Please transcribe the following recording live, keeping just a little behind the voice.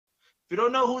you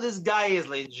don't know who this guy is,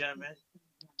 ladies and gentlemen,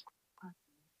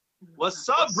 what's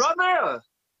up, brother?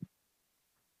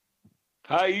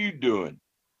 How you doing?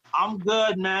 I'm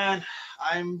good, man.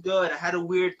 I'm good. I had a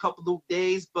weird couple of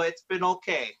days, but it's been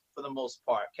okay for the most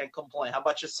part. Can't complain. How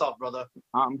about yourself, brother?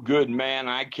 I'm good, man.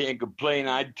 I can't complain.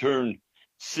 I turned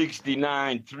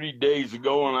 69 3 days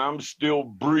ago, and I'm still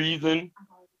breathing.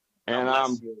 And God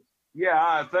bless you.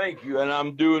 yeah, thank you. And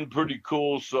I'm doing pretty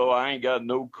cool, so I ain't got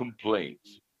no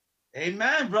complaints.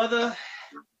 Amen, brother.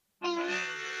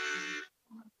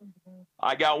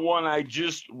 I got one I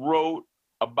just wrote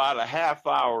about a half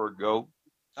hour ago,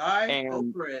 All right, go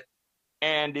and for it.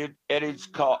 it's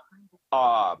called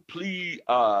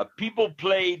People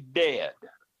Play Dead.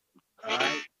 All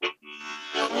right.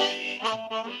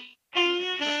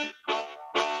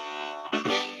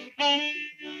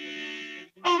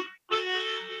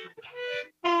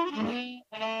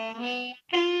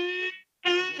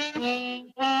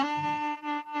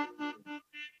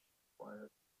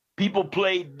 People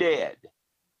play dead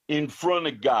in front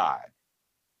of God.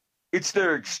 It's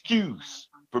their excuse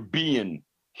for being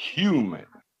human.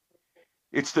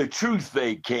 It's the truth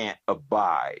they can't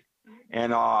abide.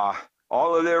 And all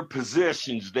of their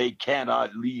possessions they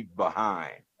cannot leave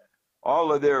behind.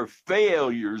 All of their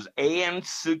failures and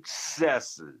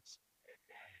successes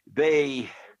they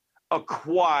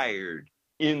acquired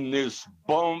in this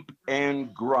bump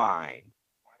and grind.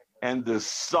 And the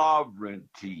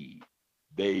sovereignty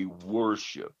they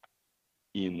worship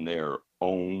in their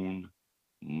own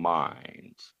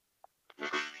minds.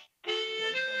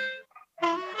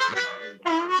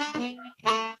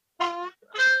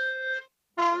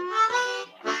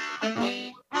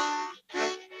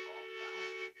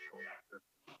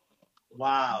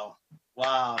 Wow.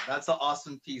 Wow. That's an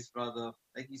awesome piece, brother.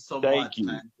 Thank you so Thank much, you.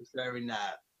 man, for sharing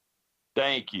that.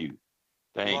 Thank you.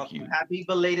 Thank Welcome. you. Happy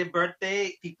belated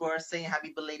birthday. People are saying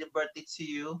happy belated birthday to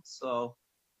you. So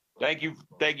Thank you.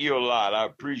 Thank you a lot. I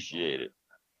appreciate it.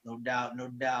 no doubt, no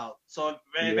doubt. So if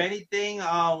Yeah. anything,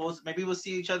 maybe we'll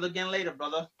see each other again later,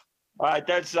 brother. All right,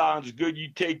 that sounds good.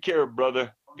 You take care,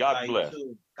 brother. God You bless.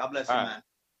 too. God bless All you, right. man.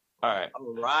 All right.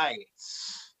 All right.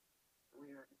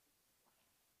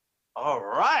 All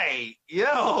right.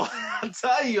 Yo, I'm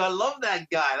telling you, I love that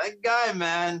guy. That guy,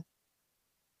 man.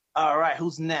 All right,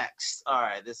 who's next? All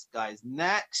right, this guy's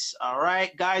next. All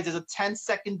right, guys, there's a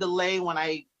 10-second delay when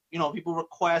people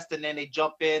request and then they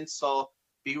jump in, so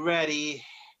be ready.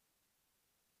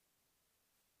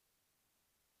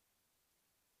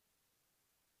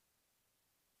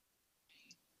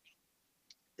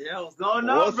 Yeah, what's going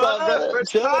on, What's up, brother? man?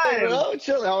 First Chilling, time. bro.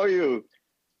 Chilling. How are you?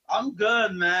 I'm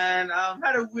good, man. I've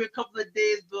had a weird couple of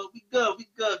days, but we good. We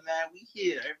good, man. We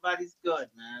here. Everybody's good,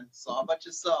 man. So how about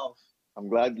yourself? I'm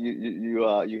glad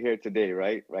you're here today,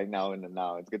 right? Right now in the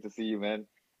now. It's good to see you, man.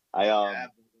 I Yeah,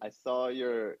 I saw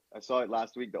it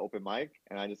last week, the open mic,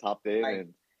 and I just hopped in right.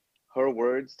 and her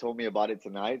words told me about it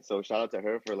tonight. So shout out to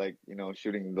her for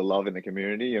shooting the love in the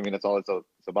community. I mean, that's all it's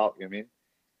about, you know what I mean?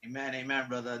 Amen, amen,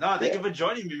 brother. No, thank you for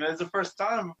joining me, man. It's the first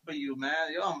time for you,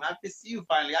 man. Yo, I'm happy to see you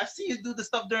finally. I've seen you do the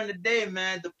stuff during the day,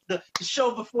 man. The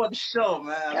show before the show,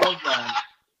 man. I love that.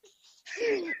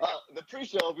 The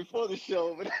pre-show before the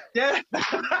show. Yeah.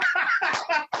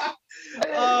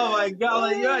 Oh my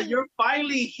God, like, you're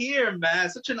finally here, man.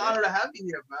 Such an honor to have you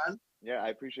here, man. Yeah, I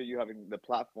appreciate you having the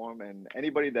platform, and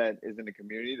anybody that is in the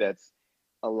community that's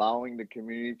allowing the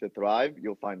community to thrive,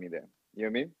 you'll find me there. You know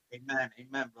what I mean? Amen,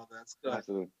 amen, brother. That's good.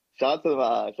 Absolutely. Shout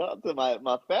out to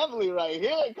my family right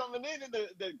here coming in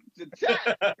the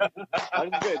chat.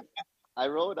 That's good. I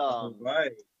wrote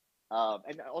Right.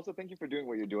 and also thank you for doing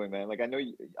what you're doing, man. Like I know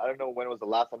I don't know when was the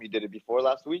last time you did it before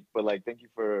last week, but like thank you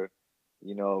for,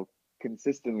 you know,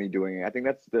 consistently doing it. I think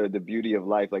that's the beauty of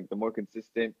life. Like the more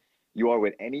consistent you are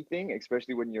with anything,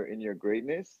 especially when you're in your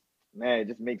greatness, man, it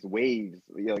just makes waves.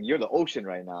 You know, you're the ocean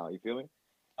right now. You feel me?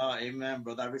 Oh, amen,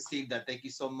 brother. I received that. Thank you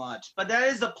so much. But that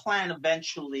is a plan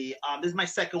eventually. This is my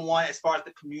second one as far as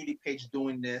the community page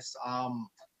doing this.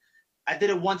 I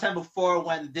did it one time before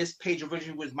when this page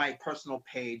originally was my personal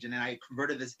page, and then I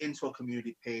converted this into a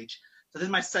community page. So this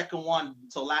is my second one.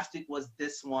 So last week was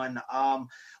this one.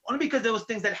 Only because there was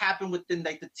things that happened within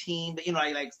like the team that,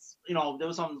 there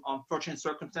was some unfortunate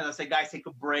circumstances. I said, guys, take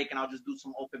a break and I'll just do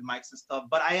some open mics and stuff.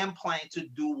 But I am planning to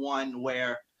do one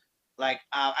where I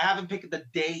haven't picked the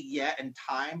day yet and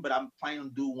time, but I'm planning to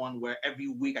do one where every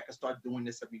week I can start doing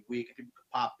this every week, and people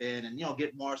could pop in and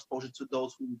get more exposure to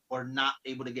those who are not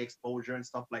able to get exposure and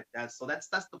stuff like that. So that's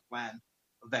the plan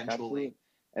eventually. Absolutely.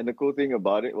 And the cool thing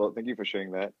about it, well, thank you for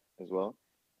sharing that as well.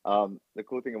 The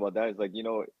cool thing about that is like,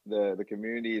 the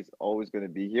community is always going to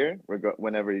be here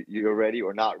whenever you're ready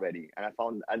or not ready. And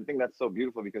I think that's so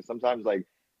beautiful because sometimes like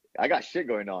I got shit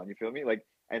going on, you feel me? Like,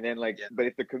 and then like, Yeah, but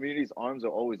if the community's arms are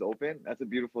always open, that's a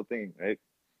beautiful thing, right?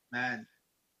 man.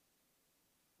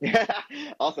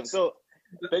 Awesome. So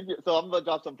thank you. So I'm gonna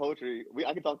drop some poetry.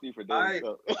 I can talk to you for days. I,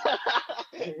 So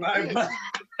I,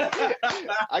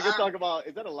 I can talk about.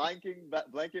 Is that a Lion King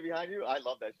blanket behind you? I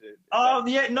love that shit.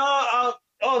 yeah, no,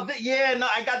 yeah, no,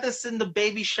 I got this in the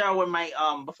baby shower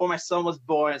when before my son was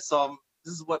born. So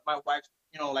this is what my wife,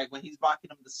 like when he's rocking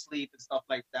him to sleep and stuff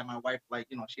like that. My wife, like,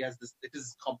 she has this. This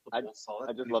is I comfortable. So I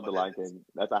that's just really love the what it Lion is.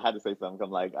 King. I had to say something. I'm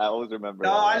like I always remember.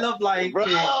 No, I love Lion Bro,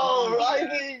 King. Come on, Lion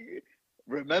man. King.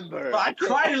 Remember, Bro, I I can't.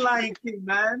 cried in Lion King,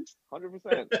 man.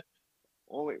 100%.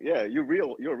 Only, yeah, you're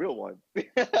real. You're a real one.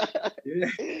 Yeah.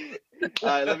 All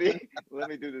right, let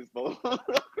me do this, Bo.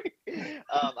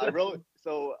 I wrote.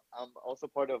 So I'm also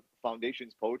part of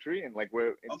Foundations Poetry, and like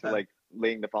we're into Okay. like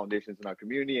laying the foundations in our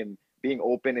community and being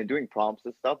open and doing prompts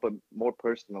and stuff, but more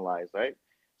personalized, right?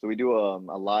 So we do a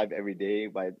live every day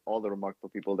by all the remarkable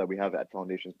people that we have at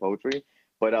Foundations Poetry.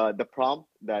 But the prompt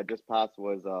that just passed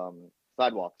was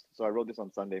sidewalks. So I wrote this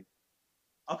on Sunday,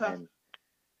 Okay. and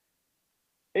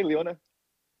hey, Leona,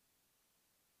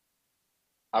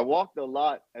 I walked a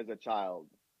lot as a child,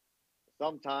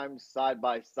 sometimes side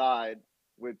by side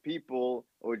with people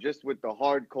or just with the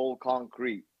hard, cold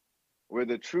concrete, where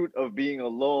the truth of being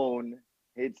alone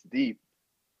hits deep.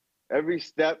 Every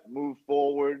step moved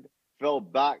forward, fell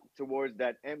back towards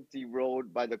that empty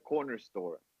road by the corner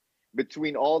store,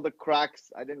 between all the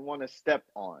cracks I didn't want to step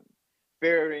on,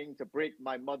 fearing to break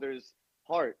my mother's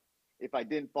heart if I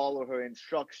didn't follow her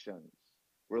instructions.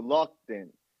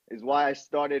 Reluctant is why I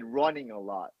started running a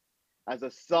lot. As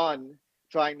a son,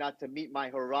 trying not to meet my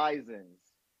horizons,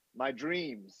 my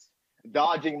dreams,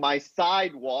 dodging my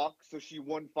sidewalk so she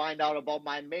wouldn't find out about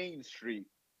my main street.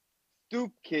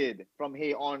 Stoop kid from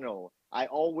Hey Arnold. I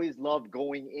always loved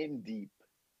going in deep.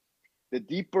 The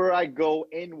deeper I go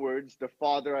inwards, the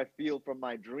farther I feel from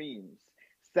my dreams.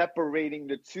 Separating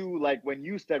the two, like when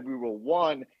you said we were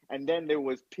one, and then there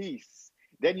was peace.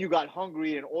 Then you got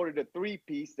hungry and ordered a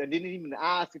three-piece and didn't even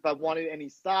ask if I wanted any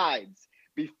sides.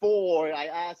 Before I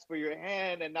asked for your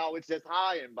hand, and now it's just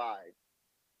high and by.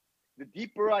 The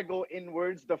deeper I go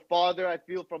inwards, the farther I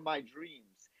feel from my dreams.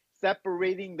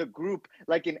 Separating the group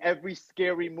like in every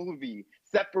scary movie.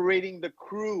 Separating the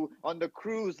crew on the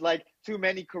cruise like too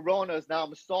many coronas. Now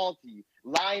I'm salty.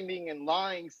 Liming and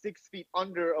lying 6 feet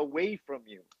under away from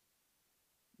you.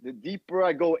 The deeper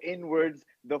I go inwards,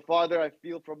 the farther I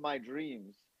feel from my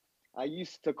dreams. I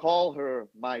used to call her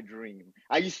my dream.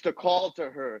 I used to call to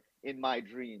her in my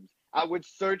dreams. I would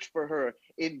search for her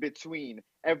in between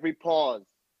every pause,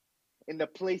 in the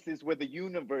places where the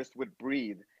universe would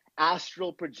breathe.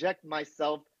 Astral project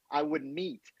myself, I would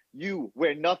meet you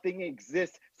where nothing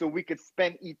exists so we could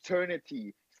spend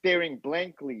eternity staring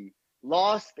blankly,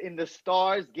 lost in the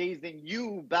stars, gazing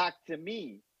you back to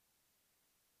me.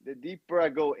 The deeper I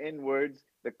go inwards,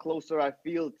 the closer I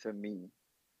feel to me.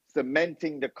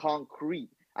 Cementing the concrete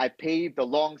I paved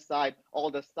alongside all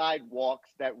the sidewalks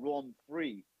that roam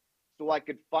free, so I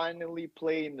could finally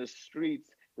play in the streets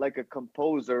like a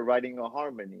composer writing a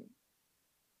harmony.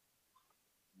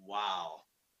 Wow.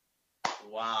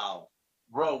 Wow.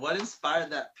 Bro, what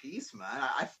inspired that piece, man?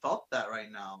 I felt that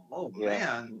right now. Oh, Yeah,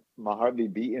 man. my heart be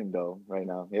beating though right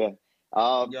now. Yeah.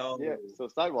 Yeah. Yo. So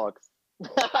sidewalks.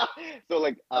 So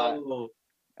like, Oh,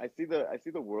 I see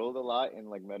the world a lot in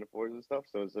like metaphors and stuff.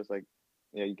 So it's just like,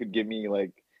 yeah, you could give me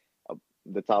like, a,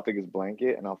 the topic is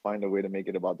blanket, and I'll find a way to make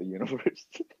it about the universe.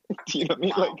 Do you know what I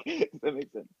mean? wow. Like, does that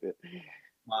make sense? Yeah.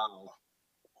 Wow.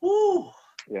 Whew.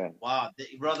 Yeah. Wow.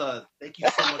 Brother, thank you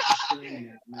so much for sharing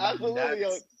that, man. Absolutely, yo.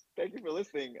 That's, Thank you for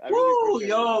listening. I really whoo, appreciate it.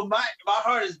 yo, my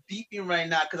heart is beating right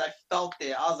now because I felt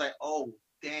it. I was like, oh,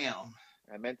 damn.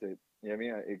 I meant it. You know what I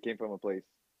mean? It came from a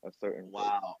certain place.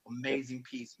 Wow. Amazing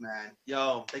piece, man.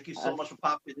 Yo, thank you so Yep. much for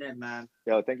popping in, man.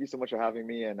 Yo, thank you so much for having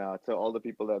me, and to all the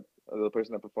people the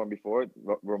person that performed before,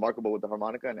 remarkable with the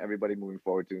harmonica, and everybody moving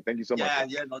forward too. Thank you so much. Yeah,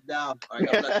 yeah, no doubt. All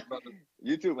right, God bless you, brother.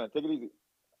 You too, man. Take it easy.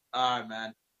 All right,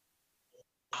 man.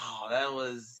 Wow, that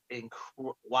was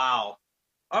wow.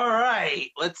 All right,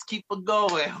 let's keep it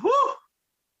going. Whew.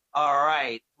 All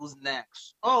right, who's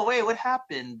next? Oh, wait, what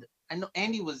happened? I know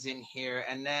Andy was in here,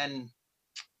 and then,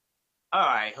 all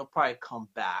right, he'll probably come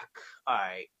back. All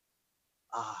right,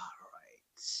 all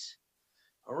right,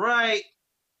 all right.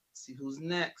 Let's see who's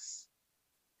next.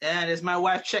 And there's my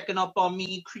wife checking up on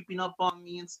me, creeping up on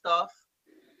me and stuff.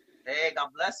 Hey, God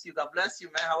bless you,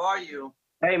 man. How are you?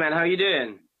 Hey man, how you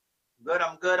doing? Good,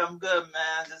 I'm good, I'm good,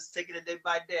 man. Just taking it day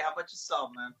by day. How about yourself,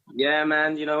 man? Yeah,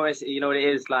 man. You know what it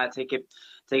is. Like, take it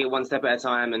one step at a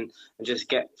time, and just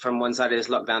get from one side of this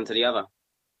lockdown to the other.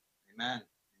 Amen.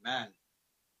 Amen.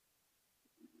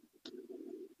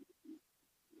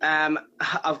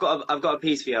 I've got a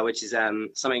piece for you, which is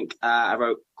something I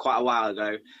wrote quite a while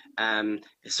ago.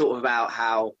 It's sort of about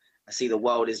how I see the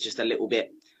world is just a little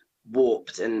bit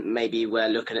warped, and maybe we're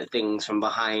looking at things from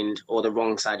behind or the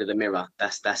wrong side of the mirror.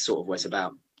 That's sort of what it's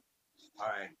about. All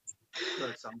right.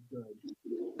 Good, sounds good.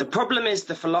 The problem is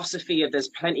the philosophy of there's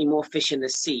plenty more fish in the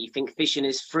sea. Think fishing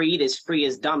is free, there's free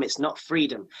as dumb, it's not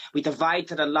freedom. We divide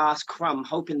to the last crumb,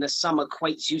 hoping the sum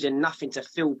equates, using nothing to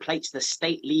fill plates. The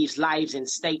state leaves lives in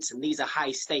states, and these are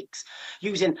high stakes.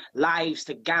 Using lives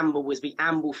to gamble as we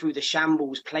amble through the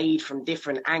shambles, played from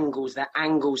different angles. The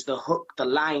angles, the hook, the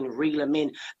line, reel them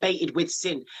in, baited with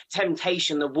sin.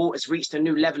 Temptation, the water's reached a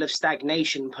new level of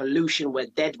stagnation. Pollution, we're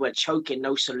dead, we're choking,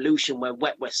 no solution, we're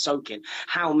wet, we're soaking.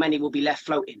 How many will be left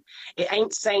floating? It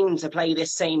ain't sane to play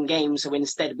this same game, so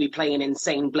instead we play an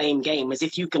insane blame game, as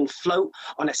if you can float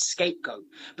on a scapegoat.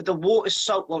 But the water's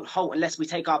salt won't halt unless we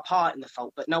take our part in the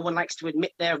fault. But no one likes to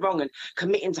admit they're wrong, and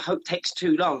committing to hope takes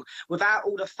too long. Without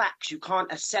all the facts, you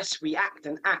can't assess, react,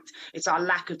 and act. It's our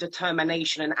lack of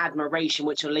determination and admiration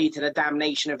which will lead to the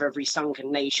damnation of every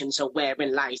sunken nation. So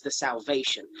wherein lies the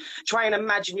salvation? Try and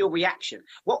imagine your reaction.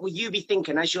 What will you be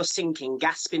thinking as you're sinking,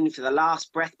 gasping for the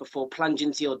last breath before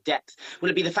plunging to your depth? Will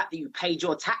it be the fact that you paid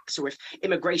your tax, or if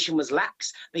immigration was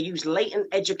lax? They use latent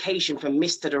education for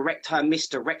misdirect her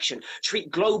misdirection. Treat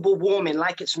global warming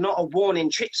like it's not a warning.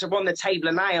 Trips are on the table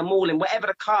and I am all in. Whatever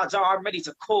the cards are, I'm ready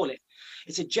to call it.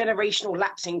 It's a generational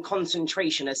lapse in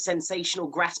concentration, a sensational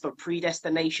grasp of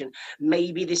predestination.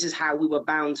 Maybe this is how we were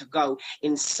bound to go,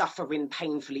 in suffering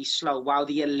painfully slow, while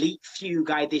the elite few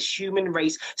guide this human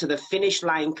race to the finish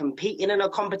line, competing in a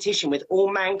competition with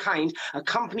all mankind,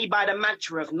 accompanied by the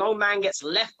mantra of no man gets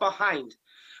left behind.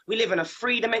 We live in a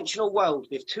three-dimensional world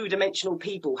with two-dimensional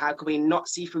people. How can we not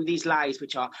see through these lies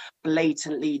which are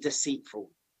blatantly deceitful?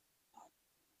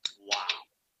 Wow.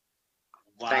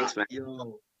 Wow. Thanks, man.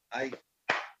 Yo,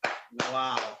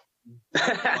 wow.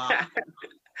 Wow.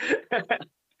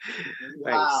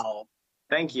 Wow.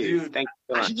 Thank you. Dude, Thank you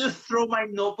so I much. should just throw my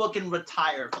notebook and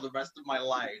retire for the rest of my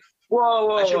life.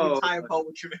 Whoa. I should retire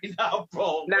poetry right now,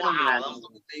 bro. No, Wow, no. that was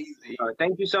amazing. Oh,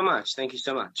 thank you so much. Thank you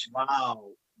so much.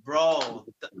 Wow, bro.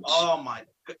 Oh my,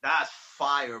 that's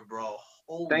fire, bro.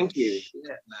 Holy Thank you. shit,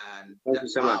 man. Thank you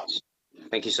so Wow. much.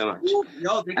 Thank you so much. Yo,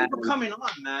 thank you for coming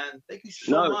on, man. Thank you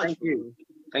so much. Thank you.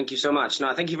 Thank you so much.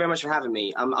 No, thank you very much for having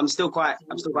me. I'm still quite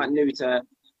new to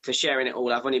sharing it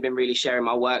all. I've only been really sharing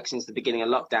my work since the beginning of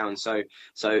lockdown. So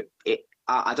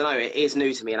I don't know, it is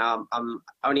new to me, and I'm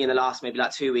only in the last maybe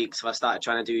like 2 weeks I started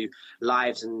trying to do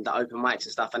lives and the open mics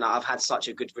and stuff, and I've had such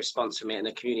a good response from it, and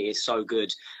the community is so good,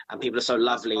 and people are so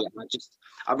lovely. And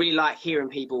I really like hearing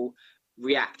people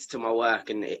react to my work,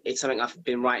 and it's something I've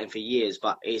been writing for years,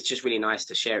 but it's just really nice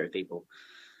to share it with people.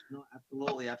 No,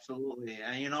 absolutely, absolutely.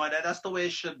 And you know that's the way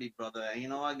it should be, brother. And you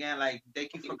know, again, like,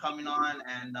 thank you for coming on,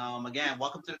 and again,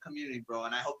 welcome to the community, bro.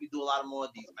 And I hope you do a lot more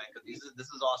of these, man, because this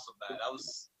is awesome, man. That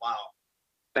was wow.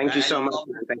 Thank you And so much,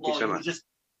 man. Thank you so much.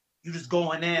 You just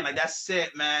going in, like, that's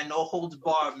it, man. No holds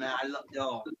barred, man. I love,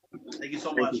 yo. Thank you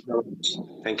so much.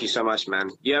 Thank you so much,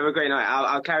 man. You have a great night.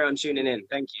 I'll carry on tuning in.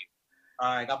 Thank you.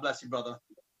 All right, God bless you, brother.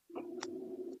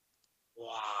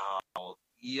 Wow.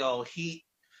 Yo,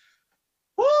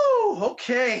 woo,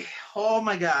 okay. Oh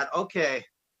my God. Okay.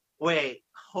 Wait,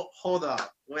 hold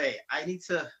up. Wait, I need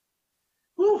to,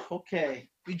 woo, okay.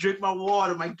 We drink my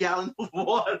water, my gallon of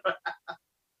water.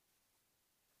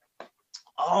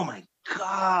 Oh my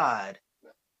God.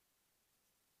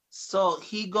 So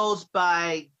he goes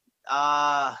by,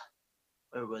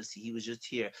 where was he? He was just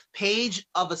here. Page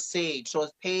of a Sage. So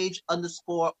it's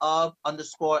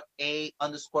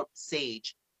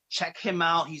page_of_a_sage. Check him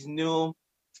out. He's new.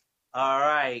 All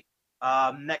right.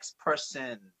 Next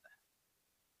person.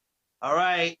 All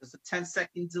right. There's a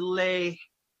 10-second delay.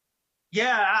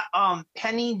 Yeah.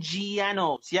 Penny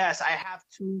Gianos. Yes, I have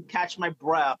to catch my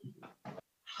breath.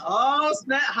 Oh,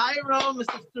 snap. Hi, Ro.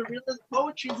 Mr. Surrealist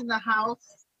Poetry's in the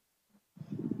house.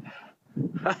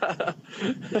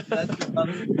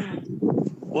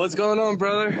 What's going on,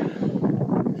 brother?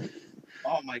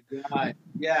 Oh my God!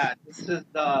 Yeah, this is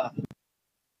the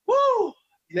woo.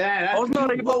 Yeah,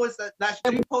 that's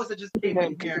three poets that just came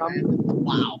in here, man.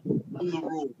 Wow, through the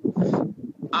roof.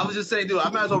 I was just saying, dude, I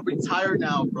might as well retire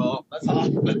now, bro. That's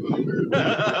awesome.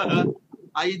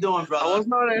 How you doing, brother? I was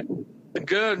not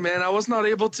good, man. I was not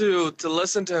able to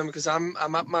listen to him because I'm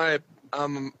at my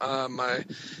my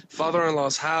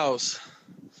father-in-law's house.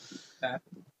 Okay.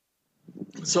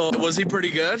 So was he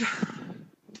pretty good?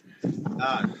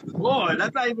 Lord,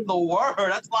 that's not even the word.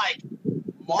 That's like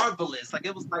marvelous. Like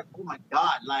it was like, oh my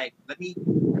God, like let me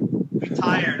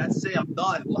retire. That's it. I'm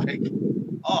done. Like,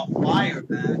 oh, fire,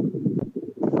 man.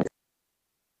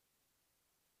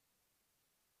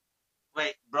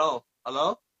 Wait, bro.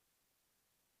 Hello?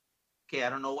 Okay, I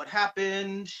don't know what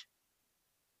happened.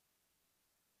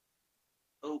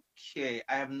 Okay,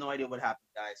 I have no idea what happened,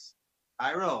 guys.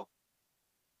 Iro.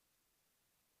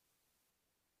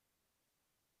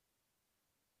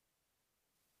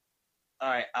 All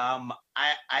right.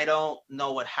 I don't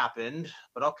know what happened,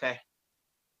 but okay.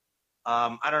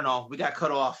 I don't know. We got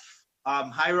cut off.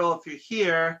 Hyro, if you're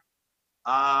here,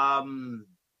 I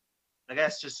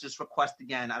guess just request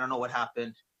again. I don't know what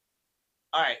happened.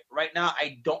 All right. Right now,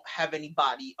 I don't have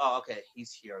anybody. Oh, okay.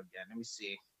 He's here again. Let me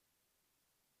see.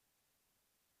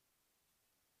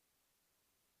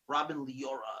 Robin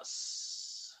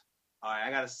Lioras. All right.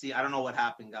 I gotta see. I don't know what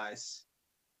happened, guys.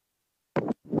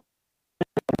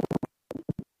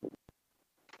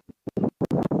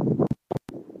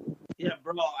 Yeah,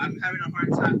 bro, I'm having a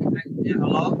hard time connecting. Yeah,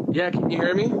 hello? Yeah, can you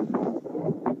hear me?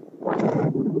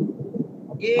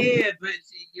 Yeah, but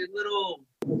you're little,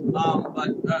 all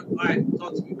right,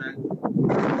 talk to me, man.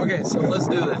 Okay, so let's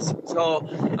do this. So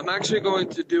I'm actually going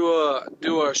to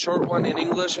do a short one in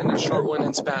English and a short one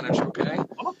in Spanish, okay?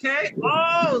 Okay,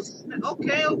 oh,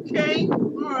 okay,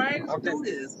 all right, let's do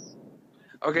this.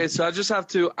 Okay, so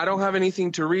I don't have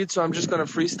anything to read, so I'm just going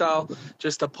to freestyle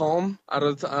just a poem out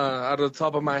of the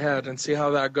top of my head and see how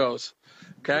that goes,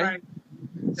 okay? Right.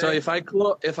 So if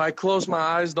I close my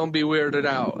eyes, don't be weirded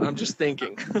out. I'm just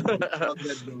thinking.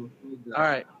 All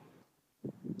right.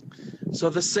 So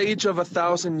the sage of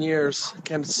 1,000 years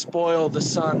can spoil the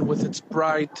sun with its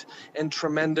bright and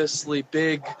tremendously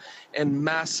big and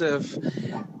massive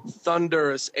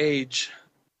thunderous age.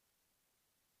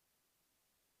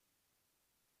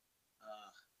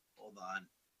 Hold on.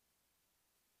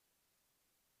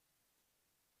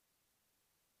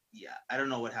 Yeah, I don't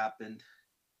know what happened.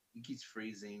 He keeps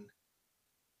freezing.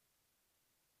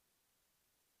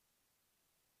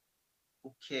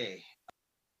 Okay.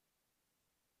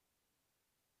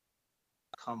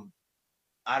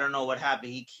 I don't know what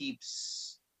happened. He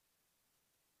keeps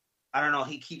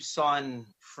on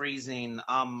freezing.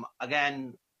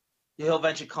 Again, he'll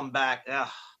eventually come back. Ugh.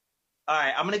 All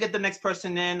right, I'm gonna get the next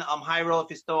person in. Hyro, if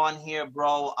you're still on here,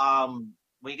 bro.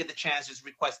 When you get the chance, just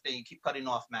request it. You keep cutting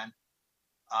off, man.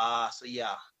 So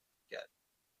yeah.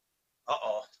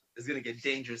 Uh-oh, it's gonna get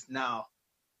dangerous now.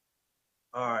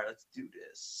 All right, let's do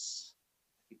this.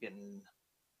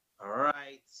 All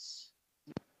right.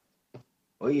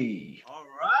 Oi. All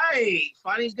right.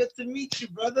 Finally good to meet you,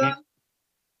 brother.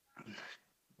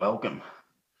 Welcome.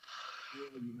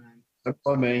 Man.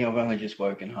 For me, I've only just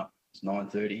woken up. It's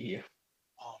 9:30 here.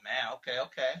 Oh man,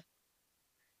 okay.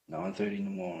 9:30 in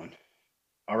the morning.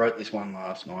 I wrote this one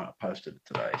last night. I posted it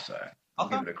today, so I'll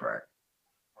give it a crack.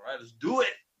 All right, let's do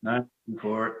it. No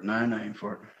name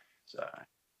for it. So,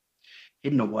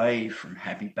 hidden away from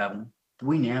happy Babylon, do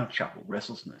we now chuckle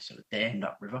restlessness of a dammed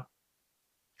up river?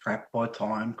 Trapped by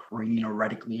time, careening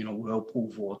erratically in a whirlpool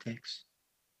vortex,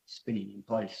 spinning in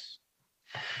place.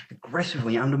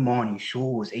 Aggressively undermining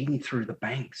shores, eating through the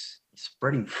banks, a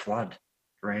spreading flood,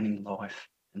 drowning life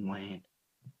and land.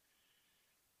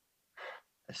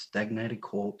 A stagnated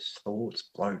corpse, thoughts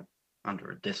float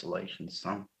under a desolation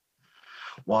sun.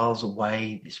 Whiles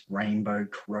away this rainbow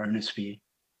coronosphere,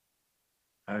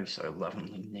 oh so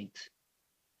lovingly neat.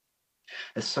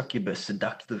 A succubus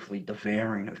seductively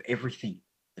devouring of everything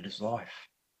that is life,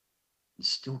 and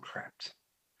still trapped,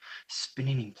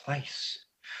 spinning in place.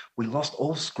 We lost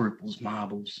all scruples,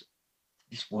 marbles,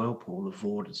 this whirlpool of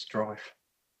ordered strife.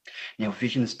 Now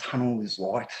vision's tunnel is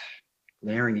light,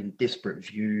 glaring in desperate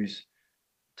views,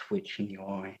 twitch in the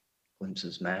eye,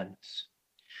 glimpses madness.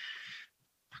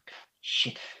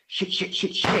 Shit.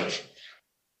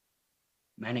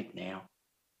 Manic now.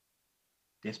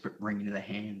 Desperate wringing of the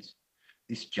hands.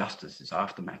 This justice is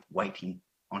aftermath waiting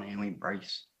on our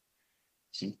embrace.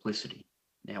 Simplicity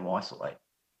now isolate.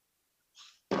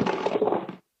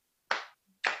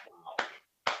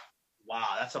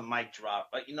 Wow, that's a mic drop.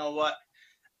 But you know what?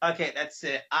 Okay, that's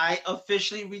it. I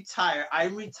officially retire.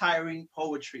 I'm retiring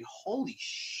poetry. Holy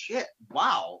shit.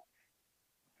 Wow.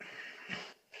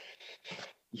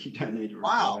 You don't need to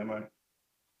retire, mate.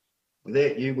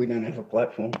 Without you, we don't have a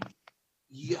platform.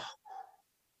 Yo,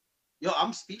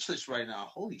 I'm speechless right now.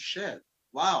 Holy shit.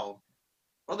 Wow.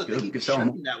 Brother, thank you for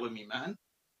sharing that with me, man.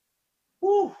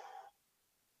 Woo.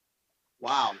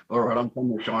 Wow. All right, I'm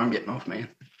getting off, man.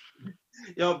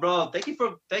 Yo, bro, thank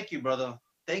you, brother.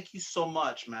 thank you so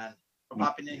much, man, for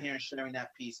popping in here and sharing that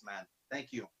piece, man.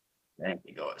 Thank you. Thank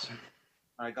you, guys.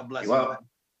 All right, God bless You you, are. man.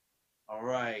 All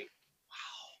right.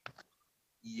 Wow.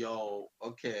 Yo,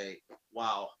 okay.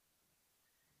 Wow.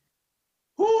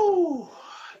 Whoo.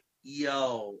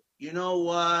 Yo, you know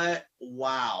what?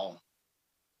 Wow.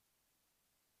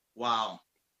 Wow.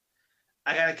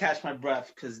 I gotta catch my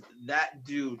breath because that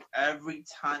dude, every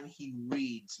time he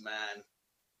reads, man,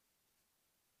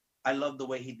 I love the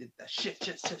way he did that. Shit.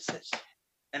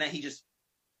 And then he just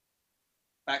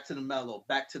back to the mellow,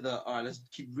 back to the all right, let's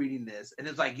keep reading this. And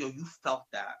it's like, yo, you felt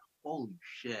that. Holy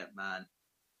shit, man.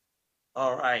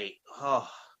 All right. Oh.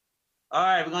 All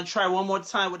right, we're gonna try one more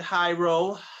time with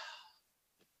Hyro.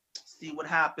 See what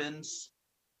happens.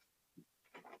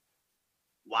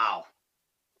 Wow.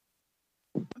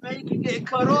 Man, you can get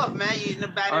cut off, man. You in the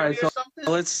battery All right, so or something?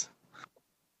 let's.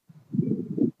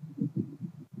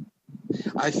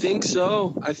 I think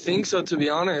so. I think so. To be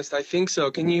honest, I think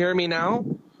so. Can you hear me now?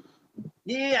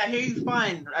 Yeah, I hear you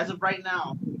fine. As of right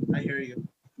now, I hear you.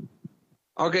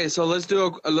 Okay, so let's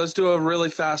do a really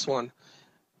fast one.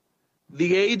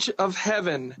 The age of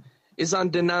heaven is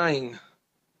undenying.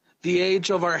 The age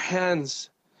of our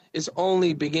hands is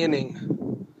only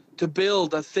beginning. To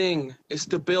build a thing is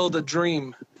to build a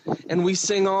dream. And we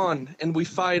sing on and we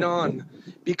fight on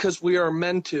because we are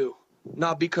meant to,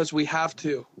 not because we have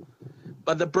to.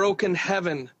 But the broken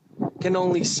heaven can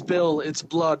only spill its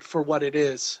blood for what it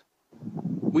is.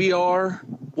 We are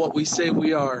what we say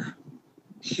we are.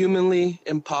 Humanly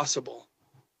impossible.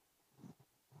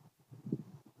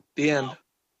 The end.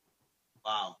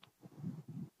 Wow.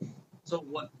 So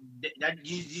what? That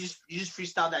you just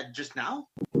freestyled that just now?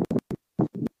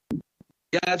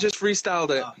 Yeah, I just freestyled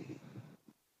it.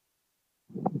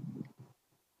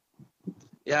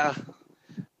 Yeah.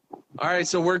 All right,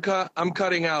 so I'm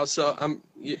cutting out. So can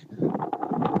you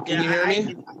hear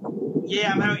me?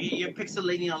 Yeah, I'm having you're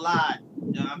pixelating a lot.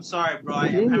 I'm sorry, bro.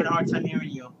 I'm having a hard time hearing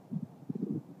you.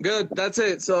 Good. That's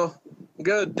it. So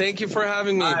good. Thank you for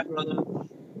having me. All right, brother.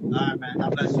 All right, man.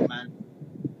 God bless you, man.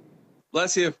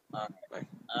 Bless you. All right.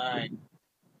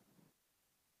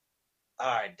 All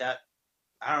right. That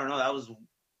I don't know. That was.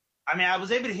 I mean, I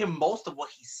was able to hear most of what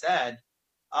he said.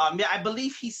 Yeah, I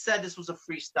believe he said this was a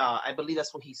freestyle. I believe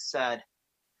that's what he said.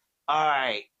 All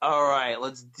right.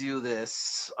 Let's do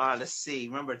this. Let's see.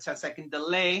 Remember, 10-second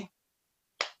delay.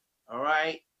 All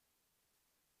right.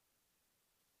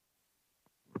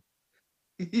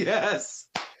 Yes.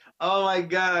 Oh my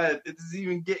God, it's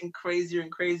even getting crazier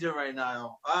and crazier right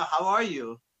now. How are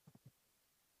you?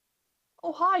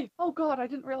 Oh, hi. Oh, God, I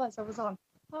didn't realize I was on.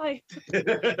 Hi.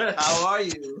 How are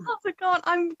you? How's it going?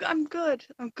 I'm good.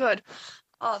 I'm good.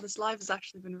 Oh, this live has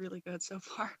actually been really good so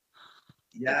far.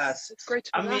 Yes. It's great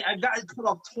to be I mean, back. I got cut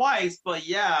off twice, but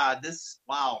yeah,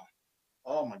 wow.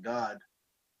 Oh my God.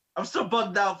 I'm still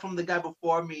bugged out from the guy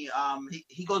before me.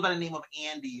 He goes by the name of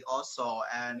Andy also,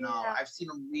 and Yeah. I've seen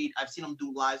him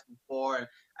do lives before, and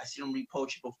I've seen him read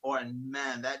poetry before, and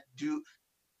man, that dude,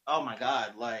 oh my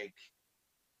God, like.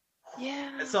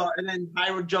 Yeah. And then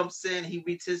Hyro jumps in, he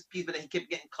reads his piece, but then he kept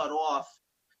getting cut off.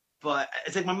 But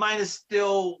it's like my mind is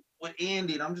still with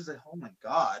Andy, and I'm just like, oh my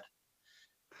God.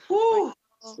 Woo!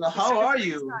 So how are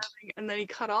you? And then he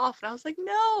cut off, and I was like,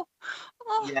 no.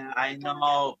 Oh, Yeah, I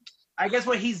know. I guess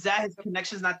where he's at, his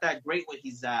connection's not that great where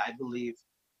he's at, I believe.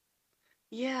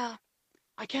 Yeah.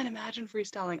 I can't imagine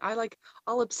freestyling.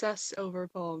 I'll obsess over a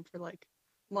poem for like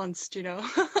months, you know.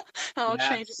 I'll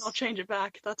change it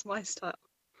back. That's my style.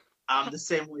 I'm the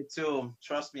same way too.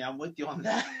 Trust me, I'm with you on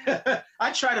that.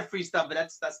 I try to freestyle, but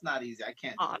that's not easy. I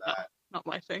can't do that. No, not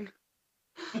my thing.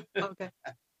 Okay.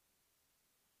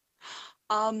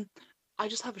 I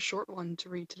just have a short one to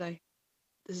read today.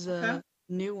 This is a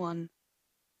new one.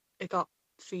 It got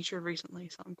featured recently,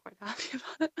 so I'm quite happy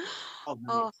about it. Oh,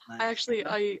 nice, nice. I actually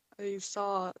I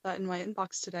saw that in my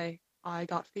inbox today. I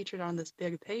got featured on this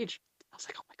big page. I was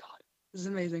like, oh my God, this is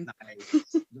amazing.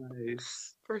 Nice,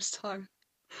 nice. First time.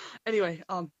 Anyway,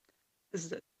 this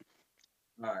is it.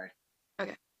 All right.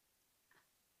 Okay.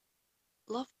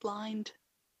 Love blind,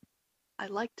 I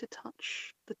like to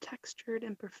touch the textured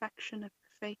imperfection of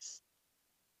your face,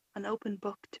 an open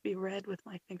book to be read with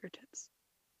my fingertips,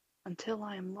 until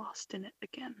I am lost in it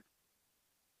again.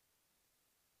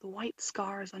 The white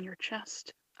scars on your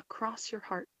chest, across your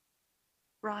heart,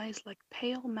 rise like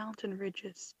pale mountain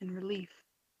ridges in relief,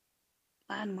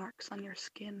 landmarks on your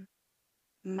skin,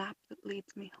 a map that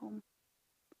leads me home.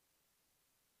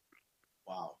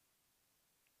 Wow.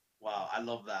 Wow, I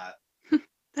love that.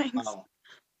 Thanks. Wow.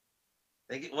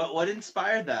 What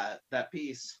inspired that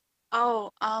piece?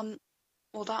 Oh,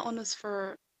 well, that one was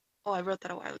for, I wrote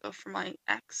that a while ago for my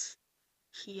ex.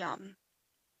 he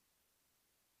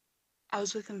I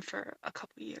was with him for a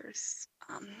couple years.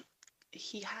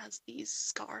 He has these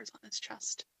scars on his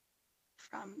chest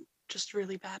from just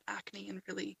really bad acne and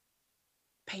really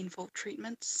painful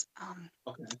treatments.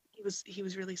 Okay. He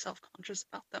was really self-conscious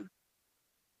about them,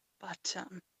 but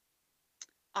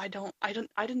I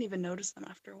didn't even notice them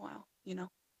after a while, you know.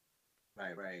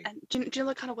 Right, right. And do you know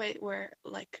the kind of way where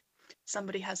like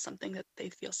somebody has something that they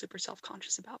feel super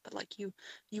self-conscious about, but like you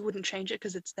wouldn't change it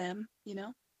because it's them, you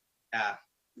know? Yeah.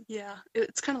 Yeah,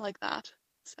 it's kind of like that.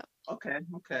 So Okay,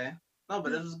 okay. No,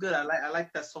 but it was good. I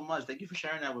like that so much. Thank you for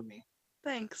sharing that with me.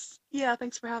 thanks. Yeah,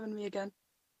 thanks for having me again.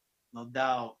 No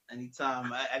doubt.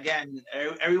 Anytime. Again,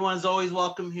 everyone's always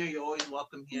welcome here. You're always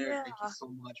welcome here. Yeah. Thank you so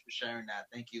much for sharing that.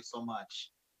 Thank you so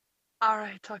much. All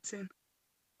right, talk soon.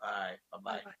 All right.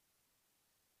 Bye-bye. Bye-bye.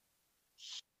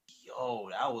 Yo,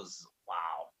 that was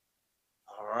wow.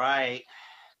 All right.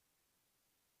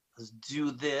 Let's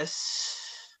do this.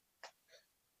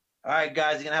 All right,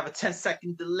 guys, you're gonna have a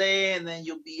 10-second delay and then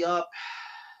you'll be up.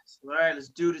 So, all right, let's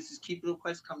do this. Just keep the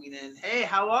requests coming in. Hey,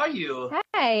 how are you?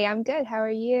 Hi, I'm good. How are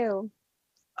you?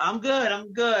 I'm good.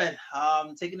 I'm good.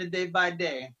 Taking it day by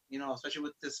day, you know, especially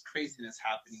with this craziness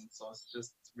happening. So it's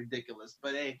just ridiculous.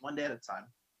 But hey, one day at a time.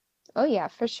 Oh yeah,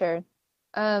 for sure.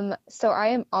 So I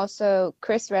am also,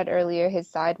 Chris read earlier his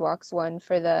Sidewalks one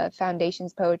for the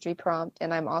Foundation's poetry prompt,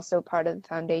 and I'm also part of the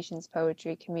Foundation's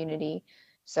poetry community.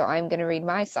 So I'm gonna read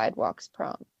my Sidewalks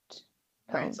prompt.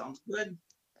 All right, sounds good.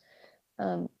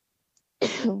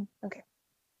 Okay.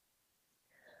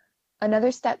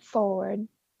 Another step forward,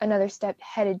 another step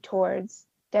headed towards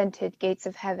dented gates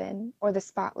of heaven or the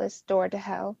spotless door to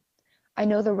hell. I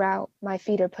know the route my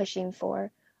feet are pushing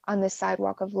for on this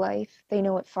sidewalk of life. They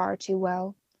know it far too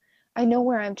well. I know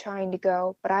where I'm trying to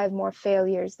go, but I have more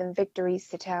failures than victories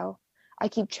to tell. I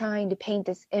keep trying to paint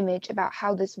this image about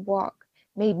how this walk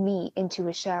made me into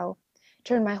a shell.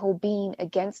 Turn my whole being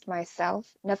against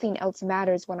myself. Nothing else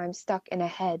matters when I'm stuck in a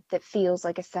head that feels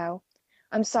like a cell.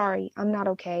 I'm sorry, I'm not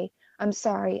okay. I'm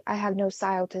sorry, I have no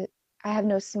smile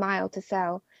to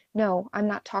sell. No, I'm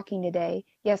not talking today.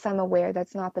 Yes, I'm aware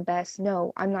that's not the best.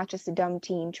 No, I'm not just a dumb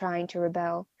teen trying to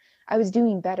rebel. I was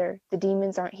doing better. The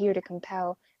demons aren't here to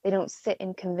compel. They don't sit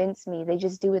and convince me. They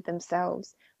just do it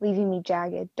themselves, leaving me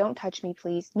jagged. Don't touch me,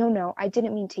 please. No, no, I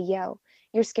didn't mean to yell.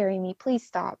 You're scaring me. Please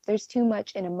stop. There's too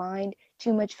much in a mind,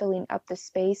 too much filling up the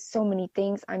space, so many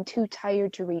things I'm too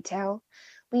tired to retell.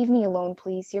 Leave me alone,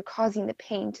 please. You're causing the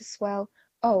pain to swell.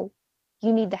 Oh,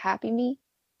 you need the happy me?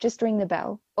 Just ring the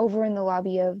bell over in the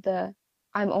lobby of the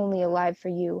I'm Only Alive for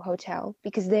You hotel,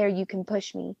 because there you can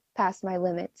push me past my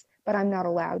limits, but I'm not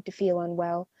allowed to feel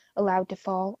unwell, allowed to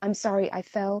fall. I'm sorry I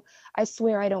fell. I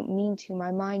swear I don't mean to.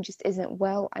 My mind just isn't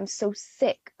well. I'm so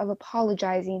sick of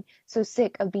apologizing, so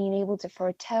sick of being able to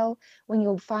foretell when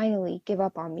you'll finally give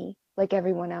up on me like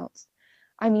everyone else.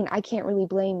 I mean, I can't really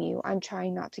blame you. I'm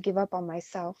trying not to give up on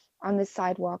myself. On this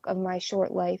sidewalk of my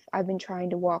short life, I've been trying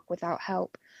to walk without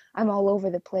help. I'm all over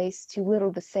the place, too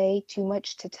little to say, too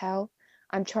much to tell.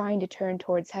 I'm trying to turn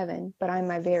towards heaven, but I'm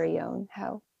my very own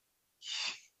hell.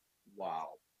 Wow.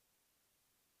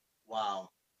 Wow.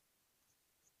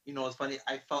 You know, it's funny.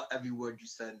 I felt every word you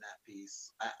said in that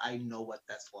piece. I know what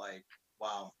that's like.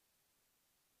 Wow.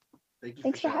 Thank you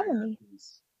Thanks for sharing having that me.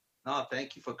 piece. No,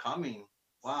 thank you for coming.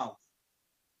 Wow.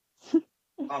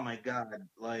 Oh my God.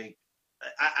 Like,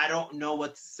 I don't know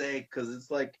what to say because it's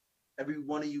like every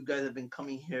one of you guys have been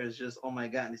coming here is just, oh my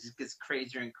God. And it just gets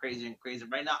crazier and crazier and crazier.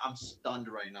 Right now, I'm stunned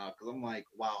right now because I'm like,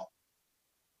 wow.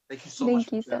 Thank you so much Thank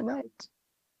for you so sharing that much. with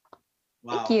me.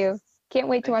 Thank Wow. you. Can't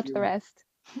wait to Thank watch the you. rest.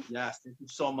 Yes, thank you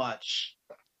so much.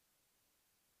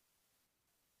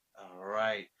 All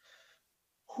right.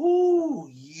 Whoo,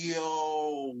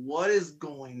 yo, what is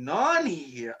going on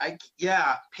here?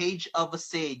 Yeah, Page of a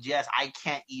Sage. Yes, I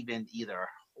can't even either.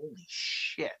 Holy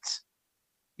shit.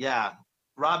 Yeah,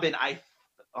 Robin,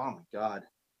 oh my God.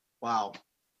 Wow.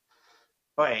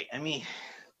 All right, I mean,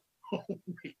 oh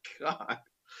my God.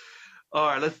 All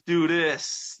right, let's do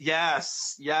this.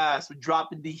 Yes, we're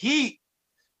dropping the heat.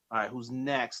 All right, who's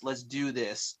next? Let's do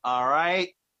this. All right.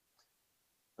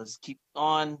 Let's keep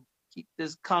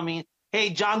this coming. Hey,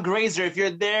 John Grazer, if you're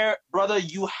there, brother,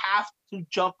 you have to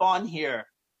jump on here.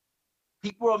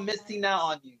 People are missing out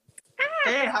on you.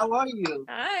 Hey, how are you?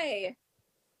 Hi.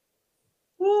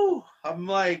 Woo! I'm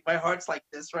like, my heart's like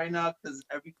this right now because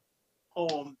every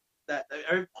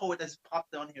poet that's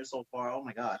popped on here so far, oh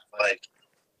my God. Like,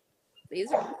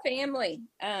 These are family.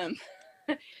 I'm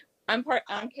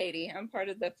Katie. I'm part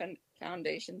of the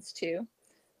foundations too.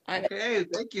 Okay,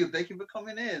 thank you. Thank you for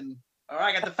coming in. All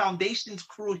right, I got the Foundations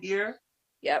crew here.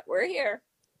 Yep, we're here.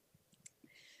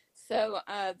 So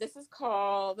this is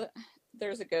called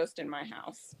There's a Ghost in My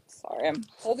House. Sorry, I'm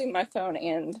holding my phone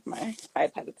and my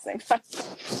iPad at the same time.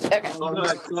 Okay. So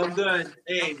good, so good.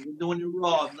 Hey, we're doing it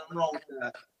raw. Nothing wrong with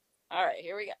that. All right,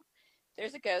 here we go.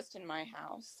 There's a ghost in my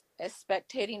house. A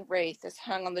spectating wraith is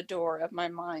hung on the door of my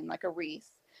mind like a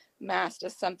wreath, masked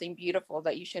as something beautiful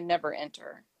that you should never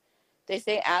enter. They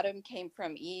say Adam came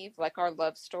from Eve, like our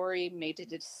love story made to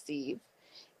deceive.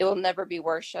 It will never be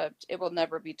worshipped. It will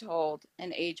never be told.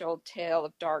 An age-old tale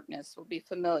of darkness will be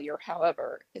familiar.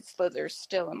 However, it slithers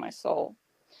still in my soul.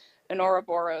 An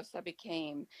Ouroboros I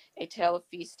became, a tale of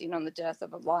feasting on the death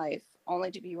of a life,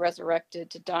 only to be resurrected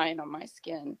to dine on my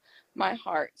skin, my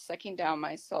heart sucking down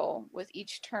my soul. With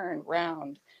each turn,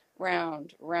 round,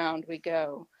 round, round we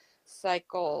go.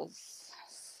 Cycles,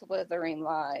 slithering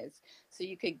lies. So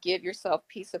you could give yourself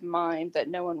peace of mind that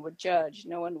no one would judge,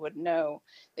 no one would know,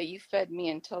 that you fed me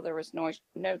until there was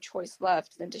no choice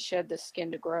left than to shed the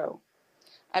skin to grow.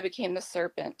 I became the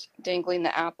serpent, dangling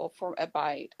the apple for a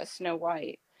bite, a Snow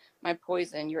White. My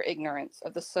poison, your ignorance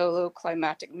of the solo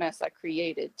climatic mess I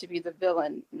created to be the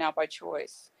villain now by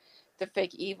choice. The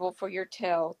fake evil for your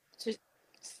tale to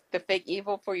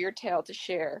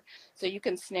share, so you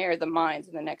can snare the minds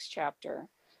in the next chapter.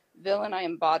 Villain I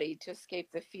embodied to escape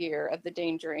the fear of the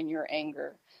danger in your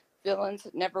anger. Villains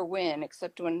never win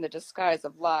except when in the disguise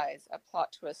of lies, a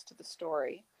plot twist to the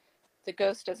story. The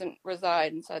ghost doesn't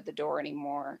reside inside the door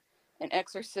anymore. An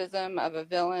exorcism of a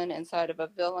villain inside of a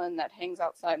villain that hangs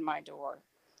outside my door.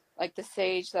 Like the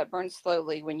sage that burns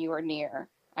slowly when you are near.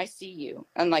 I see you,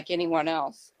 unlike anyone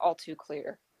else, all too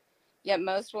clear. Yet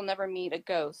most will never meet a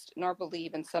ghost, nor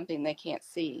believe in something they can't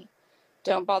see.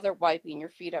 Don't bother wiping your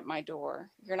feet at my door.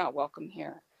 You're not welcome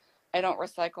here. I don't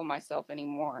recycle myself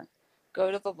anymore. Go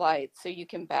to the light so you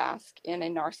can bask in a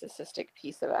narcissistic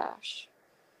piece of ash.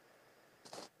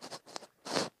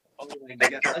 Oh my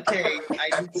God. Okay,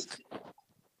 I need to...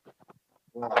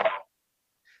 Wow.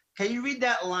 Can you read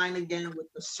that line again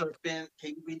with the serpent?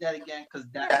 Can you read that again? Because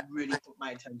that really took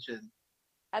my attention.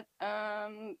 At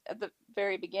the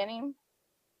very beginning?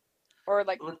 Or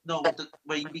like... No,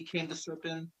 where you became the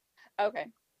serpent? Okay.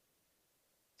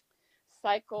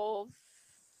 Cycles,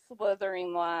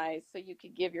 slithering lies, so you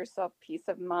could give yourself peace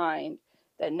of mind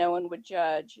that no one would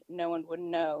judge, no one would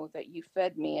know that you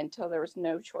fed me until there was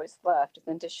no choice left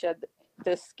than to shed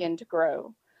this skin to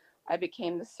grow. I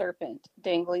became the serpent,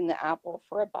 dangling the apple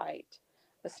for a bite,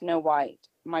 the Snow White,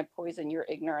 my poison, your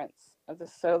ignorance of the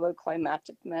solo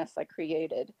climatic mess I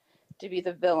created, to be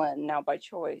the villain now by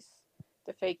choice,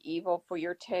 the fake evil for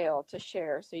your tale to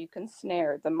share so you can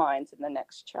snare the minds in the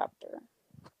next chapter.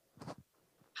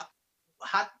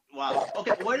 Wow.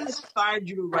 Okay, what inspired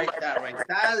you to write that? Right,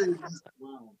 that is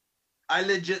wow. I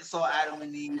legit saw Adam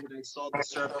and Eve, and I saw the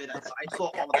serpent. I saw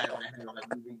all that in my head. Like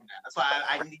reading that. That's why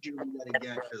I need you to read that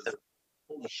again, because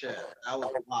holy shit, that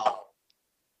was wow.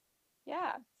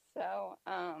 Yeah. So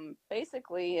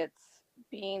basically, it's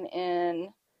being in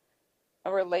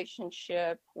a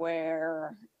relationship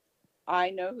where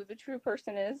I know who the true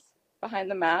person is behind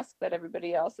the mask that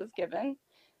everybody else is given.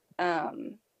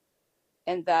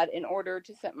 And that in order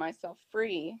to set myself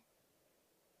free,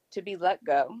 to be let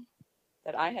go,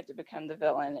 that I had to become the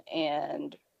villain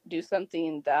and do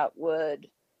something that would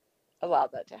allow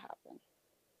that to happen.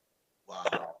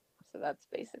 Wow. So that's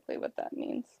basically what that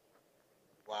means.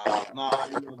 Wow. No, I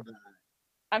love that.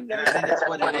 I think that's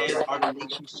what it is. Our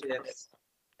relationships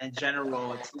in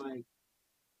general, it's like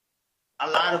a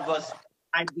lot of us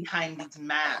hide behind these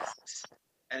masks.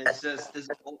 And it's just this,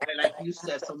 like you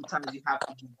said, sometimes you have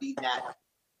to just be that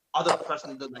other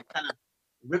person to like kind of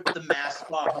rip the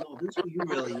mask off. No, this is who you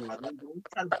really are. Don't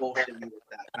try to bullshit me with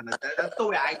that kind of. That's the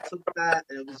way I took that,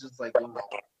 and it was just like, wow,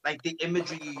 like the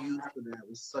imagery you used for that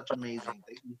was such amazing.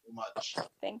 Thank you so much.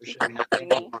 Thank you.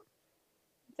 Thank you.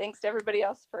 Thanks to everybody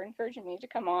else for encouraging me to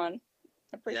come on.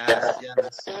 I appreciate it.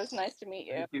 Yes. It was nice to meet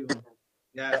you. Thank you.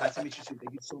 Yeah, nice to meet you too.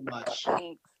 Thank you so much.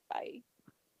 Thanks. Bye.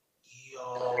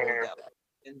 Yo, that was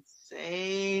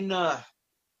insane.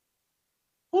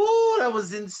 Ooh, that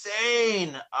was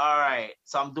insane. All right.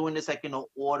 So I'm doing this like in the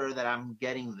order that I'm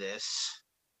getting this.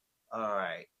 All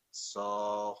right.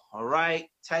 So, all right.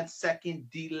 10-second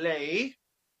delay.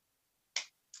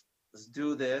 Let's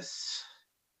do this.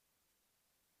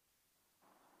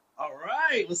 All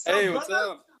right. What's up, Hey, what's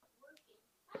brother? up?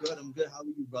 Good. I'm good. How are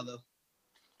you, brother?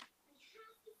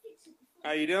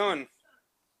 How you doing?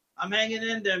 I'm hanging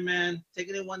in there, man.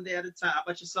 Taking it one day at a time. How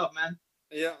about yourself, man?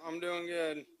 Yeah, I'm doing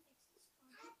good.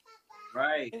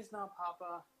 Right. It's not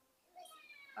Papa.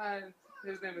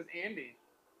 His name is Andy.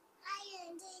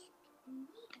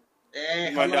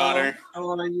 Hey, My hello. daughter. How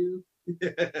old are you?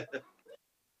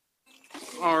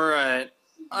 All right.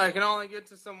 I can only get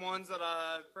to some ones that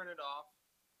I printed off.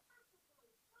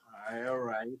 All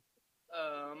right.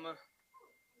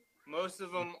 Most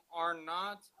of them are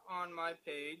not on my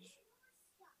page.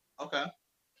 Okay.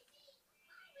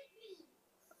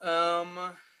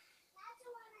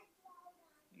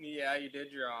 Yeah, you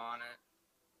did draw on it.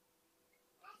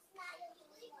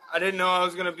 I didn't know I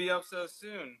was gonna be up so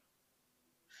soon.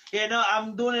 Yeah, no,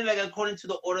 I'm doing it like according to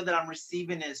the order that I'm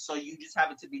receiving it. So you just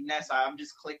have it to be next. I'm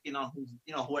just clicking on who's,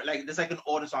 who, like there's like an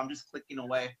order, so I'm just clicking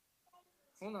away.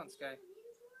 Hold on, Sky.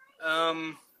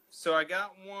 So I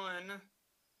got one.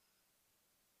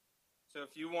 So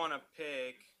if you want to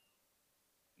pick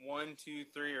 1, 2,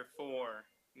 3, or 4,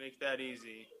 make that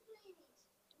easy.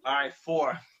 All right,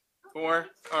 4. 4?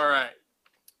 All right.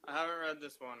 I haven't read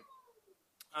this one.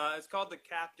 It's called The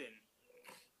Captain.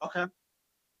 Okay.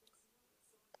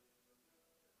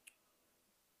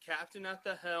 Captain at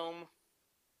the helm,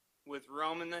 with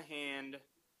rum in the hand,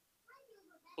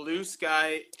 blue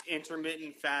sky,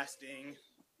 intermittent fasting.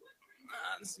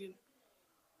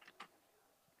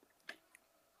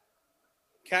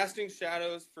 Casting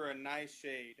shadows for a nice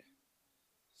shade.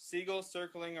 Seagulls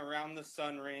circling around the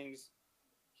sun rings.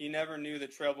 He never knew the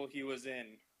trouble he was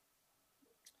in.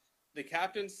 The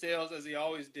captain sails as he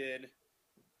always did,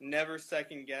 never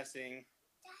second guessing.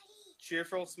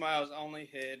 Cheerful smiles only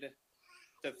hid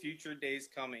the future days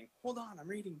coming. Hold on, I'm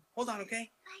reading. Hold on,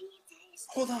 okay?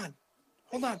 Hold on,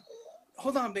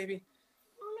 baby.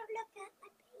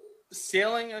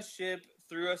 Sailing a ship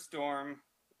through a storm,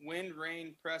 wind,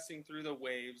 rain pressing through the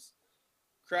waves,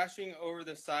 crashing over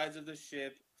the sides of the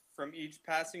ship from each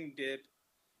passing dip,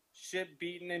 ship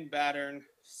beaten and battered,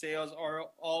 sails are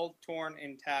all torn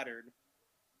and tattered.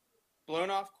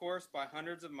 Blown off course by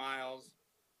hundreds of miles,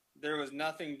 there was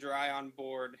nothing dry on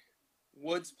board.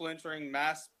 Wood splintering,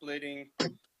 mast splitting,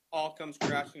 all comes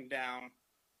crashing down.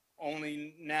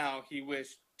 Only now he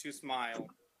wished to smile.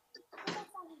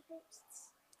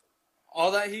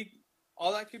 All that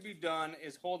could be done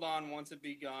is hold on once it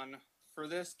begun, for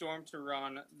this storm to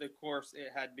run the course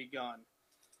it had begun.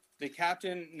 The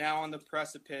captain now on the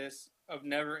precipice of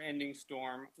never-ending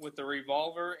storm, with a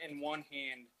revolver in one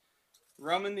hand,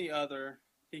 rum in the other,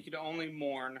 he could only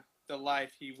mourn the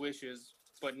life he wishes,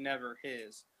 but never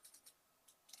his.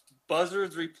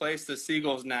 Buzzards replace the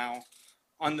seagulls now,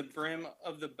 on the brim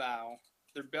of the bow.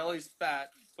 Their bellies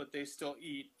fat, but they still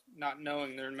eat, not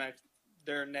knowing their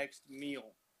next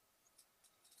meal.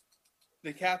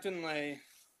 The captain lay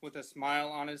with a smile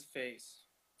on his face.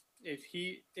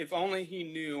 If only he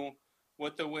knew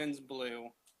what the winds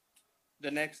blew, the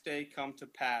next day come to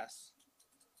pass,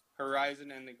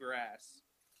 horizon and the grass.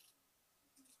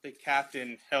 The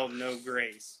captain held no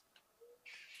grace.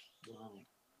 Wow.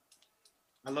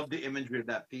 I love the imagery of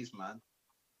that piece, man.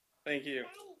 Thank you.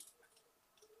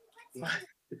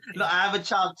 No, I have a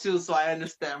child too, so I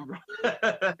understand, bro.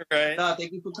 Right. No,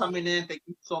 thank you for coming in. Thank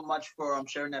you so much for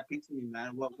sharing that piece with me,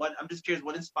 man. What? I'm just curious.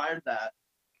 What inspired that?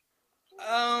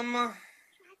 I'm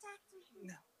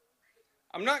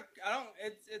not. I don't.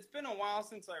 It's been a while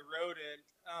since I wrote it.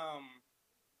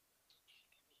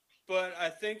 But I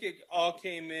think it all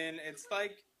came in. It's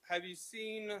like, have you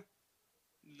seen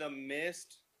The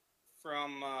Mist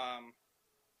from?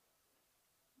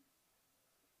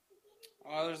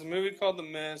 There's a movie called The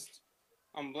Mist.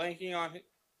 I'm blanking on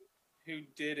who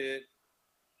did it.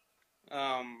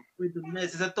 Wait, The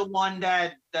Mist, is that the one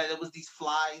that it was these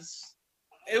flies?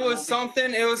 It was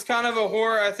something. It was kind of a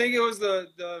horror. I think it was the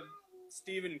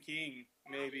Stephen King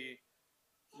maybe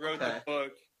wrote the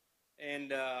book,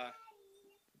 and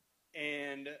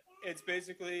it's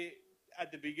basically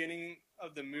at the beginning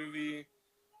of the movie,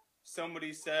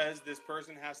 somebody says this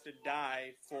person has to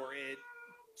die for it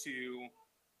to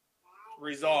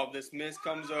resolve. This mist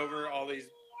comes over, all these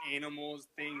animals,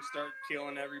 things start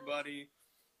killing everybody.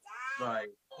 Right.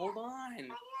 Hold on.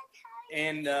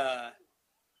 And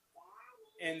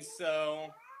so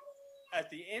at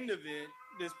the end of it,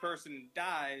 this person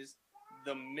dies,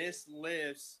 the mist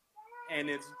lifts, and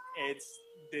it's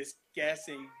this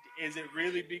guessing, is it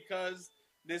really because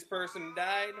this person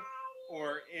died,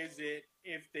 or is it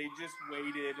if they just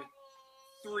waited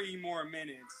 3 more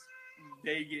minutes,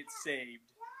 they get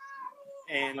saved?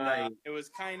 And it was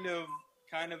kind of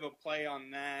a play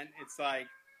on that. It's like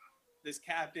this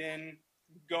captain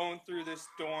going through this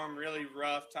storm, really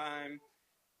rough time.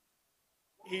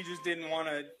 He just didn't want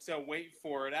to wait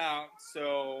for it out,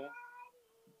 so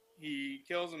he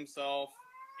kills himself,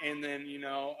 and then,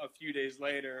 a few days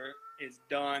later, it's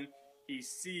done. He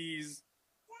sees,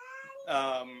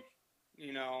 a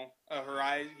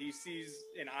horizon. He sees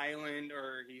an island,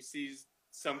 or he sees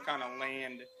some kind of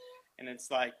land, and it's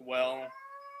like, well,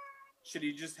 should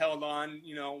he just held on,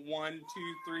 1, 2,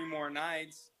 3 more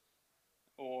nights,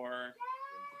 or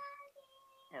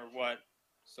what?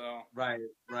 So Right.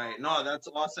 No, that's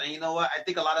awesome. And you know what? I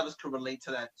think a lot of us can relate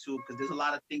to that too, because there's a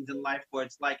lot of things in life where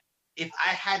it's like, if I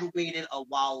had waited a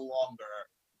while longer,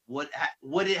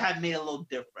 would it have made a little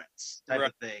difference, type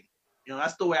of thing.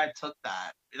 That's the way I took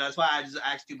that. That's why I just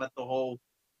asked you about the whole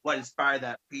what inspired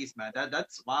that piece, man.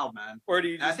 That's wild, man. Or do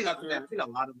you And I just think have to, I think a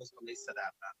lot of us relate to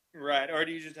that, man. right? Or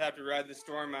do you just have to ride the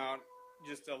storm out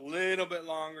just a little bit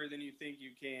longer than you think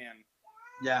you can?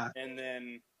 Yeah. And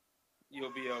then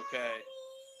you'll be okay.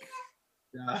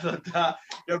 Yeah.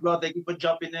 Yo, bro, thank you for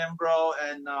jumping in, bro,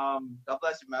 and God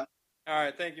bless you, man. All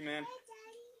right, thank you, man.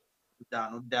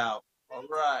 No doubt. All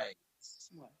right.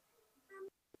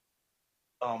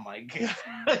 Oh my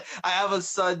God. I have a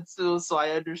son too, so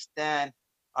I understand.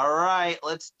 All right,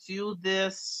 let's do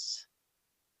this.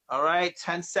 All right,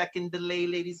 10-second delay,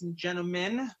 ladies and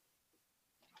gentlemen.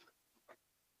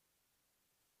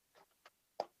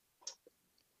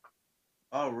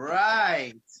 All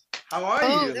right. How are you?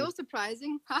 Oh, that was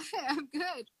surprising. Hi, I'm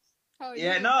good. How are you?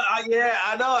 Yeah,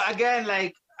 I know. Again,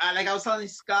 like I was telling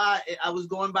Scott, I was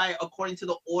going by according to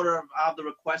the order of the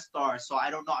request star. So I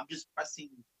don't know. I'm just pressing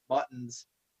buttons.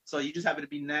 So you just happen to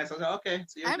be next. I was like, okay,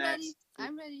 so you're next.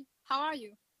 I'm ready. How are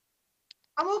you?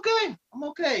 I'm okay.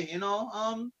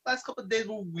 Last couple of days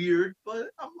were weird, but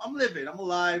I'm living. I'm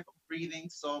alive. I'm breathing.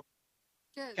 So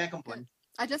Good. can't complain. Good.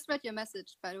 I just read your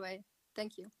message, by the way.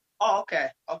 Thank you. Oh, okay.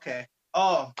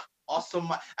 Oh, awesome.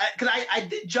 Cause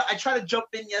I tried to jump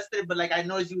in yesterday, but like I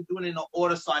noticed you were doing it in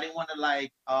order, so I didn't want to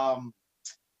like I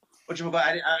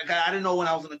didn't know when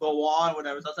I was gonna go on,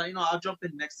 whatever. So I was like, I'll jump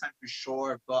in next time for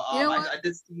sure. But I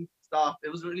did see stuff.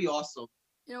 It was really awesome.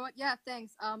 You know what? Yeah,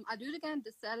 thanks. I'll do it again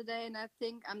this Saturday, and I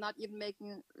think I'm not even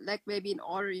making like maybe an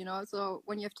order, So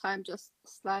when you have time, just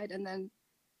slide, and then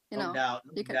No doubt.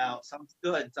 Sounds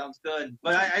good.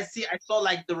 But I saw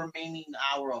like the remaining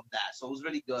hour of that, so it was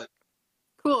really good.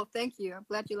 Cool. Thank you. I'm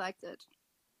glad you liked it.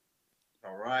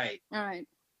 All right.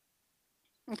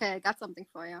 Okay, I got something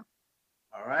for you.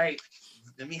 All right.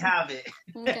 Let me have it.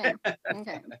 Okay.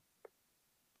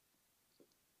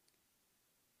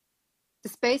 The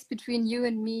space between you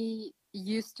and me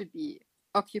used to be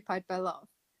occupied by love,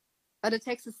 but it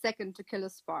takes a second to kill a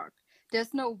spark.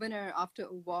 There's no winner after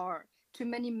a war. Too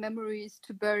many memories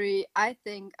to bury. I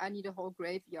think I need a whole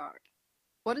graveyard.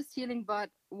 What is healing but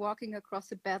walking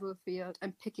across a battlefield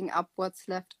and picking up what's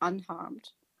left unharmed?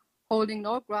 Holding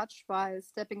no grudge while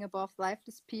stepping above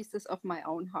lifeless pieces of my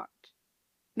own heart.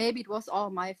 Maybe it was all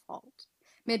my fault.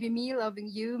 Maybe me loving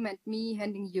you meant me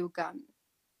handing you a gun.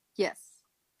 Yes,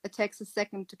 it takes a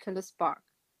second to kill a spark.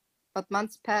 But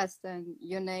months passed and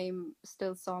your name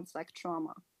still sounds like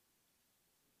trauma.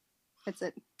 That's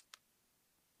it.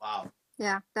 Wow.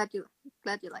 Yeah, glad you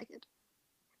like it.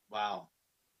 Wow.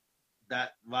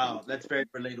 That's very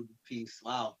relatable piece.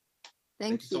 Wow.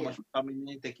 Thank you so much for coming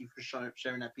in. Thank you for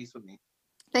sharing that piece with me.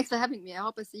 Thanks for having me. I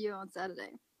hope I see you on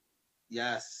Saturday.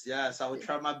 Yes. I will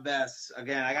try my best.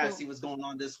 Again, I gotta see what's going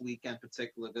on this weekend in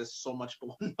particular. There's so much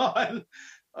going on.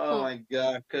 Oh my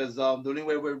God. Because the only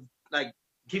way we're like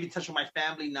keep in touch with my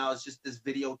family now is just this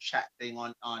video chat thing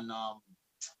on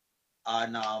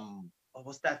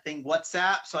what's that thing?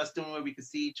 WhatsApp. So that's the only way we can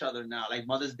see each other now. Like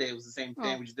Mother's Day was the same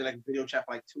thing. We just did like a video chat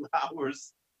for like 2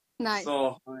 hours. Nice.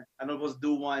 So I know we're supposed to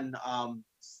do one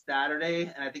Saturday,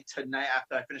 and I think tonight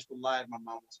after I finish the live, my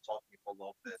mom wants to talk to me for a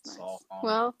little bit. Nice. So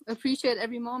well, appreciate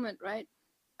every moment, right?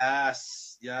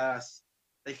 Yes.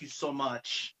 Thank you so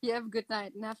much. You have a good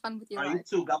night and have fun with your life. You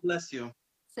too. God bless you.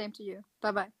 Same to you.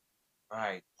 Bye-bye. All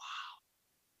right. Wow.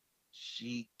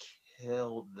 She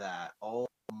killed that. Oh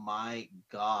my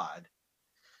God.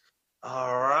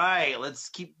 All right. Let's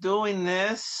keep doing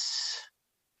this.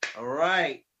 All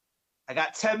right. I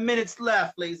got 10 minutes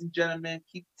left, ladies and gentlemen.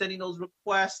 Keep sending those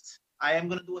requests. I am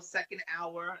going to do a second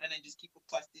hour and then just keep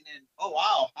requesting in. Oh,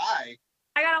 wow. Hi.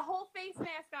 I got a whole face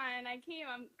mask on and I came.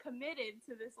 I'm committed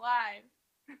to this live.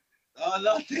 Oh,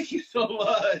 no. Thank you so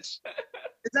much.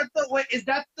 Is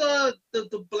that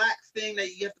the black thing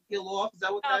that you have to peel off? Is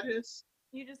that what that is?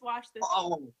 You just watch this.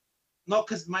 Oh, no,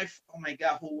 because oh my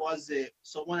God, who was it?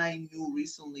 Someone I knew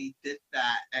recently did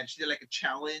that and she did like a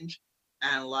challenge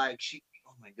and like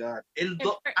oh my God.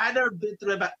 I never been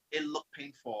through it, but it looked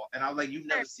painful. And I was like, you've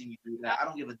never seen me do that. I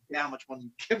don't give a damn how much money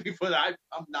you give me for that.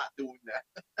 I'm not doing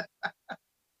that.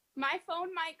 My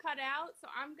phone might cut out, so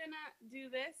I'm going to do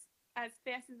this as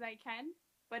fast as I can.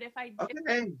 But if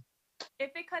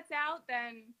if it cuts out,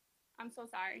 then I'm so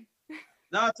sorry.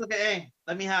 No, it's okay. Hey,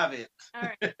 let me have it. All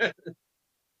right.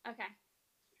 Okay.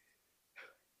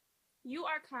 You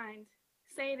are kind.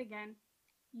 Say it again.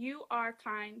 You are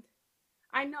kind.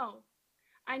 I know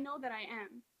that I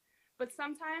am. But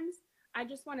sometimes I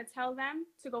just want to tell them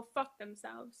to go fuck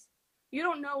themselves. You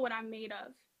don't know what I'm made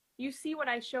of. You see what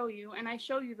I show you, and I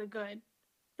show you the good,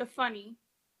 the funny,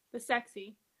 the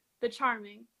sexy, the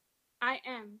charming. I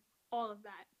am all of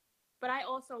that. But I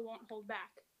also won't hold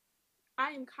back.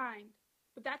 I am kind,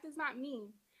 but that does not mean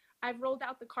I've rolled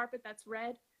out the carpet that's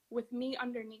red with me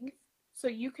underneath, so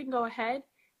you can go ahead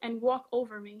and walk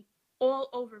over me, all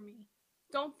over me.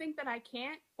 Don't think that I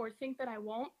can't or think that I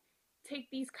won't. Take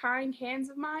these kind hands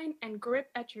of mine and grip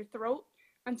at your throat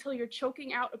until you're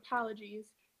choking out apologies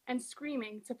and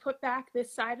screaming to put back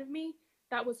this side of me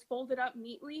that was folded up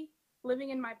neatly,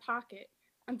 living in my pocket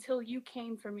until you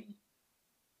came for me.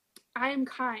 I am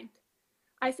kind.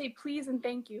 I say please and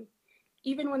thank you,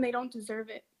 even when they don't deserve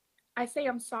it. I say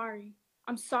I'm sorry,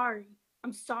 I'm sorry,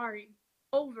 I'm sorry,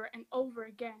 over and over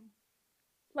again,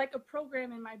 like a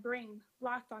program in my brain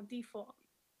locked on default.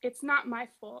 It's not my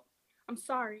fault. I'm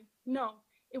sorry. No,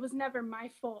 it was never my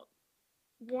fault.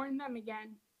 Warn them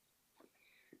again.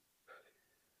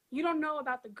 You don't know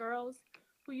about the girls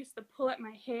who used to pull at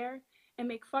my hair and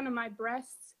make fun of my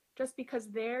breasts just because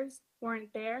theirs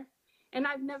weren't there. And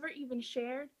I've never even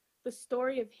shared the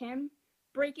story of him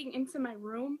breaking into my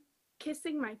room,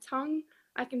 kissing my tongue.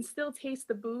 I can still taste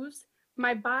the booze.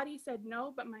 My body said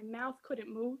no, but my mouth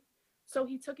couldn't move. So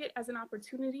he took it as an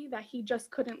opportunity that he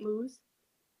just couldn't lose.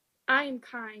 I am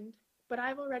kind, but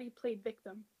I've already played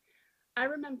victim. I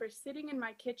remember sitting in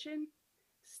my kitchen,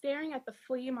 staring at the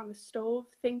flame on the stove,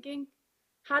 thinking,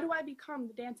 how do I become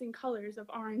the dancing colors of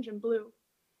orange and blue?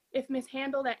 If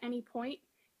mishandled at any point,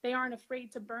 they aren't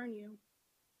afraid to burn you.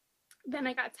 Then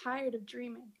I got tired of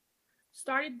dreaming,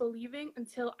 started believing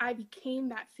until I became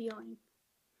that feeling.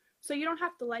 So you don't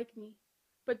have to like me,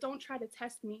 but don't try to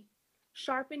test me.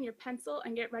 Sharpen your pencil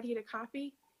and get ready to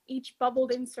copy each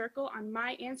bubbled in circle on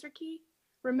my answer key.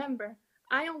 Remember,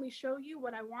 I only show you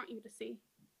what I want you to see.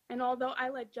 And although I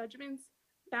let judgments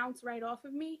bounce right off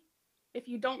of me, if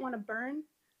you don't want to burn,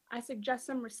 I suggest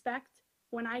some respect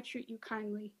when I treat you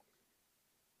kindly.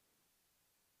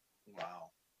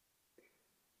 Wow.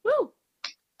 Woo!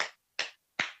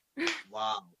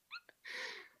 Wow.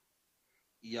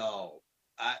 Yo,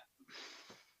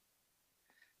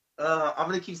 I'm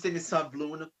gonna keep saying this till I'm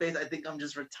blue in the face. I think I'm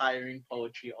just retiring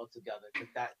poetry altogether. Cause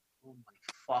that, oh my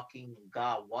fucking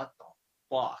god, what the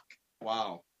fuck?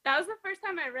 Wow. That was the first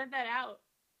time I read that out.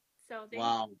 So thank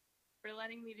Wow. you for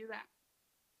letting me do that.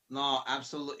 No,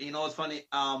 absolutely. You know what's funny?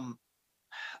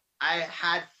 I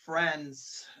had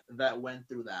friends that went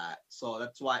through that, so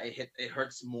that's why it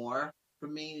hurts more for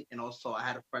me. And also, I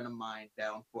had a friend of mine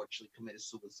that unfortunately committed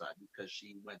suicide because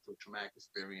she went through a traumatic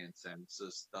experience, and it's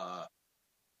just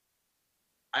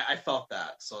I felt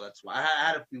that. So that's why I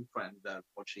had a few friends that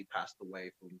unfortunately passed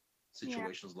away from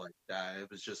situations like that. It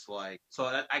was just like, so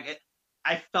that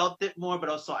I felt it more, but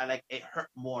also it hurt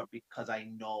more because I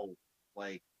know,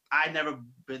 like, I never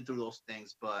been through those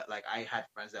things, but like I had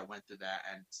friends that went through that,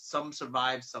 and some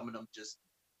survived, some of them just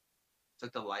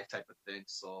took the life type of thing.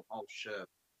 So, oh shit.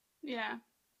 Yeah.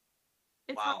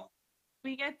 It's Wow. hard.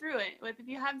 We get through it. If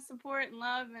you have support and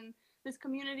love and this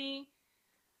community,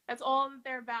 that's all that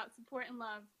they're about, support and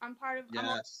love. I'm also part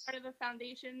of the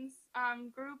foundations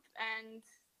group, and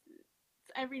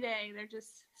every day they're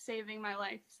just saving my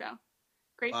life. So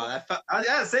grateful. I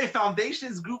gotta say,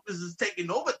 Foundations group is just taking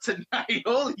over tonight.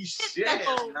 Holy shit!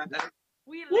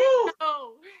 We let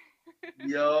go.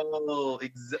 Yo, oh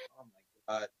my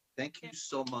god! Thank you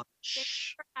so much.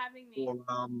 Thanks for having me.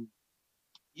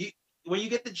 When you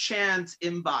get the chance,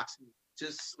 inbox me.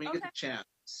 Just when you get the chance.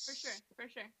 For sure, for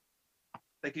sure.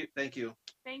 Thank you, thank you.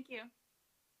 Thank you.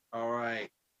 All right.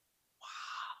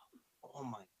 Wow. Oh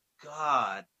my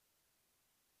god.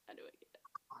 How do I get that?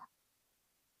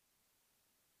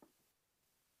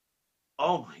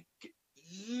 Oh my god.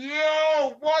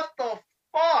 Yo, what the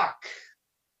fuck?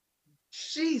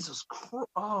 Jesus Christ.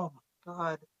 Oh my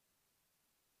god.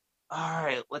 All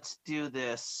right, let's do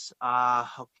this.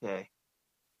 Okay.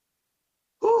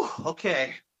 Whew,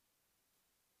 okay.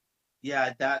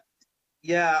 Yeah,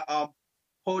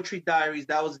 Poetry Diaries,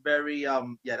 that was very that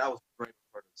was very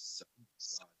important.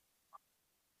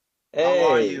 Hey.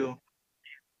 How are you?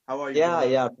 How are you?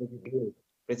 Yeah, pretty good.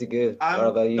 Pretty good. What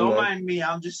about you, don't man? mind me.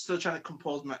 I'm just still trying to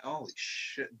compose my. Holy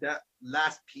shit! That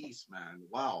last piece, man.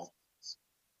 Wow.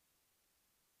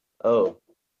 Oh,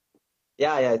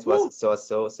 yeah. It was so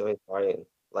inspiring.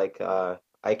 Like,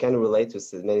 I can relate to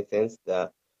so many things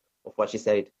of what she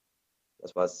said.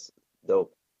 That was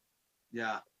dope.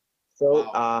 Yeah. So,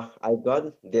 I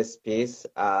got this piece,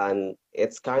 and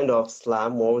it's kind of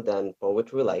slam more than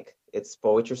poetry. Like, it's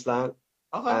poetry slam.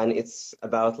 Okay. and it's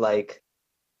about like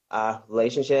a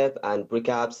relationship and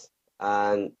breakups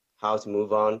and how to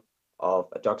move on of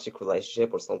a toxic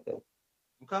relationship or something.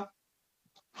 Okay.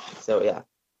 So yeah.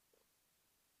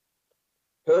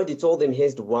 Heard he told him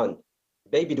he's the one.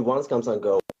 Baby, the ones comes and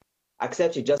go.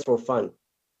 Accept it just for fun.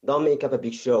 Don't make up a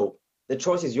big show. The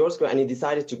choice is yours, girl, and you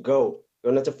decided to go.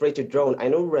 You're not afraid to drone. I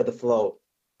know you read the flow.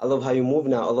 I love how you move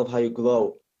now. I love how you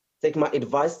glow. Take my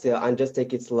advice still and just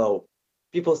take it slow.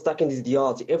 People stuck in this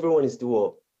duality. Everyone is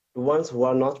dual. The ones who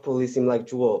are not police seem like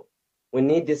Jewel. We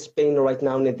need this pain right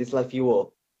now, need this life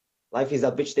fuel. Life is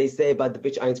a bitch, they say, but the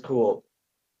bitch ain't cruel.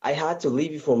 I had to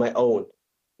leave you for my own.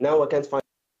 Now I can't find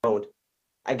around.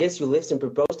 I guess you left and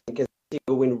proposed because it's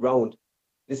going round.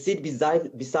 The seat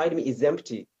beside me is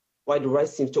empty, while the ride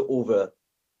seems to over.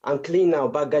 I'm clean now,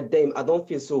 but goddamn, I don't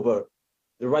feel sober.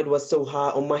 The ride was so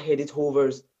high, on my head it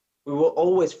hovers. We were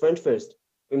always friends first,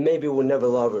 but maybe we're never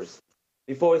lovers.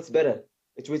 Before it's better,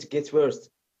 it will get worse.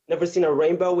 Never seen a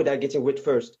rainbow without getting wet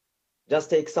first. Just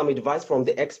take some advice from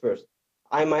the experts.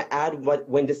 I might add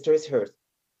when the stress hurts.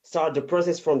 Start the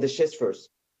process from the chest first.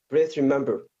 Breathe,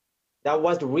 remember. That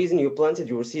was the reason you planted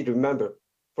your seed, remember.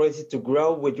 For it to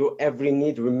grow with your every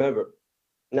need, remember.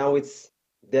 Now it's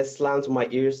death slammed to my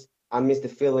ears. I miss the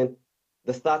feeling.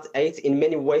 The thought ate in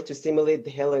many ways to stimulate the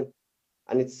healing,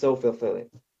 and it's so fulfilling.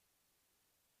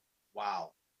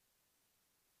 Wow.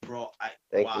 Bro,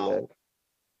 Thank wow. you, man.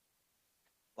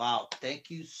 Wow. Thank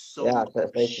you so Yeah, much for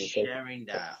thank you. sharing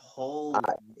that. Holy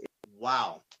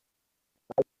wow.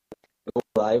 Go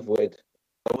live with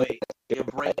Wait, you're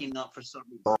breaking up for some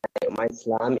reason. my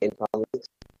slam in politics.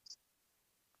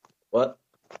 What?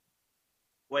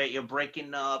 Wait, you're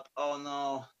breaking up. Oh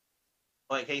no.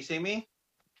 Wait, can you see me?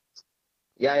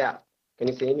 Yeah. Can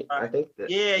you see me? All I right. think that.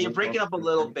 Yeah, you're breaking up a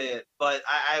little bit, but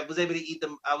I was able to eat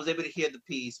them. I was able to hear the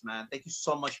piece, man. Thank you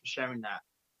so much for sharing that.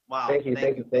 Wow. Thank you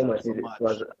so much. so It much.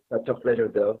 was such a pleasure,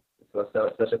 though. It was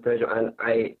such a pleasure, and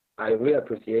I really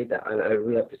appreciate that, and I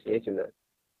really appreciate you, man.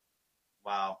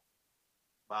 Wow.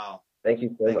 Wow. Thank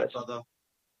you so much. Brother.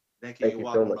 Thank you. Thank You're you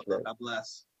welcome, so much, brother. man. God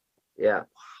bless. Yeah.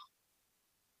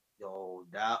 Yo,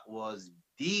 that was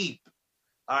deep.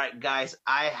 All right, guys.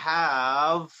 I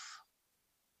have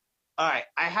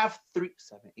 3,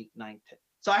 7, 8, 9, 10.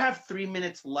 So I have 3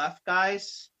 minutes left,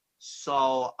 guys.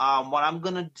 So what I'm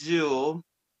gonna do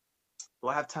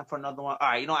I have time for another one? All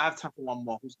right, I have time for one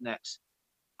more. Who's next?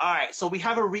 All right, so we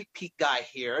have a repeat guy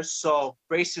here. So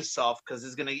brace yourself because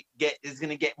it's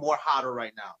gonna get more hotter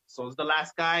right now. So it's the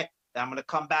last guy. Then I'm gonna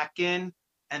come back in,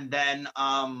 and then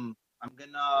I'm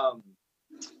gonna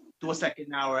do a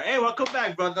second hour. Hey, welcome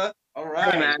back, brother. All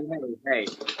right. Hey man, hey.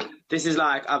 This is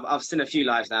like I've seen a few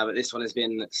lives now, but this one has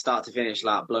been start to finish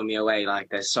like blow me away. Like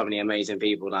there's so many amazing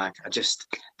people. Like this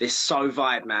so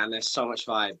vibe, man. There's so much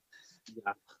vibe.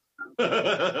 Yeah.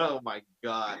 Oh my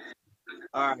god.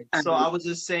 All right. So I was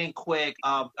just saying quick.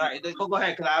 All right, go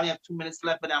ahead because I only have 2 minutes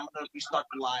left, but I'm gonna restart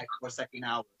the live for a second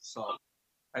hour. So, all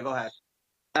right, go ahead.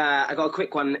 I got a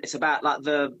quick one. It's about like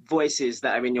the voices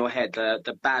that are in your head,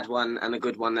 the bad one and the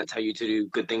good one that tell you to do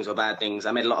good things or bad things.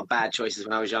 I made a lot of bad choices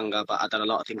when I was younger, but I've done a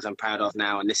lot of things I'm proud of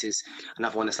now. And this is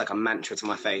another one that's like a mantra to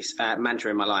my face,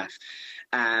 mantra in my life.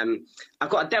 I've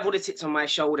got a devil that sits on my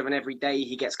shoulder, and every day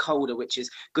he gets colder, which is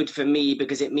good for me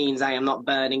because it means I am not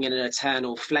burning in an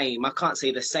eternal flame. I can't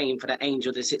say the same for the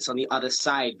angel that sits on the other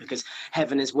side because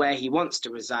heaven is where he wants to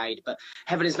reside. But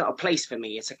heaven is not a place for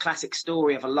me. It's a classic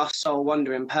story of a lost soul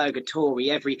wandering purgatory.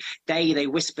 Every day they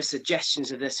whisper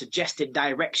suggestions of the suggested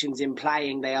directions,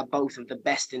 implying they are both of the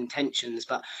best intentions.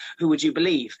 But who would you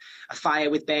believe? A fire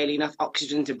with barely enough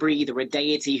oxygen to breathe, or a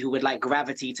deity who would like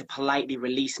gravity to politely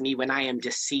release me when I am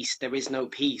deceased? There is no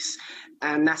peace.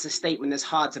 And that's a statement that's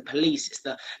hard to police. It's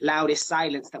the loudest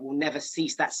silence that will never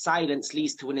cease. That silence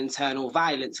leads to an internal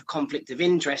violence, a conflict of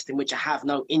interest in which I have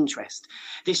no interest.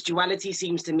 This duality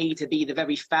seems to me to be the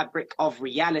very fabric of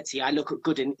reality. I look at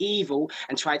good and evil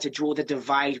and try to draw the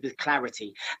divide with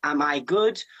clarity. Am I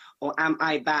good or am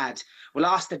I bad? Well,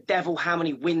 ask the devil how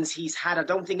many wins he's had. I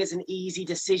don't think it's an easy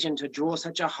decision to draw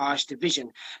such a harsh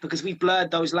division because we've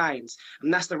blurred those lines.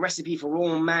 And that's the recipe for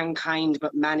all mankind,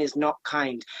 but man is not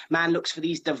kind. Man looks for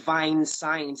these divine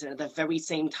signs and at the very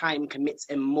same time commits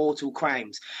immortal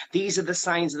crimes. These are the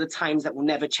signs of the times that will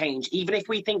never change. Even if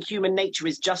we think human nature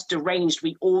is just deranged,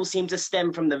 we all seem to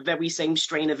stem from the very same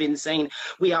strain of insane.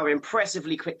 We are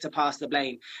impressively quick to pass the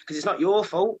blame because it's not your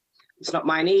fault. It's not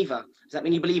mine either. Does that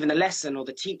mean you believe in the lesson or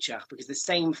the teacher? Because the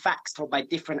same facts told by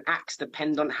different acts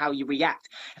depend on how you react.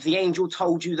 If the angel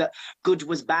told you that good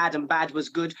was bad and bad was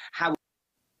good, how...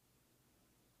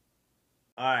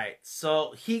 All right,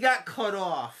 so he got cut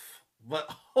off, but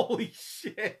holy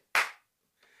shit.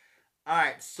 All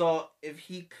right, so if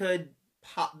he could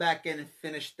pop back in and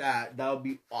finish that, that would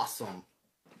be awesome.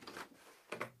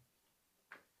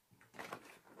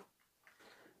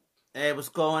 Hey, what's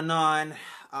going on?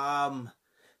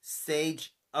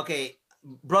 Sage. Okay,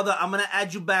 brother, I'm gonna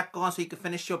add you back on so you can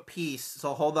finish your piece.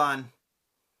 So hold on.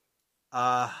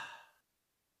 I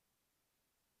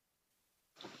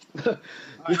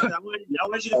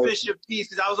want you to finish your piece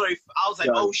because I was like,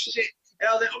 oh shit. And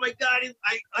I was like, oh my god,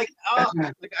 oh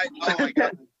my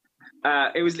god.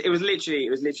 It was literally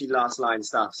last line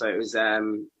stuff. So it was I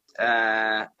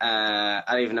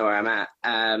don't even know where I'm at.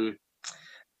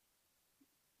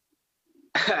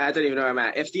 I don't even know where I'm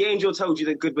at. If the angel told you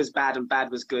that good was bad and bad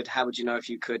was good, how would you know if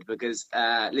you could? Because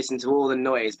listen to all the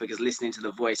noise, because listening to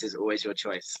the voice is always your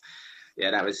choice.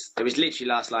 Yeah, it was literally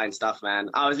last line stuff, man.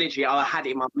 I had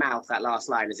it in my mouth, that last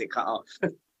line, as it cut off.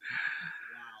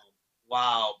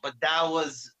 Wow. But that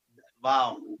was,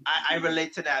 wow. I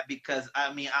relate to that because,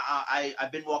 I mean,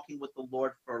 I've been walking with the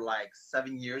Lord for like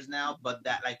 7 years now, but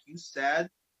that, like you said,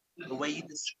 the way you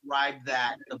described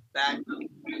that, the bad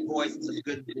voice is a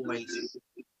good voice.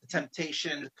 The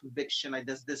temptation, the conviction, like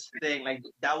this thing, like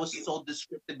that was so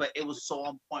descriptive, but it was so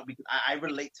on point because I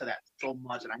relate to that so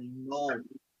much, and I know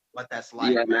what that's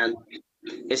like. Yeah, man.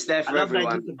 It's there for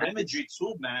everyone. I love that use of imagery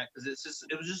too, man, because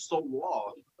it was just so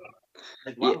raw.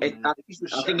 Like, wow, yeah, I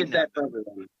think it's there for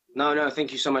everyone. No,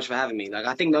 thank you so much for having me. Like,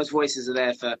 I think those voices are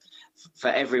there for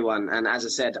everyone. And as I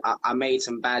said, I made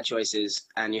some bad choices,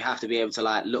 and you have to be able to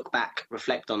like look back,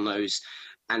 reflect on those,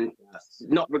 and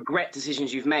not regret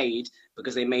decisions you've made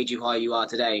because they made you how you are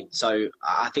today. So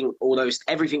I think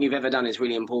everything you've ever done is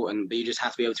really important, but you just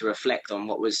have to be able to reflect on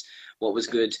what was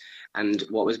good and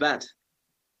what was bad.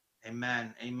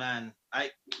 Amen.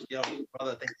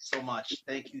 Brother, thank you so much.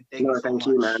 Thank you,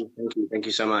 man. Thank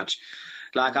you so much.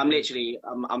 Like, I'm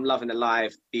loving the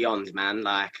live beyond, man.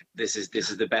 Like, this is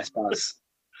the best buzz.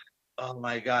 Oh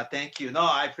my God, thank you. No,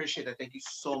 I appreciate it. Thank you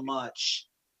so much.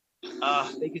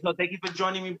 Thank you for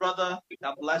joining me, brother.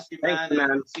 God bless you, man. Thanks,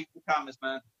 man. See you in the comments,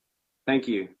 man. Thank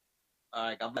you. All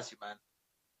right, God bless you, man.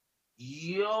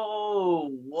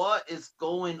 Yo, what is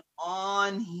going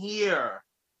on here?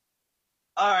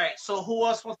 All right, so who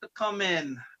else wants to come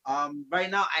in? Right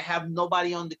now, I have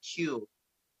nobody on the queue.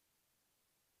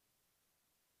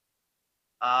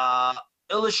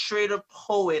 Illustrator,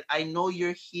 poet, I know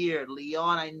you're here.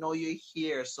 Leon, I know you're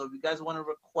here. So if you guys want to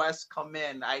request, come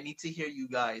in. I need to hear you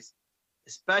guys.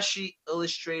 Especially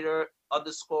illustrator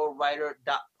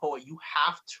 _writer.poet. You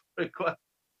have to request.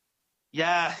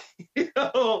 Yeah.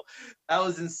 Yo, that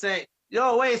was insane.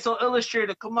 Yo, wait, so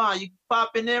illustrator, come on. You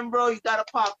popping in, bro? You gotta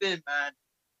pop in, man.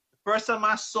 The first time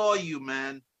I saw you,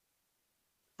 man.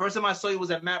 First time I saw you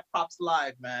was at Matt Props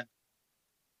Live, man.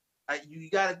 You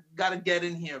gotta get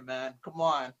in here, man. Come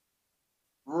on,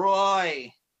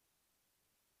 Roy.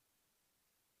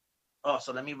 Oh,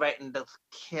 so let me write in the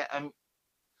yeah,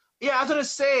 I was gonna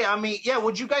say. I mean, yeah.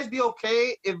 Would you guys be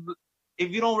okay if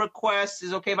you don't request?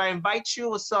 Is it okay if I invite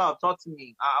you? What's up? Talk to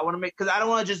me. I want to make, because I don't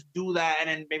want to just do that and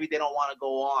then maybe they don't want to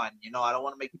go on. You know, I don't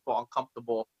want to make people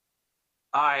uncomfortable.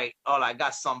 All right. Oh, I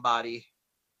got somebody.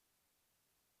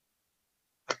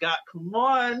 Come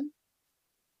on.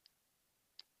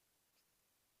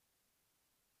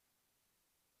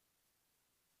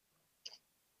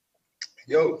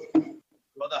 Yo.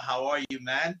 Brother, how are you,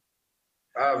 man?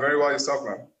 Very well, yourself,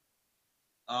 man.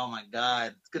 Oh my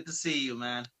God. It's good to see you,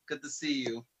 man. Good to see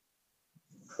you.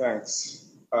 Thanks.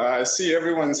 I see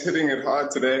everyone's hitting it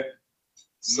hard today.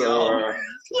 So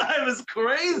live is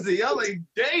crazy. I'm like,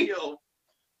 damn.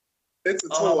 It's a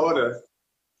tall order.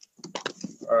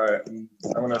 All right. I'm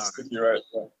gonna stick you right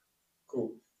there.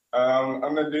 Cool. I'm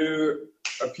gonna do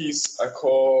a piece I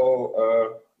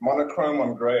call Monochrome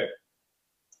on Gray.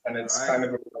 And it's kind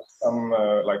of some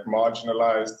like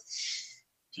marginalized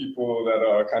people that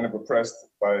are kind of oppressed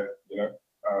by,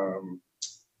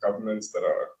 governments that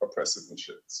are oppressive and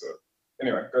shit. So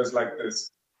anyway, it goes like this.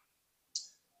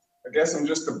 I guess I'm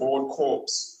just a bored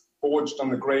corpse, forged on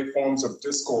the gray forms of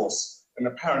discourse, an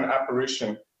apparent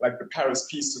apparition like the Paris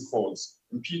Peace Accords.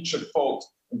 Impeach at fault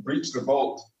and breach the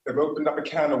vault. They've opened up a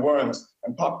can of worms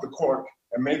and popped the cork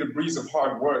and made a breeze of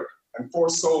hard work and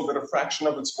foresold at a fraction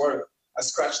of its worth. I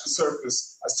scratch the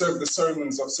surface. I serve the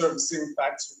sermons of servicing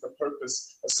facts with a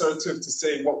purpose, assertive to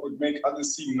say what would make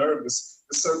others seem nervous.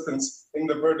 The serpents in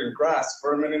the verdant grass,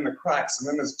 vermin in the cracks, and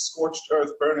then there's scorched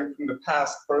earth burning from the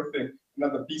past, birthing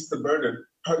another beast of burden,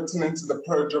 pertinent to the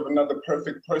purge of another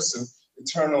perfect person,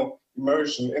 eternal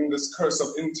immersion in this curse of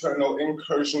internal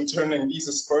incursion, turning these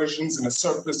aspersions into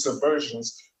surplus of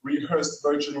versions, rehearsed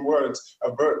virgin words,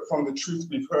 avert from the truth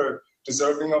we've heard,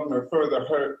 deserving of no further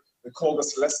hurt. They called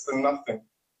us less than nothing.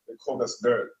 They called us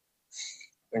dirt.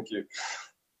 Thank you.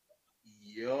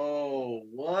 Yo,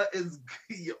 what is?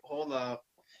 Hold up.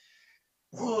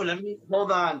 Oh, let me hold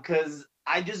on, cause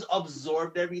I just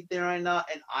absorbed everything right now,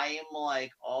 and I am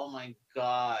like, oh my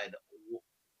god,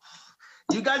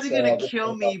 you guys are gonna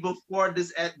kill me before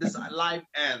this live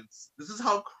ends. This is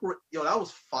how yo, that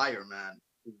was fire, man.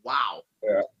 Wow.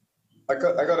 Yeah, I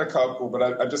got a couple,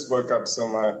 but I just woke up, so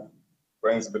my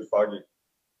brain's a bit foggy.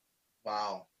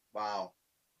 Wow. Wow.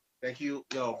 Thank you,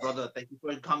 yo, brother. Thank you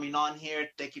for coming on here.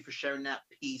 Thank you for sharing that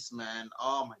piece, man.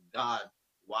 Oh my God.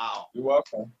 Wow. You're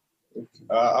welcome.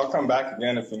 I'll come back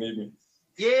again if you need me.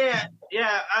 Yeah,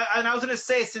 yeah. And I was gonna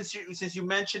say, since you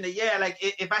mentioned it, yeah, like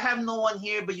if I have no one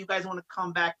here, but you guys want to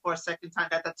come back for a second time,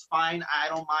 that's fine. I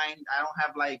don't mind. I don't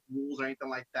have like rules or anything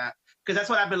like that, because that's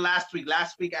what happened last week.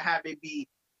 Last week I had maybe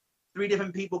 3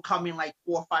 different people coming like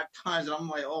 4 or 5 times, and I'm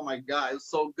like, oh my God, it's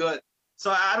so good.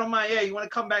 So I don't mind. Yeah, you want to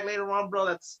come back later on, bro?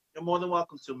 You're more than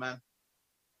welcome to, man.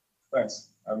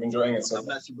 Thanks. I'm enjoying it so God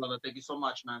bless you, brother. Thank you so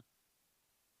much, man.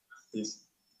 Peace.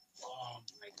 Oh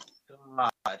my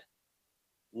God.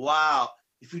 Wow.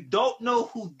 If you don't know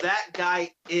who that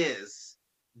guy is,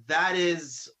 that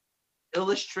is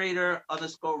illustrator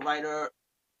 _ writer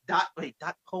dot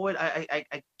poet.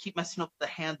 I keep messing up the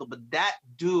handle, but that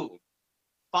dude,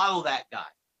 follow that guy.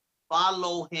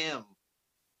 Follow him.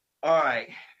 All right.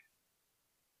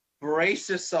 Brace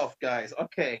yourself, guys.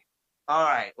 Okay. All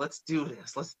right. Let's do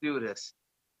this. Let's do this.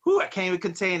 Whew, I can't even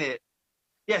contain it.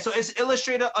 Yeah, so it's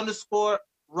illustrator _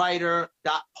 writer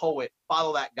dot poet.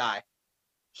 Follow that guy.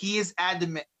 He is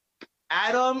adamant.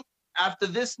 Adam, after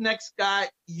this next guy,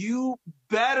 you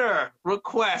better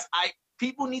request.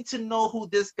 People need to know who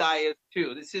this guy is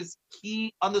too. This is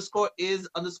he _is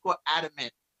 _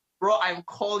 adamant. Bro, I'm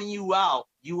calling you out.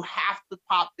 You have to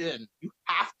pop in. You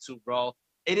have to, bro.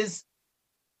 It is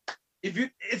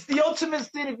it's the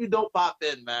ultimate sin if you don't pop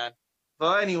in, man.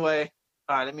 So anyway,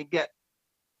 all right, let me get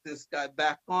this guy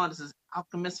back on. This is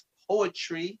Alchemist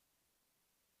Poetry.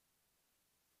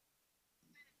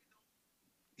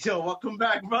 Yo, welcome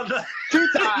back, brother. 2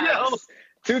 times.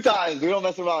 2 times. We don't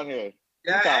mess around here.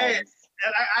 Yeah, hey,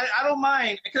 I don't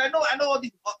mind, because I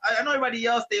know everybody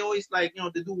else, they always like,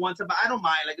 they do one time, but I don't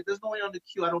mind. Like if there's no one on the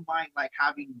queue, I don't mind like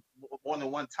having more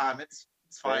than one time. It's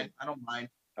fine. I don't mind.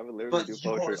 I would literally do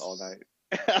poetry all night.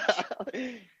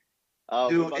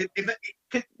 Dude,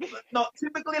 no,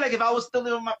 typically, like if I was still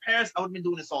living with my parents, I would have been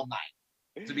doing this all night,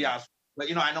 to be honest. But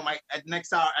I know at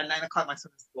next hour at 9 o'clock my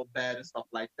son has to go to bed and stuff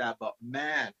like that. But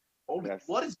man,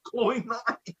 what is going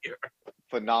on here?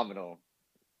 Phenomenal.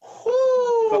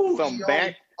 Woo, some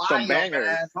bangers.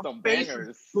 Man. Some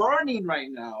bangers. Burning right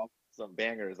now. Some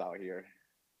bangers out here.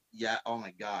 Yeah. Oh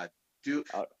my God, dude.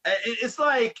 It's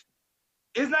like,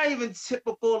 it's not even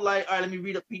typical. Like, all right, let me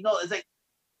read a piece. No, it's like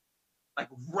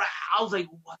rap. I was like,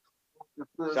 what the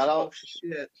fuck?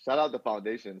 Shout out the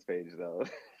Foundations page though.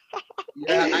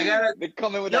 Yeah, I gotta. They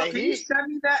come in with that heat. Can you send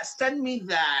me that? Send me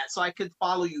that so I can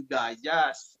follow you guys.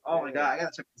 Yes. Oh my God, I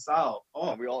gotta check this out.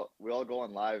 Oh, and we all go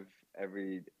on live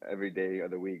every day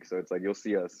of the week, so it's like you'll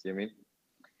see us. You know what I mean?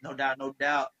 No doubt, no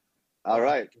doubt. All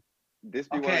right, this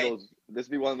be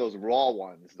one of those raw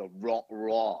ones. The raw.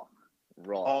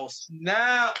 Oh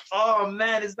snap! Oh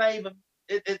man, it's not even.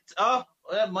 It's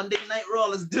Monday Night Raw.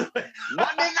 Let's do it.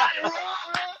 Monday Night Raw.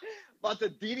 About to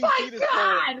DDT this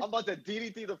phone. I'm about to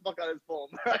DDT the fuck out of his phone.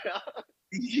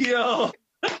 Yo.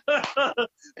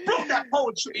 Bro, that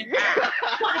poetry.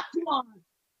 Come on. I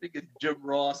think it's Jim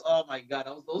Ross. Oh my God.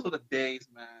 Those were the days,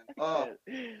 man. Oh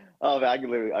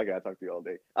man, I gotta talk to you all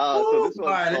day. So this all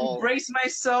right, let me brace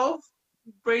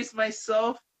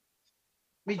myself.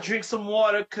 Let me drink some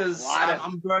water, because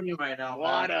I'm burning right now.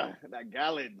 Water. That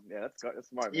gallon. Yeah, that's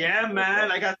smart, man. Yeah,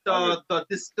 man. I got the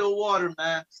distilled water,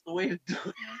 man. It's the way to do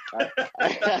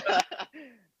it.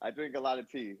 I drink a lot of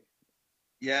tea.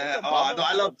 Yeah. Oh, no,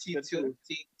 I love tea too.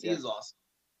 Tea is awesome.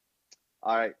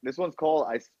 All right. This one's called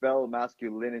I Spell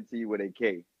Masculinity with a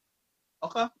K.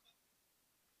 Okay.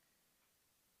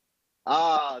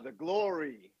 The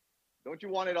glory. Don't you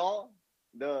want it all?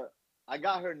 I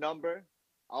got her number.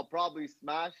 I'll probably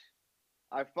smash.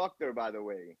 I fucked her, by the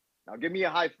way. Now give me a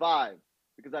high five,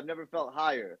 because I've never felt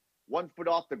higher. 1 foot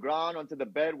off the ground onto the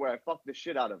bed where I fucked the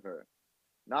shit out of her.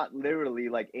 Not literally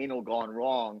like anal gone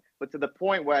wrong, but to the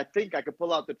point where I think I could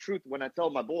pull out the truth when I tell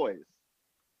my boys.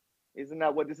 Isn't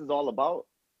that what this is all about?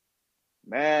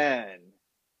 Man,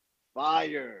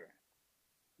 fire,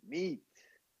 meat.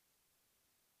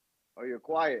 Oh, you're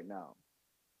quiet now.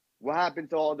 What happened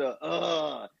to all the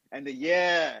and the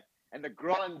yeah and the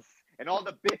grunts and all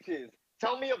the bitches?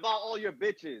 Tell me about all your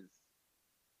bitches.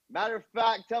 Matter of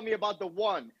fact, tell me about the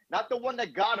one. Not the one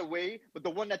that got away, but the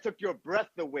one that took your breath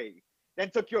away.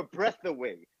 Then took your breath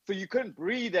away. So you couldn't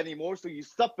breathe anymore, so you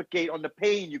suffocate on the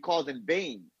pain you caused in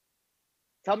vain.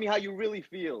 Tell me how you really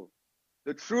feel.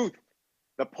 The truth.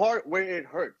 The part where it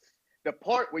hurts. The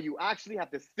part where you actually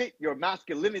have to sit your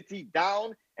masculinity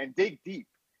down and dig deep.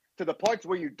 To the parts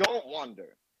where you don't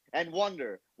wonder. And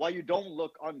wonder why you don't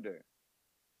look under.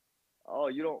 Oh,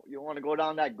 you don't want to go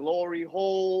down that glory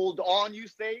hold on, you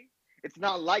say? It's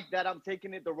not like that. I'm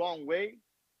taking it the wrong way.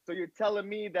 So you're telling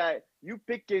me that you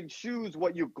pick and choose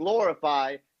what you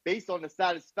glorify based on the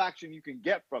satisfaction you can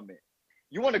get from it.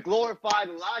 You want to glorify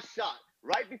the last shot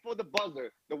right before the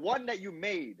buzzer, the one that you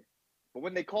made. But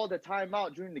when they call the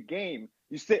timeout during the game,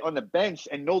 you sit on the bench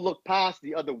and no look past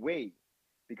the other way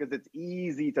because it's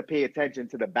easy to pay attention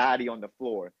to the baddie on the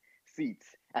floor. Seats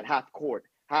at half court,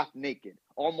 half naked,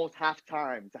 almost half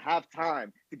time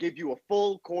to give you a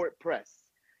full court press.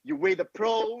 You weigh the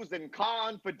pros and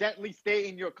confidently stay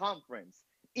in your conference.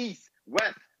 East,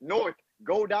 west, north,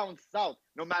 go down south.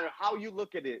 No matter how you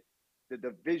look at it, the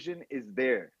division is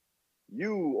there.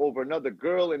 You over another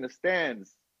girl in the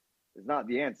stands is not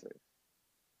the answer.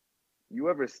 You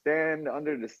ever stand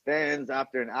under the stands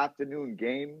after an afternoon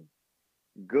game?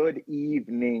 Good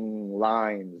evening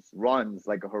lines, runs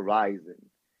like a horizon.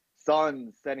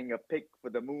 Sun setting a pick for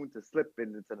the moon to slip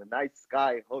into the night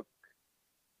sky hook.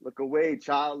 Look away,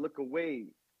 child, look away.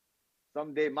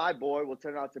 Someday my boy will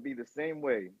turn out to be the same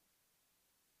way.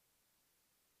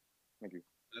 Thank you.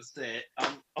 That's it.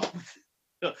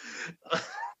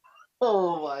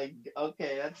 Oh my,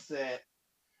 okay, that's it.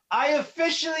 I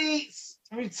officially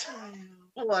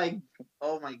like,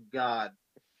 oh my God.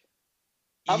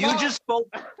 You just spoke.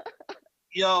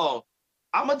 Yo,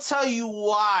 I'm gonna tell you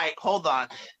why. Hold on.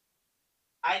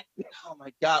 Oh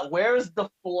my God, where is the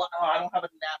fly? Oh, I don't have a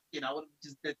napkin. I would have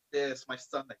just did this. My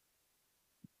stomach.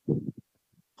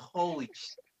 Holy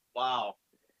shit. Wow.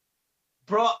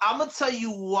 Bro, I'm gonna tell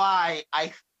you why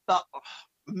I thought,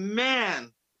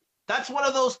 man, that's one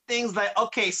of those things like,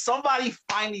 okay, somebody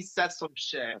finally said some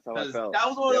shit. That's how I felt. That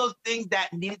was one of those things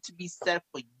that needed to be said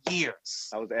for years.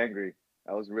 I was angry.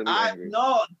 I was really angry.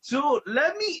 No, dude,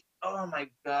 oh my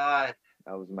God.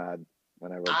 I was mad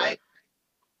when I wrote that.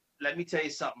 Let me tell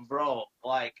you something, bro.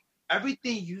 Like,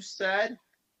 everything you said,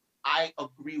 I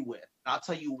agree with. And I'll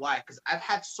tell you why. Because I've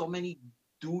had so many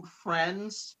dude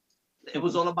friends. It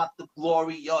was all about the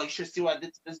glory. Yo, you should see what I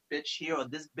did to this bitch here or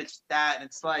this bitch that. And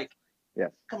it's like,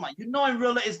 yes. Come on, in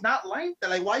real life, it's not like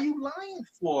that. Like, why are you lying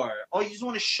for? Or you just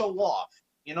want to show off,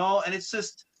 And it's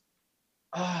just,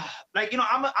 like,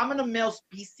 I'm in a male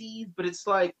species, but it's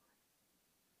like,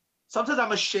 sometimes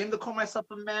I'm ashamed to call myself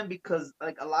a man because,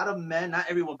 like, a lot of men, not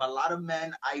everyone, but a lot of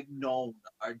men I've known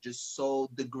are just so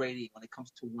degrading when it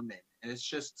comes to women. And it's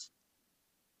just,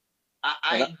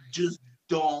 I just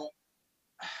don't,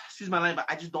 excuse my language,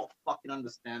 but I just don't fucking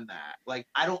understand that. Like,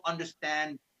 I don't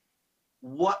understand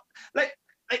what, like,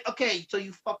 okay, so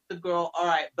you fucked the girl, all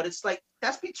right, but it's like,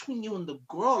 that's between you and the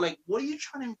girl. Like, what are you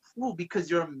trying to improve because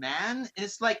you're a man? And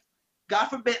it's like, God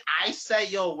forbid I say,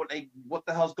 yo, what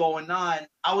the hell's going on?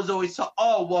 I was always told,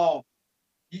 oh, well,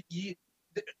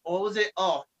 what was it?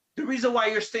 Oh, the reason why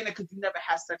you're saying it because you never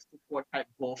had sex before type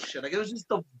bullshit. Like, it was just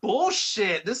the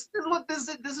bullshit. This is what this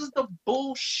is. This is the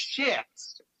bullshit.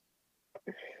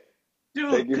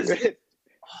 Dude,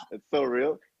 it's so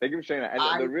real. Thank you for sharing that.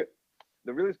 And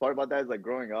the realest part about that is, like,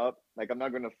 growing up, like, I'm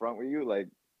not going to front with you, like,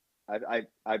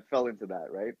 I fell into that,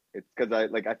 right? It's because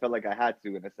I felt like I had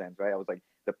to, in a sense, right? I was like,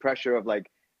 the pressure of, like,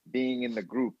 being in the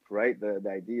group, right? The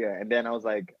idea. And then I was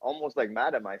like, almost like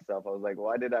mad at myself. I was like,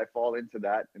 why did I fall into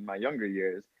that in my younger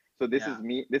years? So this is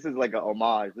me. This is like a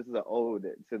homage. This is an ode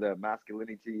to the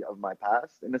masculinity of my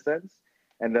past, in a sense,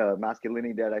 and the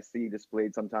masculinity that I see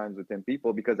displayed sometimes within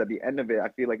people. Because at the end of it, I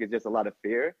feel like it's just a lot of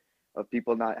fear of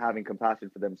people not having compassion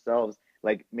for themselves.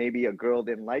 Like, maybe a girl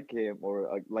didn't like him,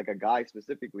 or like a guy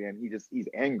specifically, and he's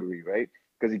angry, right?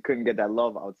 Because he couldn't get that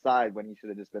love outside when he should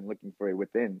have just been looking for it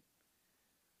within.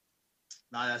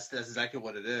 No, that's exactly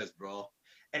what it is, bro.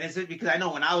 And it's because I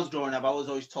know when I was growing up, I was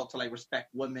always taught to, like, respect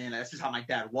women. That's just how my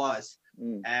dad was.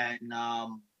 And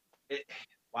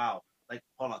wow, like,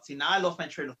 hold on. See, now I lost my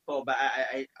train of thought, but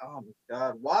I oh my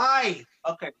God, why?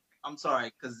 Okay, I'm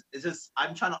sorry, because it's just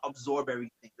I'm trying to absorb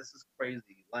everything. This is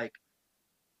crazy, like,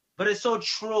 but it's so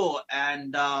true.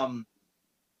 And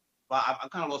well, I'm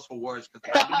kind of lost for words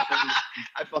because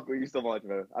I fuck with you so much,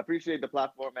 man. I appreciate the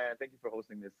platform, man. Thank you for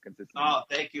hosting this consistently. Oh,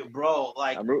 thank you, bro.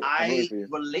 Like, I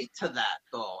relate to that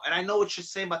though, and I know what you're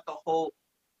saying about the whole,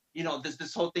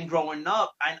 this whole thing growing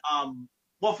up. And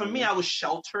well, for me, I was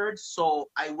sheltered, so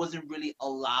I wasn't really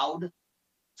allowed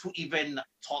to even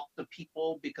talk to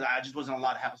people because I just wasn't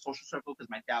allowed to have a social circle because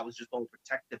my dad was just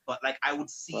overprotective. But like I would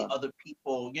see other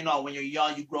people, you know, when you're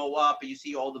young, you grow up and you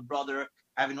see your older brother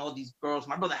having all these girls.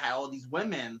 My brother had all these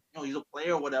women, you know, he's a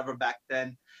player or whatever back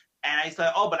then. And I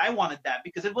said, oh, but I wanted that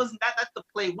because it wasn't that's the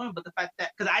play women, but the fact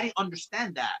that, because I didn't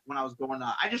understand that when I was growing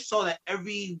up. I just saw that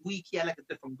every week he had like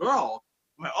a different girl.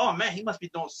 I'm like, oh man, he must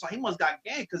be doing something. He must got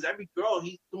game because every girl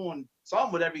he's doing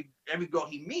something with every girl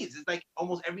he meets. It's like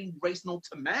almost every race known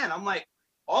to man. I'm like,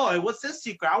 oh, what's his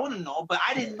secret? I want to know, but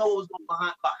I didn't know it was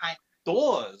going behind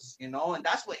doors, you know, and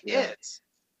that's what it is.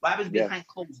 What happens behind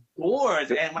closed doors.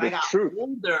 And when I got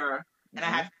older and I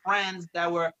had friends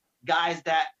that were guys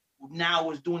that now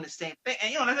was doing the same thing.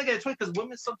 And, you know, let's get it twisted because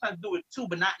women sometimes do it too,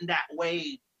 but not in that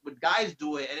way when guys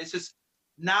do it. And it's just,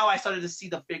 now I started to see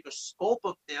the bigger scope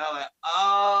of it. I'm like,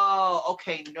 oh,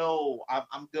 okay, no,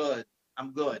 I'm good.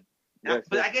 I'm good. Now,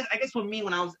 but I guess for me,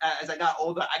 when I was, as I got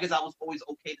older, I guess I was always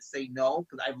okay to say no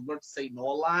because I've learned to say no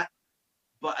a lot.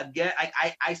 But again,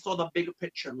 I saw the bigger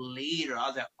picture later. I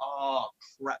was like, oh,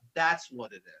 crap, that's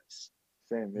what it is.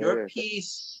 Same. Your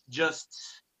piece just...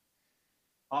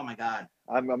 Oh my God.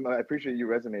 I appreciate you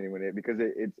resonating with it because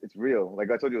it's real. Like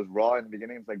I told you, it was raw in the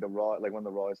beginning. It's like the raw, like one of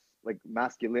the rawest, like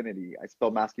masculinity. I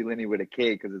spell masculinity with a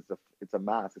K because it's a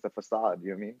mask, it's a facade. You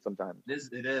know what I mean? Sometimes.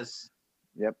 It is.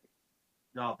 Yep.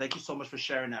 No, thank you so much for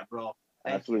sharing that, bro.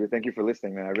 Absolutely. Thank you for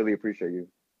listening, man. I really appreciate you.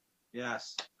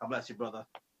 Yes. God bless you, brother.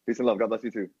 Peace and love. God bless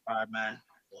you too. All right, man.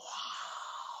 Wow.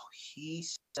 He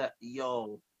said,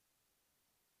 yo.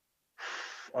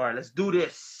 All right, let's do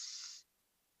this.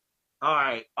 All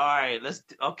right,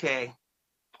 okay.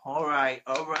 All right,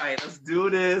 let's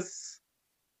do this.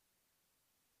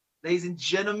 Ladies and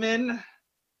gentlemen,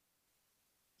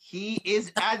 he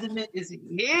is adamant is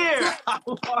here. How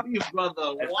are you,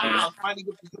 brother? Wow, finally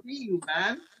good to see you,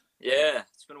 man. Yeah,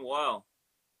 it's been a while.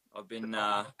 I've been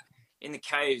in the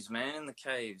caves, man, in the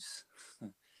caves.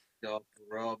 Yo,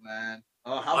 for real, man.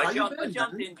 Oh, I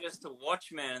jumped in just to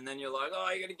watch, man, and then you're like,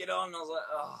 oh, you gotta get on. And I was like,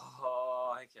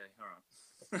 oh, okay, all right.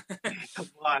 Come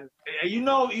on. You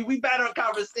know, we've had our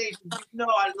conversations. You know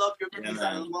I love your piece.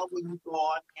 I love when you go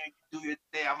on here and you do your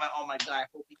thing. I'm like, oh my God, I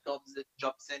hope he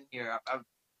jumps in here.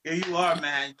 Here you are,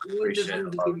 man. Appreciate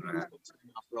it, man.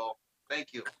 Bro.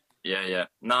 Thank you. Yeah.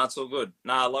 Nah, it's all good.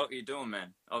 Nah, I like what you're doing,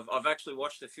 man. I've actually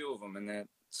watched a few of them, and there's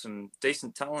some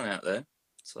decent talent out there.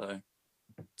 So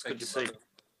it's good to see.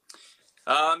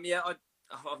 Yeah,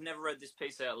 I've never read this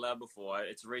piece out loud before.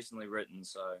 It's recently written,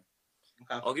 so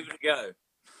I'll give it a go.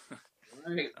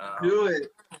 Right, do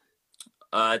it.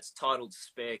 It's titled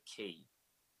Spare Key.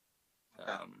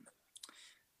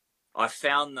 I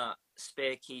found the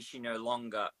spare key she no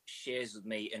longer shares with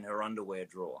me in her underwear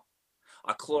drawer.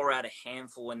 I claw out a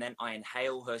handful and then I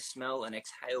inhale her smell and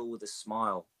exhale with a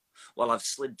smile, while I've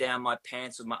slid down my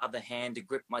pants with my other hand to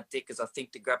grip my dick as I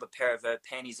think to grab a pair of her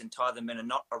panties and tie them in a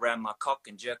knot around my cock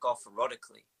and jerk off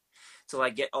erotically, till I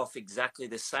get off exactly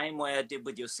the same way I did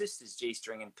with your sister's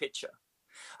G-string and picture.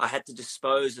 I had to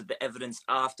dispose of the evidence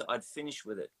after I'd finished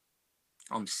with it.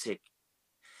 I'm sick.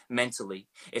 Mentally,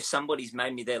 if somebody's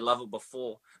made me their lover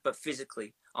before, but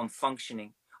physically, I'm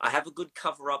functioning. I have a good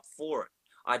cover-up for it.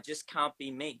 I just can't be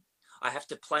me. I have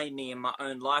to play me in my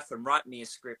own life and write me a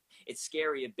script. It's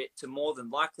scary a bit to more than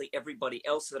likely everybody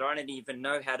else that I don't even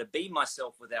know how to be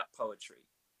myself without poetry.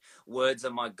 Words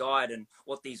are my guide, and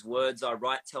what these words I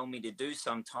write tell me to do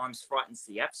sometimes frightens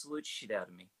the absolute shit out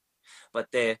of me. But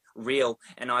they're real,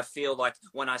 and I feel like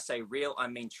when I say real, I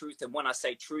mean truth, and when I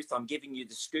say truth, I'm giving you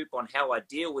the scoop on how I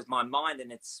deal with my mind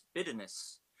and its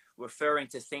bitterness, referring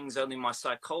to things only my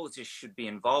psychologist should be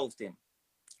involved in.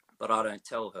 But I don't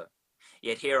tell her.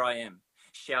 Yet here I am,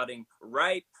 shouting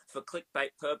rape for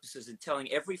clickbait purposes and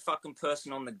telling every fucking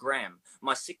person on the gram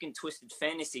my sick and twisted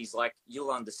fantasies like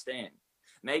you'll understand.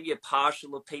 Maybe a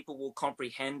partial of people will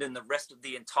comprehend and the rest of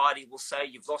the entirety will say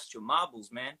you've lost your marbles,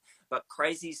 man. But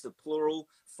crazy's the plural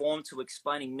form to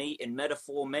explaining me in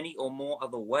metaphor many or more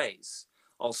other ways.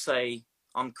 I'll say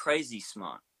I'm crazy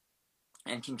smart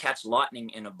and can catch lightning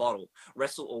in a bottle,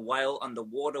 wrestle a whale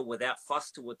underwater without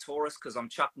fuss to a Taurus because I'm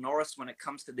Chuck Norris when it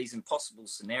comes to these impossible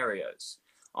scenarios.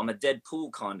 I'm a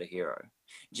Deadpool kind of hero.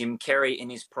 Jim Carrey in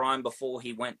his prime before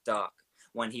he went dark,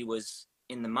 when he was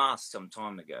in The Mask some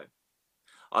time ago.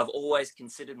 I've always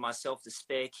considered myself the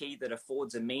spare key that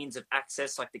affords a means of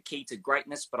access like the key to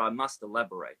greatness, but I must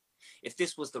elaborate. If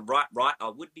this was the right, I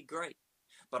would be great.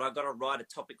 But I got to write a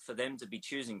topic for them to be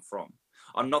choosing from.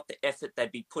 I'm not the effort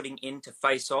they'd be putting in to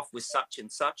face off with such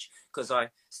and such, because I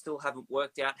still haven't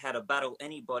worked out how to battle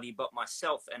anybody but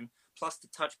myself. And plus to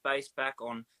touch base back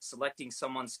on selecting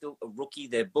someone still a rookie,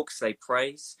 their books they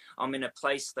praise, I'm in a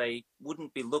place they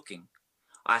wouldn't be looking.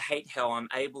 I hate how I'm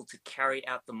able to carry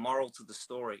out the moral to the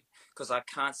story because I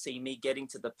can't see me getting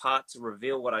to the part to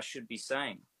reveal what I should be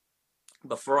saying.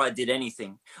 Before I did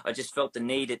anything, I just felt the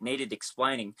need it needed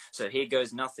explaining. So here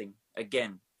goes nothing.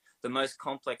 Again, the most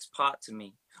complex part to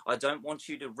me. I don't want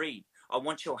you to read. I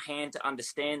want your hand to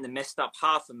understand the messed up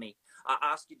half of me. I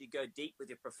ask you to go deep with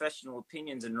your professional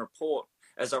opinions and report.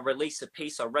 As I release a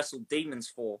piece I wrestle demons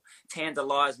for,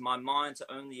 tantalize my mind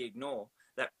to only ignore.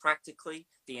 That practically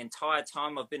the entire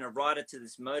time I've been a writer to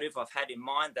this motive I've had in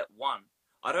mind that one,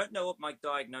 I don't know what my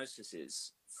diagnosis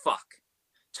is. Fuck.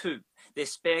 2,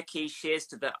 there's spare key shares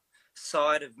to the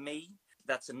side of me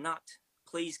that's a nut.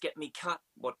 Please get me cut.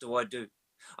 What do?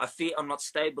 I fear I'm not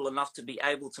stable enough to be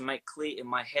able to make clear in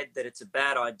my head that it's a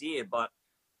bad idea, but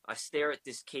I stare at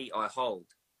this key I hold,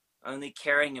 only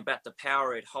caring about the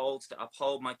power it holds to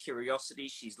uphold my curiosity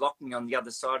she's locking on the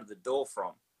other side of the door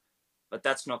from. But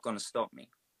that's not going to stop me.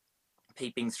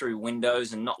 Peeping through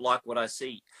windows and not like what I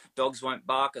see. Dogs won't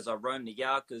bark as I roam the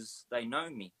yard because they know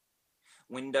me.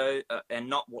 And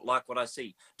not like what I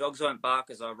see. Dogs won't bark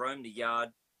as I roam the yard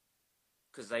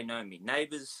because they know me.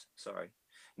 Neighbors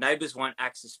won't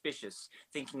act suspicious,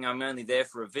 thinking I'm only there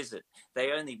for a visit.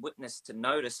 They only witness to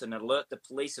notice and alert the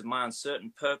police of my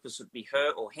uncertain purpose would be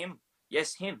her or him.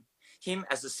 Yes, him. Him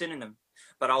as a synonym.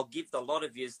 But I'll give the lot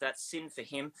of yous that sin for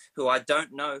him who I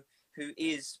don't know who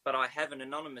is, but I have an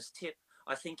anonymous tip.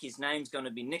 I think his name's going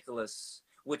to be Nicholas,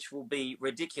 which will be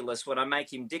ridiculous when I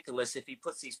make him dickless if he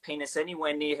puts his penis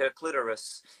anywhere near her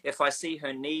clitoris. If I see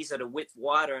her knees at a width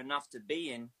wider enough to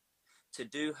be in, to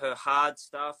do her hard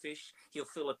starfish, he'll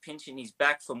feel a pinch in his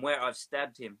back from where I've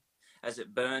stabbed him, as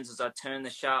it burns as I turn the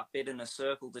sharp bit in a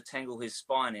circle to tangle his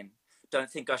spine in.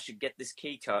 Don't think I should get this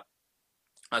key cut.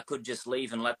 I could just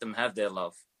leave and let them have their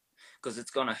love, because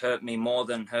it's going to hurt me more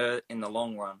than her in the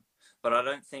long run. But I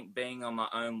don't think being on my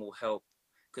own will help,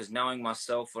 because knowing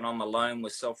myself when I'm alone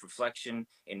with self-reflection,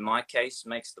 in my case,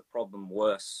 makes the problem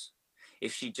worse.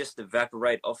 If she just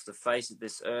evaporate off the face of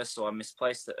this earth, so I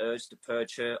misplace the urge to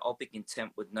purge her, I'll be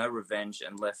content with no revenge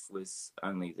and left with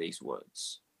only these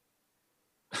words.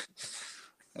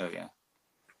 Oh, yeah.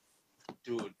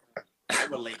 Dude, I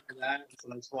relate to that, so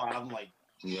that's why I'm like...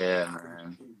 Yeah,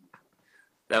 man.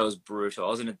 That was brutal. I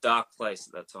was in a dark place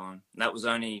at that time. That was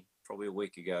only probably a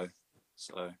week ago,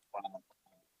 so... Wow.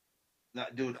 No,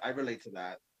 dude, I relate to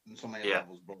that in so many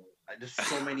levels, bro. There's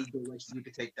so many directions you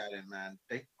could take that in, man.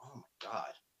 Oh my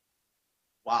god.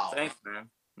 Wow. Thanks, man.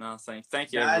 No,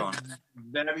 thank you, That's everyone.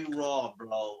 very raw,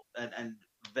 bro, and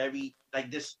very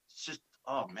like this. Just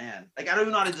man, like I don't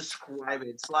even know how to describe it.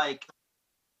 It's like,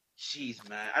 jeez,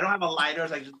 man. I don't have a lighter,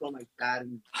 so I just go like that,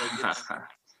 and like,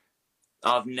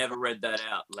 I've never read that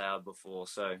out loud before,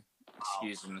 so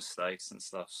excuse the mistakes and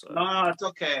stuff. So no, it's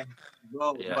okay,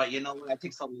 bro. Yeah. But you know what? It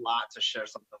takes a lot to share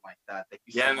something like that. Thank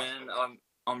you yeah, so much. man.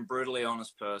 I'm a brutally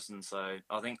honest person, so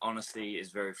I think honesty is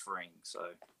very freeing. So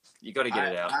you got to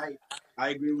get it out. I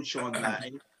agree with you on that.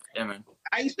 Yeah, man.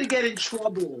 I used to get in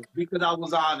trouble because I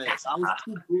was honest. I was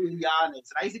too brutally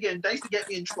honest. And I used to get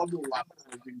me in trouble a lot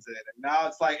for things in it. And now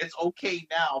it's like it's okay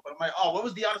now, but I'm like, oh, what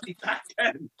was the honesty back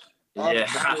then? Yeah.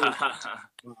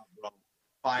 Bro.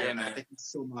 Fire, Yeah, man. man. Thank you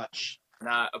so much.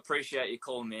 Nah, appreciate you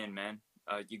calling me in, man.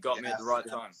 You got me at the right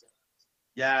time.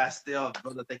 Yeah, still,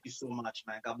 brother. Thank you so much,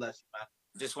 man. God bless you, man.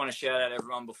 Just want to shout out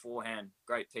everyone beforehand.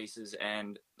 Great pieces,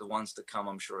 and the ones to come,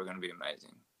 I'm sure, are going to be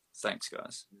amazing. Thanks,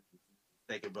 guys.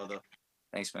 Thank you, brother.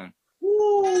 Thanks, man.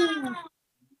 Woo!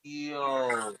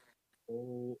 Yo.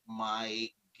 Oh my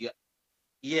god.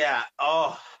 Yeah.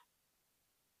 Oh.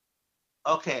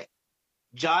 Okay.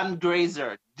 John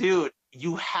Grazer, dude,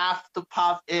 you have to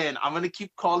pop in. I'm gonna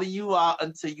keep calling you out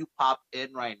until you pop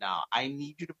in right now. I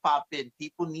need you to pop in.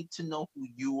 People need to know who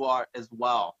you are as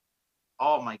well.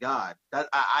 Oh my god. That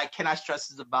I cannot stress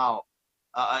this about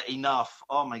enough.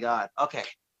 Oh my god. Okay.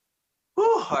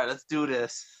 Whew. All right, let's do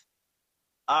this.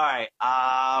 All right.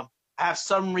 I have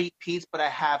some repeats, but I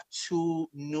have 2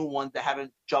 new ones that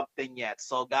haven't jumped in yet.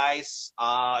 So, guys,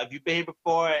 if you've been here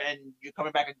before and you're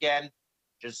coming back again,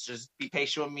 just be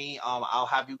patient with me. I'll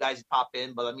have you guys pop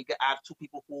in, but I have 2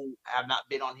 people who have not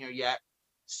been on here yet.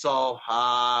 So,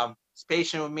 just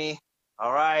patient with me.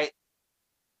 All right.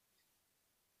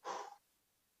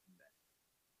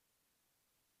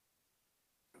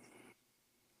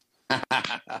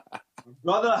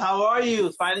 Brother, how are you?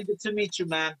 It's finally good to meet you,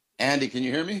 man. Andy, can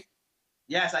you hear me?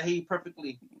 Yes, I hear you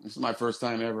perfectly. This is my first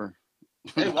time ever.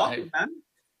 Hey, welcome, man.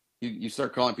 You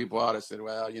start calling people out. I said,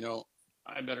 well,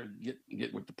 I better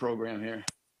get with the program here.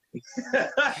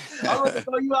 I'm going to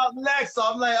throw you out next, so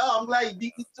I'm like, I'm glad you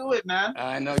beat me to it, man.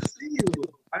 I know. Good to see you.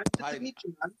 Good to meet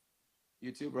you, man.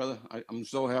 You too, brother. I'm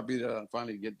so happy to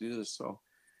finally get to do this. So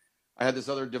I had this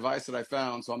other device that I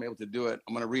found, so I'm able to do it.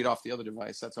 I'm going to read off the other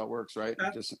device. That's how it works, right?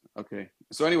 Just okay.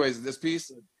 So anyways, this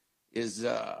piece is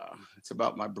it's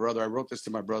about my brother. I wrote this to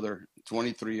my brother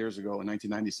 23 years ago in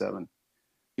 1997.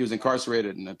 He was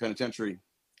incarcerated in the penitentiary,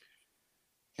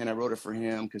 and I wrote it for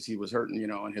him because he was hurting, you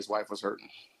know, and his wife was hurting.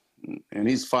 And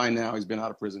he's fine now. He's been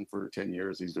out of prison for 10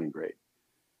 years. He's doing great.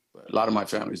 But a lot of my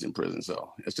family's in prison,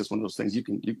 so it's just one of those things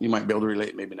you might be able to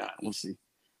relate, maybe not. We'll see.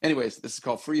 Anyways, this is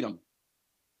called Freedom.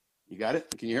 You got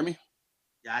it? Can you hear me?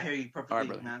 Yeah, I hear you perfectly, All right,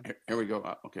 brother. man. Here we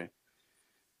go. Okay.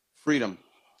 Freedom.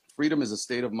 Freedom is a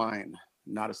state of mind,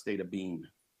 not a state of being.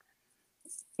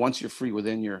 Once you're free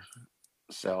within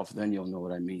yourself, then you'll know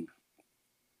what I mean.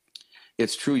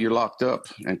 It's true you're locked up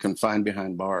and confined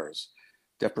behind bars.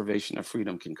 Deprivation of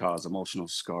freedom can cause emotional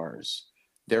scars.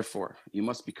 Therefore, you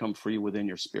must become free within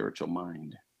your spiritual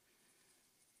mind,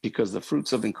 because the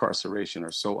fruits of incarceration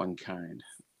are so unkind.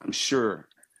 I'm sure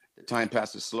the time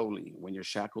passes slowly when you're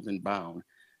shackled and bound,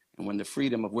 and when the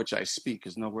freedom of which I speak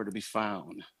is nowhere to be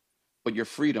found. But your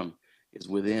freedom is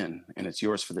within, and it's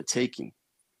yours for the taking.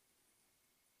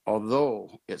 Although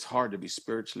it's hard to be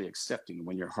spiritually accepting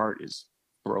when your heart is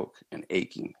broke and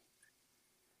aching.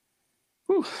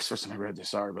 Whew, that's the first time I read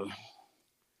this. Sorry, brother.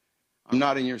 I'm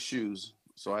not in your shoes,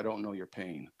 so I don't know your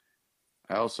pain.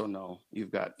 I also know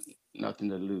you've got nothing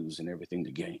to lose and everything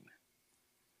to gain.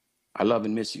 I love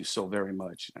and miss you so very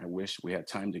much. I wish we had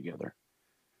time together.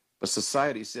 But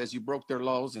society says you broke their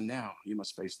laws, and now you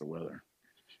must face the weather.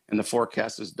 And the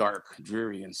forecast is dark,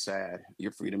 dreary, and sad.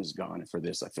 Your freedom is gone, and for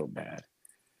this I feel bad.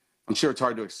 I'm sure it's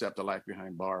hard to accept a life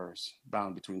behind bars,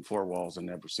 bound between four walls and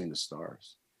never seen the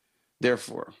stars.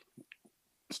 Therefore,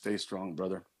 stay strong,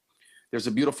 brother. There's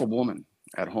a beautiful woman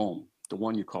at home, the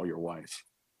one you call your wife.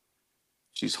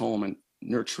 She's home and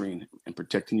nurturing and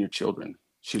protecting your children.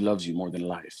 She loves you more than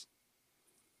life.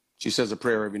 She says a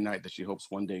prayer every night that she hopes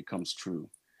one day comes true.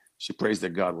 She prays that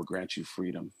God will grant you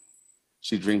freedom.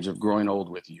 She dreams of growing old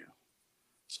with you.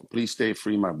 So please stay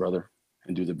free, my brother,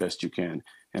 and do the best you can.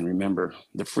 And remember,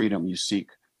 the freedom you seek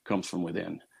comes from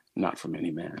within, not from any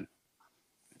man.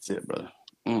 That's it, brother.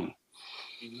 You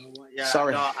know what? Yeah,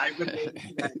 Sorry. no, I relate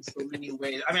to that in so many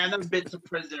ways. I mean, I've never been to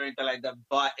prison or anything like that,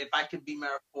 but if I could be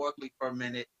metaphorically for a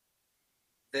minute,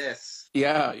 this.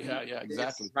 Yeah,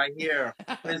 exactly. This right here,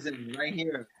 prison, right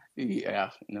here. Yeah,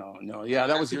 no. Yeah,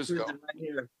 that was years ago. Prison right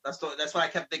here. That's what I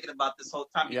kept thinking about this whole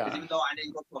time. Because Yeah. even though I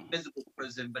didn't go to a physical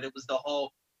prison, but it was the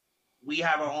whole, we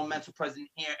have our own mental prison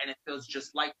here, and it feels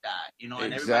just like that, you know.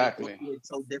 And Exactly. everybody goes through it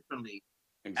so differently.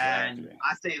 Exactly. And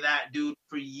I say that, dude,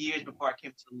 for years before I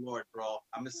came to the Lord, bro.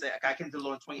 I'm gonna say I came to the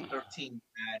Lord in 2013,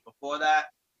 and before that,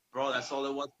 bro, that's all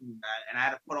it was for me, man. And I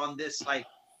had to put on this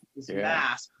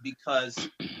mask because,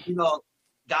 you know,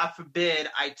 God forbid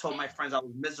I told my friends I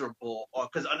was miserable, or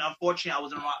because unfortunately I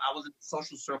was in a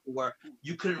social circle where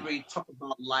you couldn't really talk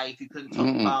about life, you couldn't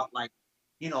talk about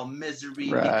misery,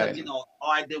 Right. because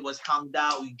all I did was hung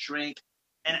out, we drink.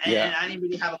 And I didn't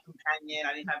really have a companion.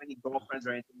 I didn't have any girlfriends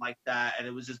or anything like that. And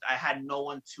it was just, I had no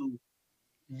one to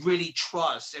really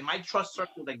trust. And my trust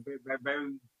circle was like very, very,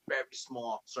 very, very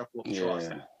small circle of trust.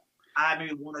 Yeah. I had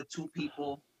maybe one or two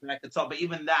people that I could talk, but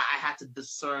even that, I had to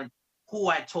discern who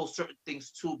I told certain things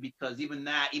to, because even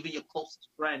your closest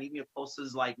friend, even your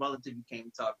closest relative you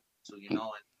came to,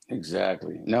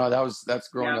 Exactly. No, that's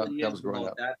growing up. That was growing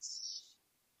up.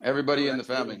 Everybody in the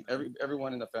family,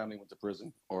 everyone in the family went to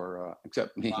prison, or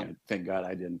except me. Wow. Thank God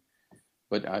I didn't.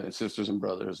 But I had sisters and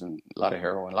brothers, and a lot of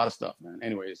heroin, a lot of stuff, man.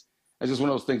 Anyways, it's just one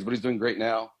of those things. But he's doing great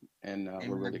now, and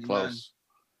we're really close.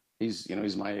 He's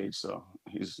my age, so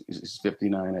he's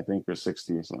 59, I think, or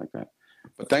 60, or something like that.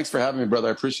 But thanks for having me, brother.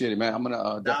 I appreciate it, man. I'm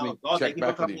gonna definitely check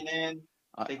back with you.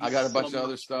 I got a bunch of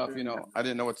other stuff. I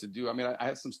didn't know what to do. I mean, I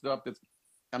had some stuff that's.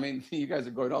 I mean, you guys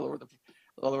are going all over the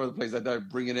place. I thought I'd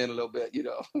bring it in a little bit,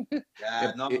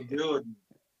 Yeah, dude.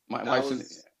 My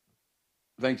wife's.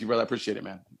 Thank you, brother. I appreciate it,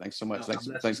 man. Thanks so much.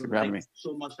 Thanks for having me. Thanks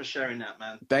so much for sharing that,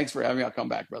 man. Thanks for having me. I'll come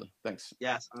back, brother. Thanks.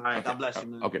 Yes. All right. Okay. God bless you,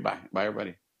 man. Okay. Bye. Bye,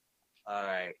 everybody. All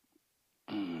right.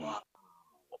 Wow.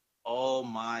 Oh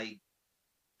my.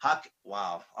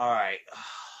 Wow. All right.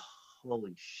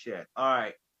 Holy shit. All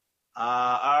right.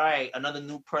 All right. Another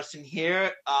new person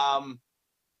here. All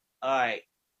right.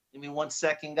 Give me 1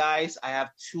 second, guys. I have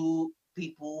two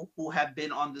people who have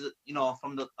been on the,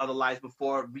 from the other lives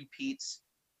before, repeats.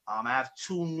 I have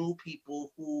two new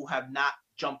people who have not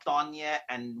jumped on yet,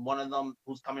 and one of them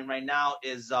who's coming right now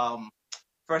is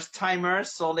first timer.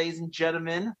 So, ladies and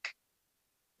gentlemen,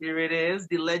 here it is,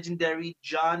 the legendary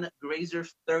John Grazer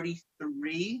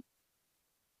 33.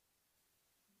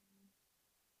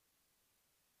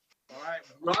 All right,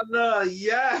 brother.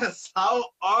 Yes. How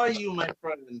are you, my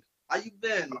friend? How you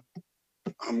been?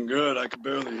 I'm good. I can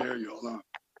barely hear you. Hold on.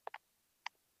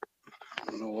 I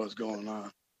don't know what's going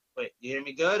on. Wait, you hear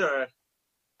me good or?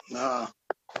 Nah,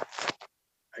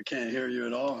 I can't hear you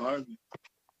at all, hardly.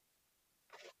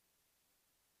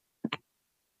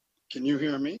 Can you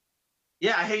hear me?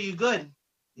 Yeah, I hear you good.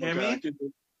 You hear Okay,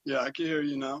 me? yeah, I can hear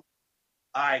you now.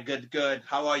 All right, good, good.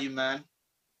 How are you, man?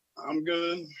 I'm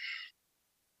good.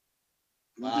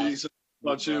 I'm Wow. decent.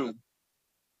 How about you?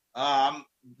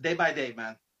 Day by day,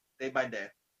 man. Day by day.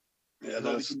 Yeah, That's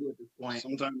all we that's can do at this point.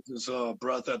 sometimes it's a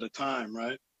breath at a time,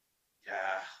 right?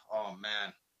 Yeah. Oh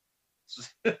man.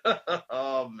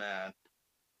 Oh man.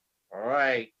 All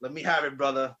right. Let me have it,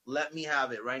 brother. Let me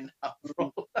have it right now,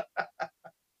 bro.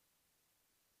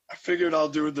 I figured I'll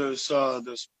do this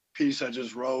this piece I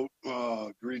just wrote,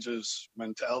 egregious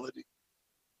mentality.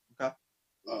 Okay.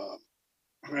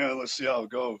 Yeah, let's see how it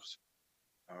goes.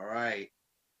 All right.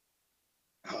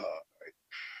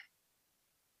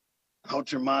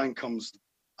 Out your mind comes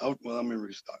out. Well, let me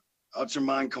restart. Out your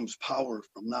mind comes power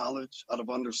from knowledge, out of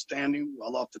understanding,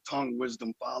 while off the tongue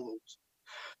wisdom follows.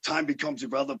 Time becomes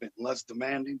irrelevant and less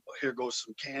demanding, but here goes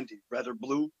some candy. Red or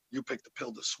blue, you pick the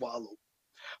pill to swallow.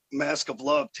 Mask of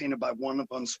love tainted by one of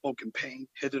unspoken pain,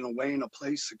 hidden away in a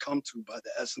place succumbed to by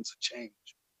the essence of change.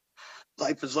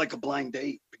 Life is like a blind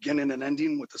date, beginning and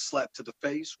ending with a slap to the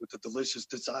face, with a delicious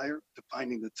desire,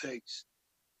 defining the taste.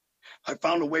 I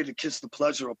found a way to kiss the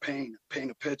pleasure of pain, paint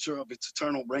a picture of its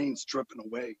eternal rains dripping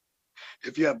away.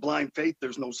 If you have blind faith,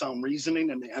 there's no sound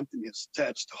reasoning and the emptiness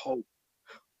attached to hope.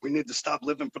 We need to stop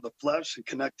living for the flesh and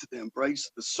connect to the embrace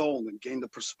of the soul and gain the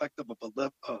perspective of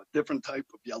a different type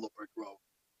of yellow brick road.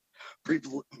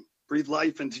 Breathe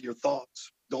life into your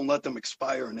thoughts. Don't let them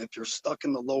expire. And if you're stuck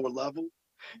in the lower level,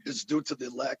 it's due to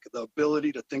the lack of the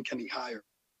ability to think any higher.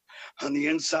 On the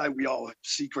inside, we all have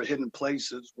secret hidden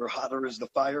places where hotter is the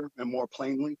fire and more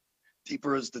plainly,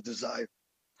 deeper is the desire.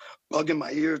 Bug in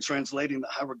my ear, translating the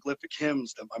hieroglyphic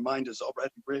hymns that my mind has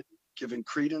already written, giving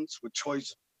credence with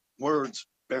choice words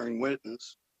bearing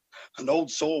witness. An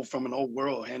old soul from an old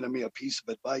world handed me a piece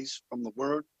of advice from the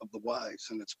word of the wise,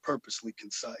 and it's purposely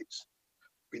concise.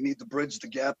 We need to bridge the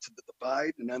gap to the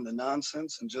divide and end the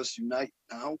nonsense and just unite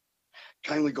now.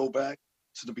 Kindly go back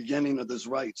to the beginning of this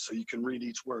right so you can read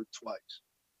each word twice.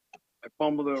 I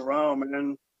fumbled it around,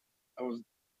 man. I was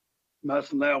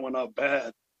messing that one up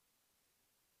bad.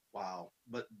 Wow.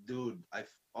 But dude,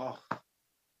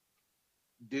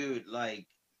 dude, like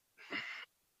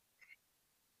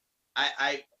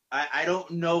I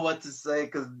don't know what to say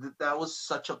because that was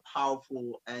such a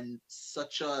powerful and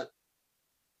such a,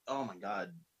 oh my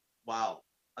God. Wow.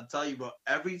 I'll tell you, bro,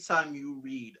 every time you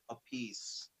read a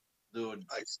piece, dude,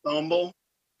 I stumble.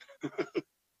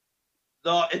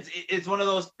 No, it's one of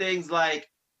those things like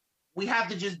we have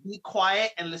to just be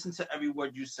quiet and listen to every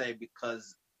word you say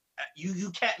because you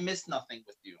can't miss nothing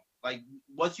with you. Like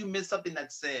once you miss something,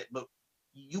 that's it. But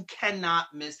you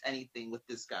cannot miss anything with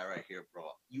this guy right here, bro.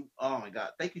 Oh my God.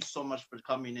 Thank you so much for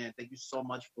coming in. Thank you so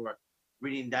much for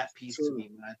reading that piece to me,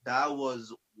 man. That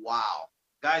was wow.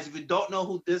 Guys, if you don't know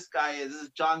who this guy is, this is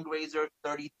John Grazer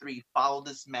 33. Follow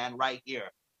this man right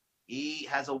here. He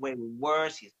has a way with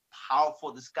words. He's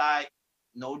powerful. This guy,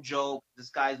 no joke. This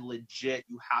guy's legit.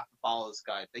 You have to follow this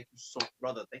guy. Thank you so,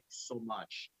 brother. Thank you so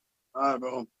much. All right,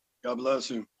 bro. God bless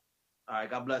you. All right,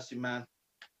 God bless you, man.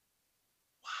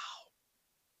 Wow.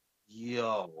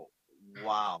 Yo.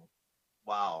 Wow.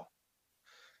 Wow.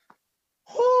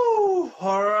 Whew.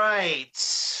 All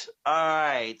right. All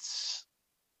right.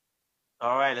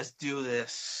 All right, let's do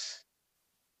this.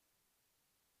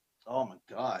 Oh my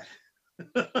God.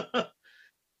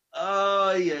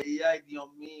 Oh, yeah, Dios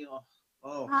mío.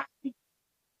 Oh.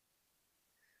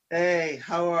 Hey,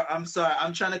 I'm sorry.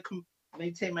 I'm trying to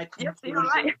maintain my composure. Yep, you're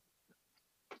right.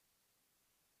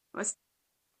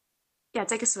 Yeah,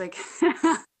 take a swig.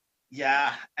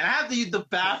 Yeah, and I have to use the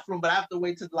bathroom, but I have to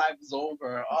wait till life is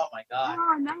over. Oh my God.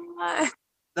 Oh no.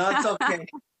 No, it's okay.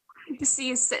 To see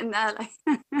you sitting there like.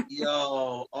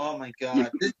 Yo, oh my God.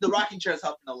 The rocking chair is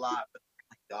helping a lot, but oh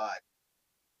my God.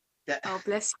 Oh,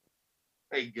 bless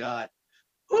you. Thank God.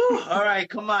 Whew, all right,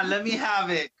 come on, let me have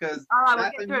it, because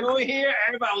we'll you were here,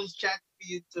 everybody was chatting for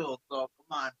you too, so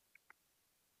come on.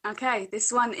 Okay,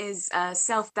 this one is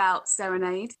Self-Doubt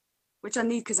Serenade, which I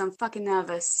need because I'm fucking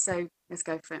nervous, so let's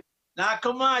go for it. Nah,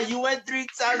 come on, you went 3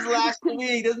 times last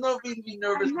week. There's no reason to be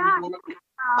nervous anymore.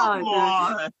 Come no.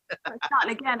 on.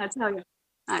 Starting again, I tell you.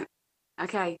 No.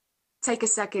 Okay, take a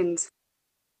second,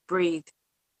 breathe.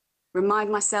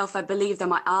 Remind myself I believe that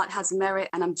my art has merit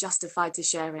and I'm justified to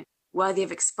share it. Worthy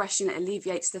of expression, it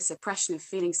alleviates the suppression of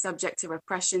feeling subject to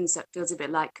repression, so it feels a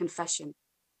bit like confession.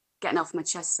 Getting off my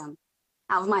chest, son.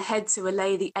 out of my head to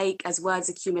allay the ache as words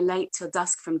accumulate till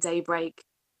dusk from daybreak.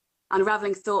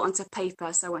 Unraveling thought onto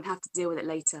paper so I won't have to deal with it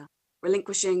later.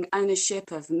 Relinquishing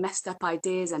ownership of messed up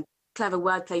ideas and clever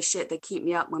wordplay shit that keep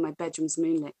me up when my bedroom's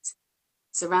moonlit.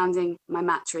 Surrounding my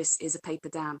mattress is a paper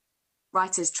dam.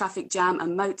 Writer's traffic jam, a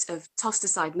moat of tossed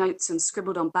aside notes and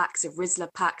scribbled on backs of Rizzler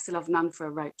packs till I've none for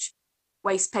a roach.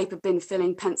 Waste paper bin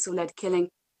filling, pencil lead killing,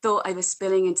 thought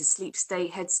overspilling into sleep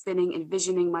state, head spinning,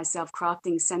 envisioning myself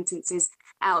crafting sentences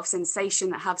out of sensation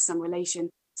that have some relation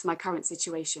to my current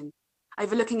situation.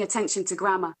 Overlooking attention to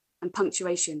grammar and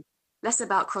punctuation, less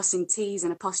about crossing T's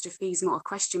and apostrophes, more a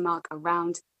question mark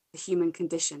around the human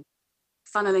condition.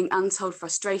 Funneling untold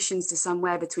frustrations to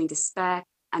somewhere between despair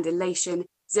and elation,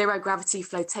 zero gravity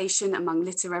flotation among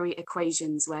literary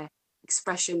equations where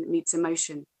expression meets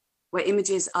emotion, where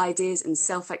images, ideas, and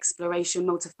self-exploration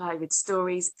multiply with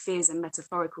stories, fears, and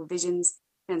metaphorical visions,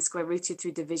 then square rooted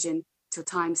through division till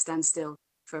time stands still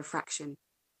for a fraction,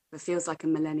 but feels like a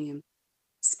millennium.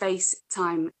 Space,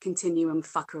 time, continuum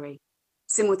fuckery.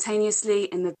 Simultaneously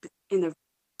in the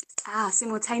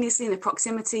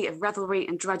proximity of revelry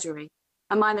and drudgery.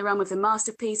 Am I in the realm of the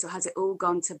masterpiece, or has it all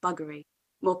gone to buggery?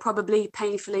 More probably,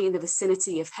 painfully in the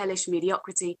vicinity of hellish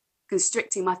mediocrity,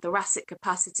 constricting my thoracic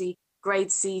capacity,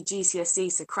 grade C,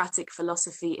 GCSE, Socratic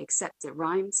philosophy, except it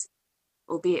rhymes,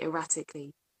 albeit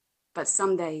erratically. But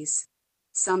some days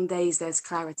there's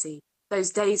clarity. Those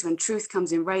days when truth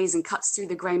comes in rays and cuts through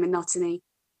the grey monotony,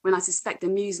 when I suspect the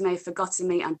muse may have forgotten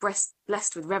me, I'm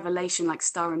blessed with revelation like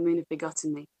star and moon have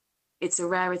begotten me. It's a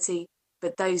rarity,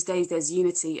 but those days there's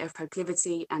unity of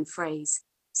proclivity and phrase.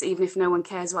 So even if no one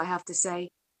cares what I have to say,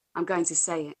 I'm going to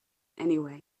say it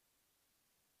anyway.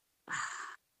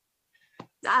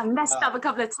 I messed up a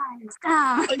couple of times.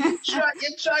 Damn.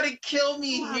 You're trying to kill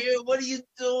me here. What are you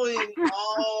doing?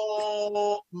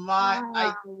 Oh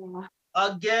my!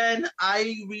 Again,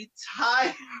 I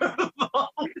retire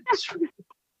poetry.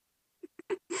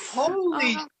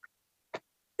 Holy!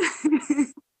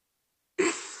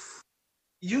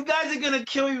 You guys are gonna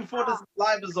kill me before this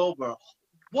live is over.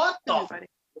 What the?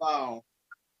 Wow!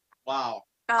 Wow!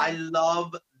 I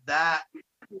love that.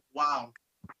 Wow!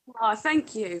 Oh,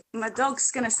 thank you. My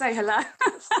dog's gonna say hello.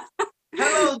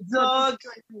 Hello, dog.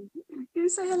 You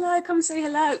say hello. Come say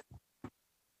hello.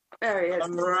 There he is. All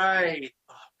right.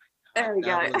 There we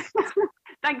go.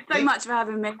 Thanks so much for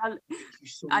having me. Thank you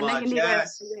so I know much. you need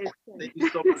Yes. it. Thank you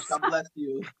so much. God bless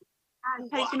you.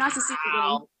 And take nice to see you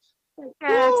again. Take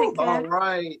care. Take care. All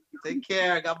right. Take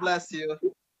care. God bless you.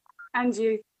 And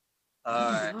you.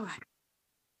 All right.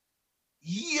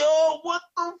 Yo, what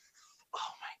the?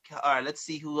 Oh my God. All right. Let's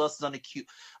see who else is on the queue.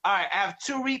 All right. I have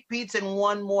 2 repeats and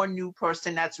 1 more new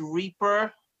person. That's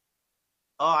Reaper.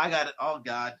 Oh, I got it. Oh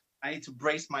God. I need to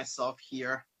brace myself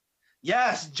here.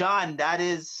 Yes, John. That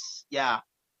is. Yeah.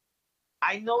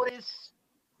 I noticed.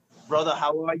 Brother,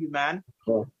 how are you, man?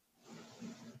 Oh.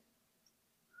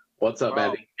 What's up,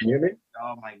 Andy? Can you hear me?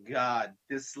 Oh my God,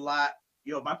 this lot,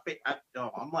 yo, my face,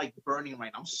 I'm like burning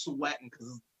right now. I'm sweating because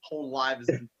this whole live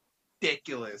is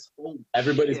ridiculous. Holy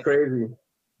Everybody's shit. crazy.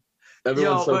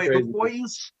 Everyone's Yo, so wait, crazy. before you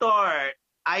start,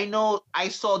 I know I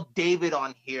saw David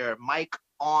on here, Mike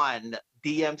on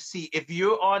DMC. If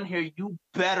you're on here, you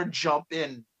better jump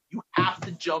in. You have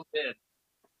to jump in.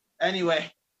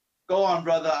 Anyway, go on,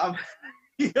 brother.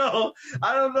 Yo,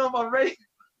 I don't know if I'm ready.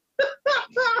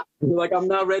 Like, I'm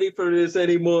not ready for this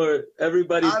anymore.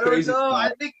 Everybody's I don't crazy. know.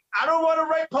 I think I don't want to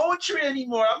write poetry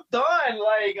anymore. I'm done.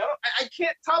 Like I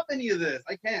can't top any of this.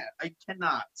 I can't. I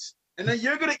cannot. And then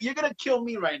you're gonna kill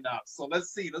me right now. So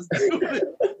let's see. Let's do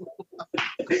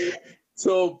it.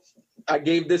 So I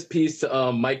gave this piece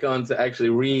to Mike on to actually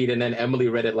read, and then Emily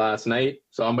read it last night.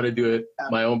 So I'm gonna do it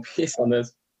my own piece on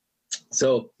this.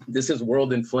 So this is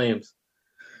World in Flames.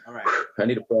 All right. I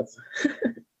need a breath.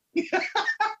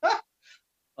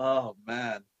 Oh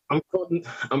man. I'm caught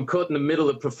in the middle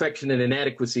of perfection and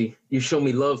inadequacy. You show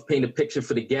me love, paint a picture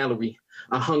for the gallery.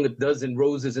 I hung a dozen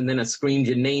roses and then I screamed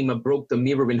your name. I broke the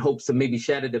mirror in hopes to maybe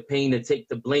shatter the pain and take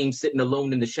the blame, sitting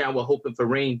alone in the shower hoping for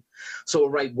rain. So I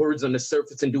write words on the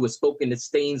surface and do a spoken that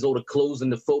stains all the clothes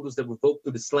and the photos that revoke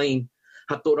through the slain.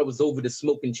 I thought I was over the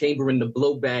smoking chamber and the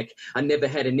blowback. I never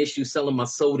had an issue selling my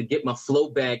soul to get my flow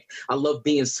back. I love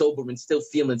being sober and still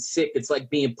feeling sick. It's like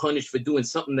being punished for doing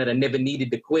something that I never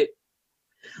needed to quit.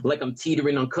 Like I'm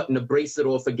teetering on cutting a bracelet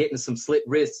off or getting some slit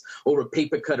wrists or a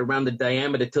paper cut around the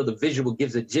diameter till the visual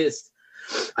gives a gist.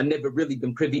 I never really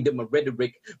been privy to my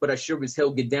rhetoric, but I sure as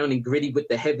hell get down and gritty with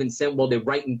the heaven sent while they're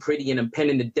writing pretty, and I'm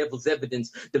penning the devil's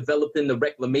evidence, developing the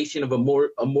reclamation of a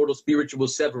mortal spiritual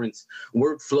severance.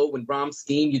 Word flow and rhyme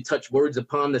scheme, you touch words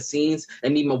upon the scenes,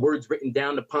 and need my words written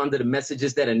down to ponder the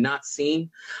messages that are not seen.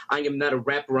 I am not a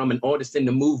rapper, I'm an artist in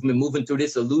the movement, moving through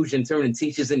this illusion, turning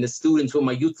teachers into students with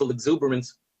my youthful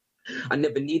exuberance. I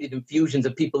never needed infusions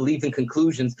of people leaving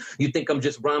conclusions. You think I'm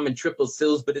just rhyming triple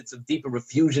sills, but it's of deeper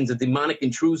effusions of demonic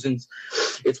intrusions.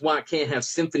 It's why I can't have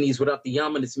symphonies without the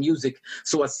ominous music.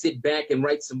 So I sit back and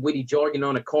write some witty jargon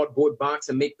on a cardboard box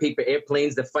and make paper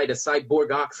airplanes that fight a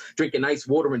cyborg ox, drinking ice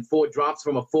water in 4 drops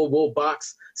from a 4-wall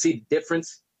box. See the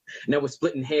difference? Now we're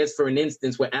splitting hairs for an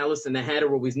instance where Alice and the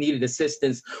Hatter always needed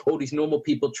assistance. All these normal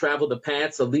people travel the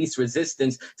paths of least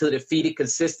resistance till they're defeated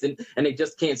consistent and they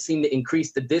just can't seem to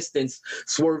increase the distance.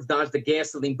 Swerve dodge the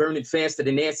gasoline burning faster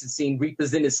than acid scene.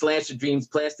 Reapers in his slasher dreams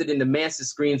plastered into massive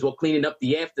screens while cleaning up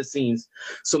the after scenes.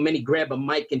 So many grab a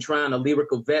mic and try on a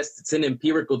lyrical vest. It's an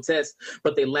empirical test,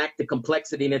 but they lack the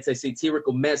complexity and it's a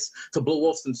satirical mess to blow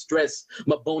off some stress.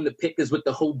 My bone to pick is with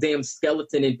the whole damn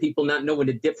skeleton and people not knowing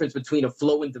the difference between a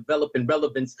flow and developing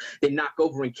relevance. They knock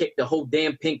over and kick the whole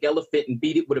damn pink elephant and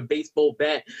beat it with a baseball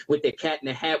bat with their cat in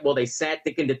a hat while they sat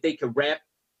thinking that they could rap.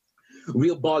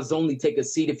 Real bars only take a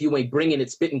seat if you ain't bringing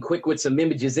it. Spitting quick with some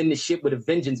images in the shit with a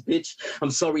vengeance, bitch. I'm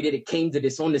sorry that it came to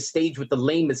this on the stage with the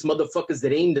lamest motherfuckers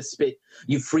that aim to spit.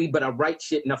 You free, but I write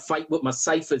shit and I fight with my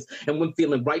ciphers. And when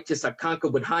feeling righteous, I conquer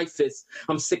with high fists.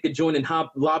 I'm sick of joining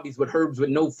lobbies with herbs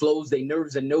with no flows. They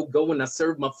nerves are no go and I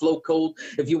serve my flow cold.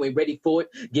 If you ain't ready for it,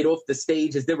 get off the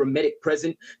stage. Is there a medic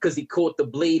present? Cause he caught the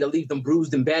blade. I leave them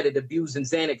bruised and battered, abused and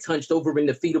Xanax, hunched over in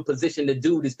the fetal position. The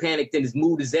dude is panicked and his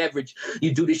mood is average.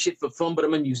 You do this shit for fun, but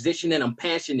I'm a musician and I'm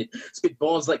passionate. Spit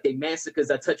balls like they massacres.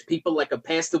 I touch people like a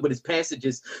pastor with his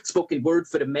passages. Spoken word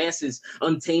for the masses.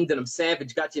 Untamed and I'm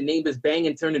savage. Got your neighbors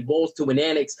banging, turning walls to an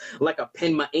annex. Like I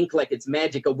pen my ink like it's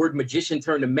magic. A word magician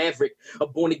turned to maverick. A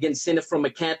born again sinner from a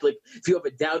Catholic. If you ever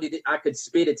doubted it, I could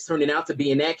spit. It's turning out to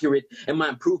be inaccurate. And my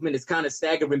improvement is kind of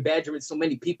staggering, badgering so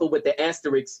many people with the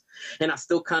asterisks. And I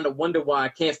still kind of wonder why I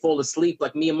can't fall asleep.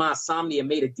 Like me and my insomnia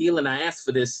made a deal and I asked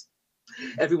for this.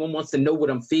 Everyone wants to know what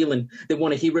I'm feeling. They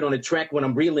want to hear it on a track when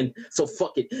I'm reeling. So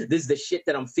fuck it. This is the shit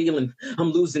that I'm feeling.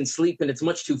 I'm losing sleep and it's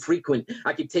much too frequent.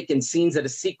 I keep taking scenes out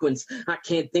of sequence. I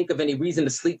can't think of any reason to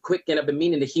sleep quick and I've been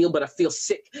meaning to heal, but I feel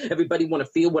sick. Everybody want to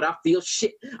feel what I feel.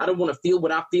 Shit. I don't want to feel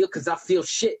what I feel because I feel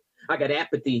shit. I got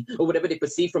apathy, or whatever they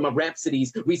perceive from my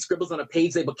rhapsodies. Read scribbles on a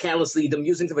page labeled callously, the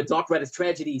musings of a dark writer's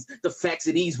tragedies, the facts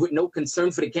at ease with no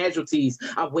concern for the casualties.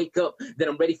 I wake up, then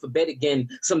I'm ready for bed again.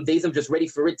 Some days I'm just ready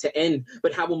for it to end.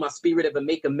 But how will my spirit ever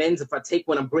make amends if I take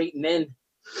when I'm great and end?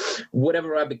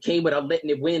 Whatever I became without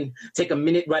letting it win. Take a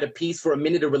minute, write a piece for a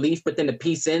minute of relief, but then the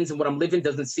piece ends and what I'm living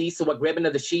doesn't cease. So I grab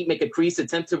another sheet, make a crease,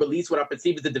 attempt to release what I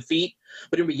perceive as a defeat.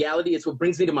 But in reality, it's what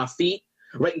brings me to my feet.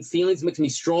 Writing feelings makes me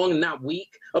strong and not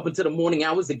weak. Up until the morning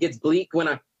hours, it gets bleak when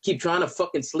I keep trying to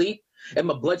fucking sleep. And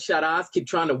my bloodshot eyes keep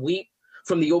trying to weep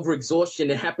from the overexhaustion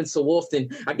that happens so often.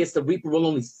 I guess the reaper will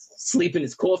only sleep in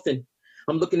his coffin.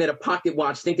 I'm looking at a pocket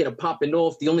watch, thinking of popping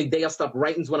off. The only day I stop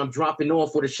writing's when I'm dropping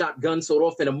off with a shotgun sawed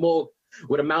off in a morgue.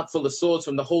 With a mouthful of swords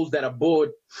from the holes that are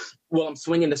bored. While I'm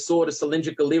swinging the sword, a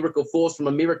cylindrical lyrical force from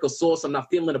a miracle source. I'm not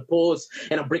feeling a pause,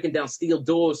 and I'm breaking down steel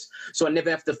doors. So I never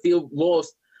have to feel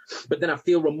lost. But then I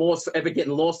feel remorse for ever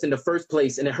getting lost in the first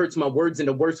place. And it hurts my words in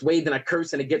the worst way. Then I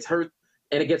curse and it gets hurt.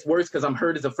 And it gets worse because I'm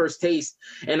hurt as a first taste.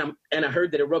 And I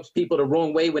heard that it rubs people the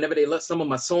wrong way whenever they let some of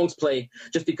my songs play.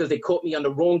 Just because they caught me on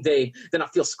the wrong day. Then I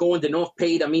feel scorned and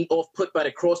off-paid. I mean off-put by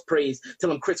the cross praise.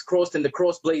 Till I'm crisscrossed in the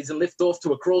cross blades and lift off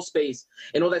to a crawl space.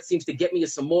 And all that seems to get me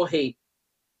is some more hate.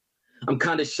 I'm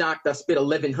kind of shocked. I spit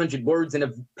 1,100 words in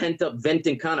a pent-up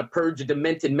venting kind of purge of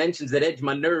demented mentions that edge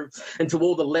my nerves. And to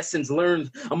all the lessons learned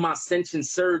on my ascension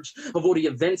surge of all the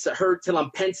events I heard till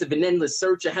I'm pensive in endless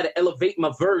search. I had to elevate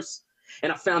my verse.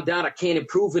 And I found out I can't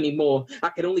improve anymore. I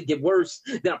could only get worse.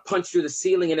 Then I punched through the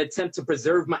ceiling in an attempt to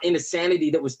preserve my inner sanity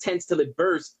that was tense till it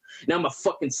burst. Now I'm a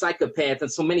fucking psychopath,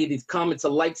 and so many of these comments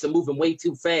of lights are moving way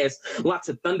too fast. Lots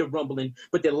of thunder rumbling,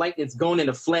 but their lightning's gone in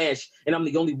a flash, and I'm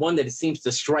the only one that it seems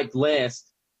to strike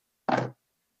last. All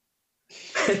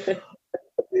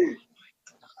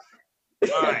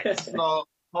right, so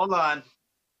hold on.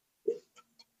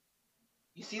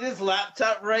 You see this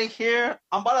laptop right here?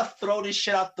 I'm about to throw this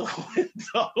shit out the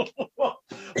window. What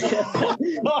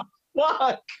the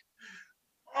fuck?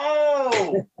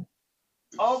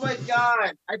 Oh my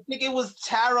God. I think it was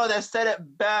Tara that said it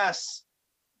best.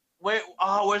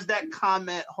 Where's that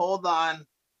comment? Hold on.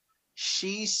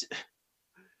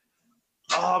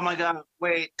 Oh my God.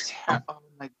 Wait. Oh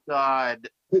my God.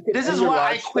 This is why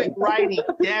I quit writing.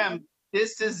 Damn,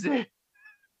 this is it.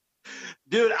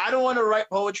 Dude, I don't want to write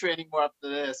poetry anymore after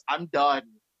this. I'm done.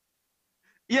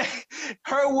 Yeah,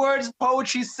 her words,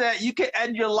 poetry said, you can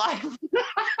end your life.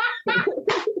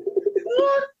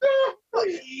 What the fuck?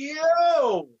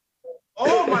 Yo!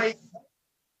 Oh my.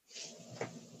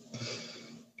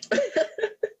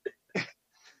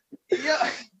 Yeah.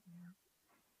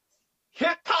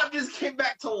 Hip hop just came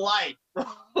back to life.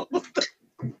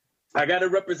 I gotta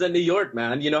represent New York,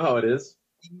 man. You know how it is.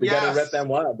 We gotta rep that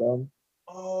wild, bro.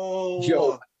 Oh.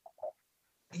 Yo.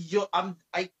 Yo, I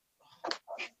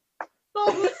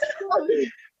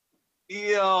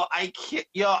can't.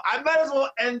 Yo, I might as well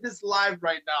end this live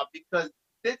right now because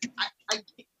this, I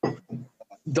can't.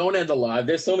 Don't end the live.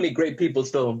 There's so many great people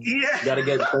still. Yeah. Gotta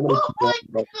get so many Oh people,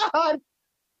 my God.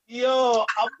 Yo,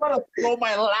 I'm gonna throw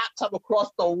my laptop across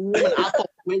the room and out the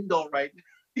window right now.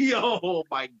 Yo,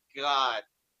 my God.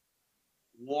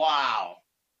 Wow.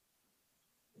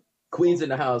 Queens in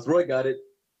the house. Roy got it.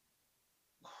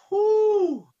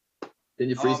 Whoo. Did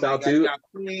you Oh my freestyle God, too? got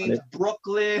Queens,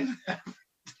 Brooklyn.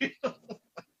 Oh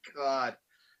my God.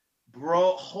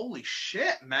 Bro, holy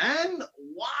shit, man.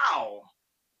 Wow.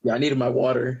 Yeah, I needed my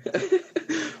water.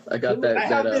 I got that. I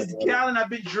have that, this gallon I've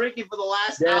been drinking for the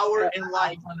last Yeah, hour and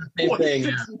like same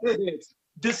 26 thing. minutes.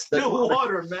 Distilled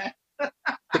water, man.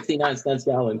 69 cents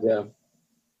gallons, yeah.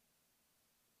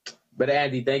 But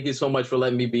Andy, thank you so much for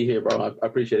letting me be here, bro. I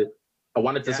appreciate it. I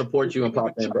wanted to support you and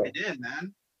pop in, bro.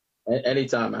 Man.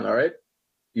 Anytime, man. All right.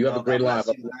 You have a great live.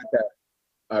 bless you, man.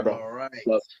 All right, bro. All right.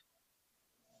 Love.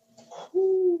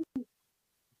 Whew.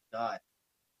 God.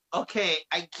 Okay,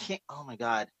 I can't. Oh my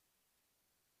God.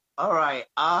 All right.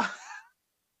 Oh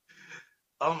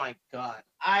my God.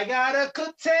 I gotta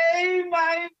contain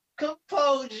my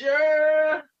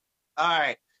composure. All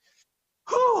right.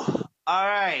 Whew. All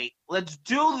right. Let's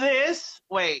do this.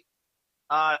 Wait.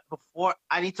 Before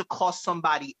I need to call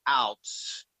somebody out.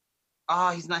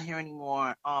 Oh, he's not here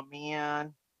anymore. Oh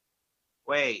man.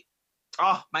 Wait.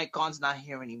 Oh, Mike Gon's not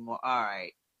here anymore. All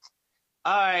right.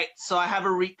 All right. So I have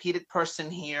a repeated person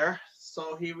here.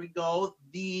 So here we go.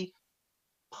 The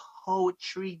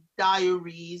Poetry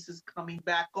Diaries is coming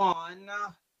back on.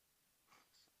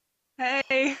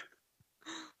 Hey.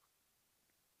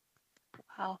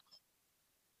 Wow.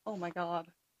 Oh my God.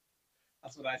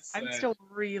 That's what I said. I'm still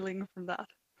reeling from that.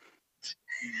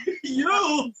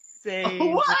 You?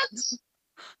 Insane. What?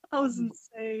 That was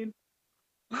insane.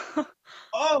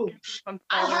 Oh,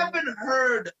 I haven't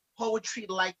heard poetry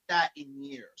like that in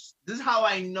years. This is how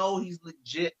I know he's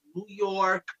legit. New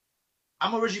York.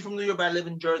 I'm originally from New York, but I live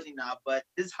in Jersey now. But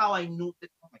this is how I knew that.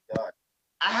 Oh my God.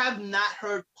 I have not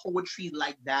heard poetry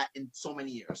like that in so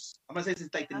many years. I'm going to say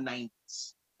since like the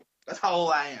 90s. That's how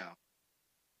old I am.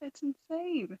 It's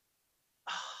insane.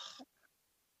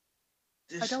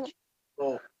 I don't.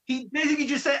 Oh, he basically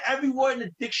just said every word in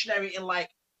the dictionary in like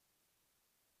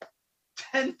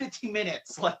 10, 15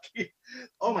 minutes. Like,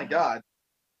 oh my God.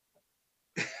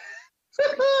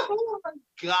 Oh my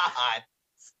God.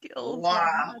 Skills.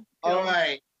 Wow. All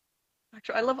right.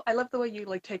 Actually, I love the way you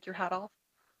like take your hat off.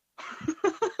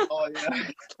 Oh yeah.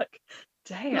 It's like,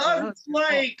 damn. No, it's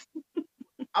like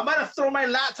I'm about to throw my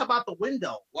laptop out the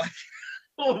window. Like,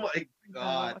 oh my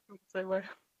God. I feel the same way.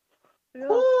 Yeah.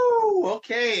 Woo,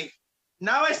 okay.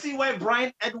 Now I see why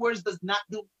Brian Edwards does not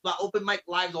do open mic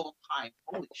lives all the time.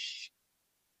 Holy shit.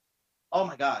 Oh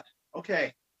my God.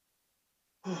 Okay.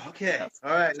 Okay.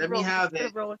 All right. Let me have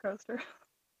it. Roller coaster.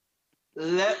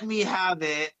 Let me have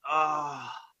it. All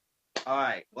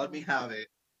right. Let me have it.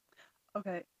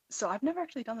 Okay. So I've never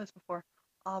actually done this before.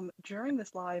 During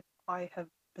this live, I have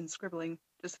been scribbling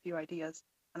just a few ideas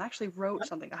and I actually wrote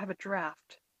something. I have a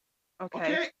draft.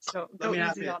 Okay. So go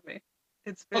easy on me.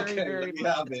 It's very,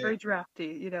 it's very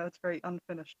drafty. You know, it's very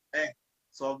unfinished. Hey,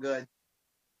 it's all good.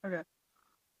 Okay.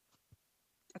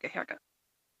 Okay, here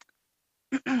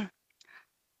I go.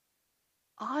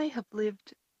 I have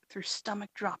lived through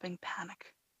stomach-dropping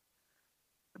panic,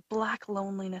 the black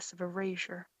loneliness of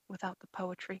erasure without the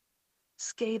poetry,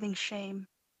 scathing shame,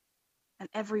 and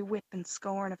every whip and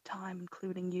scorn of time,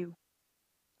 including you.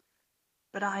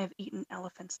 But I have eaten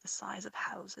elephants the size of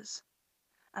houses,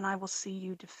 and I will see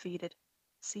you defeated,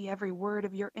 see every word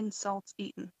of your insults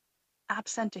eaten.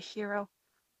 Absent a hero,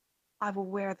 I will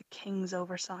wear the king's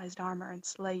oversized armor and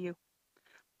slay you.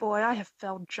 Boy, I have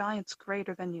felled giants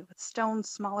greater than you, with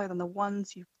stones smaller than the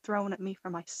ones you've thrown at me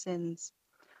for my sins.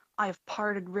 I have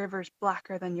parted rivers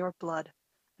blacker than your blood,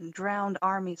 and drowned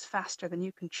armies faster than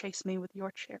you can chase me with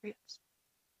your chariots.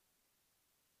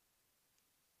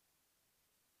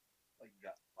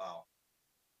 Wow.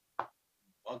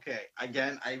 Okay,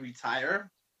 again, I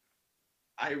retire.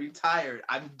 I retired.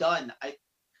 I'm done.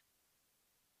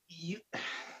 You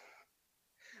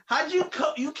how'd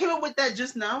you came up with that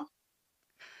just now?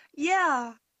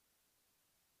 Yeah.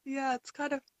 Yeah, it's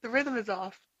kind of, the rhythm is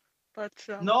off. But,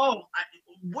 No,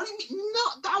 what do you mean?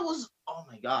 No, that was, oh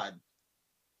my God.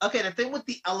 Okay, the thing with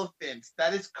the elephants,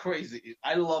 that is crazy.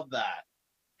 I love that.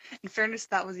 in fairness,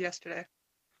 that was yesterday.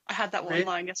 I had that one Really?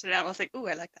 line yesterday, and I was like, ooh,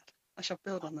 I like that. I shall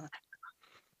build on that.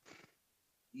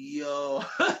 Yo,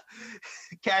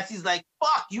 Cassie's like,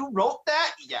 fuck, you wrote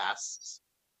that? Yes.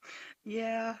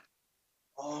 Yeah.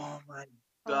 Oh my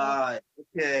God.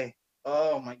 Okay.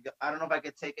 Oh my God. I don't know if I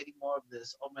can take any more of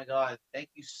this. Oh my God. Thank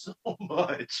you so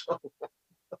much.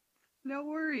 No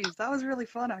worries. That was really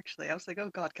fun, actually. I was like,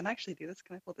 oh God, can I actually do this?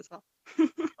 Can I pull this off?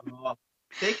 Oh,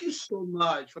 thank you so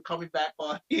much for coming back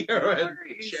on here No and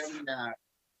worries. sharing that.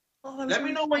 Oh, that was Let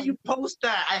me really know when fun. you post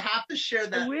that. I have to share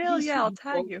that. I will, piece yeah, when I'll you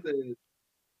tag you. post it.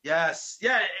 Yes.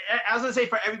 Yeah. I was gonna say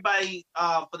for everybody,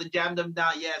 for the Jam Them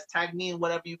Down, yes, tag me in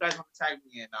whatever you guys want to tag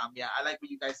me in. Yeah, I like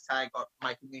when you guys tag on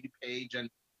my community page and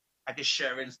I can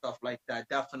share it and stuff like that.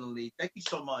 Definitely. Thank you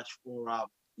so much for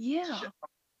Yeah. Thank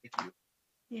you.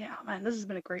 Yeah, man, this has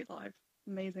been a great live.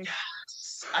 Amazing.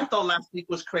 I thought last week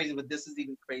was crazy, but this is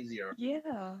even crazier. Yeah.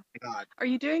 Oh my God. Are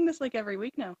you doing this like every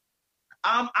week now?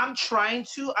 I'm trying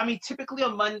to. I mean, typically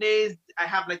on Mondays, I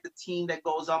have like the team that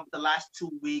goes on. The last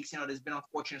 2 weeks, there's been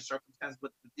unfortunate circumstances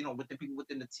with, with the people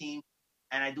within the team.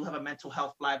 And I do have a mental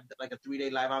health live, like a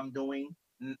 3-day live I'm doing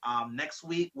next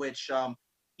week, which,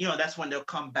 that's when they'll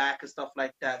come back and stuff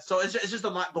like that. So it's just a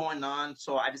lot going on.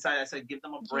 So I said, give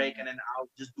them a break and then I'll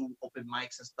just do open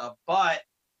mics and stuff. But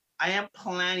I am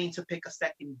planning to pick a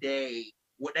second day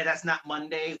that's not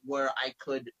Monday, where I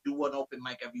could do an open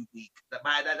mic every week.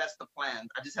 That's the plan.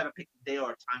 I just haven't picked a day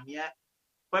or a time yet.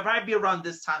 But it'll probably be around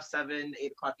this time, 7,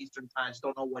 8 o'clock Eastern time. I just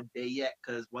don't know what day yet,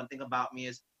 because one thing about me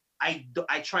is I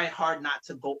try hard not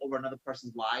to go over another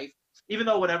person's life, even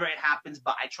though whatever it happens,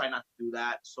 but I try not to do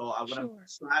that. So I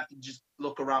have to just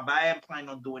look around. But I am planning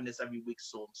on doing this every week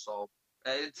soon. So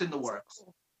it's in the works.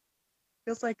 Cool.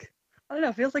 Feels like, I don't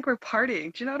know, feels like we're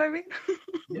partying. Do you know what I mean?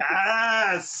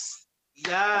 Yes.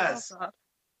 Yes. I love that.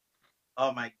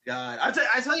 Oh my God.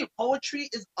 I tell you, poetry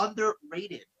is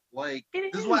underrated. Like,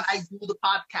 this is why I do the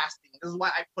podcasting. This is why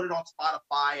I put it on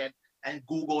Spotify and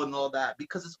Google and all that,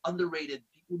 because it's underrated.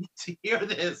 People need to hear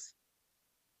this.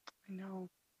 I know.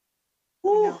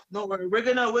 Woo, no worry. We're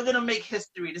gonna make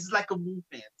history. This is like a movement,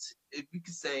 if you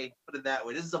could say, put it that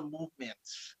way. This is a movement.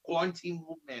 Quarantine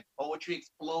movement. Poetry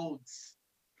explodes.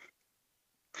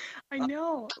 I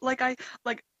know.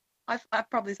 I've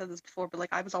probably said this before, but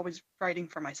like I was always writing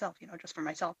for myself, just for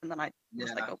myself, and then I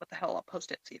was like, oh, what the hell, I'll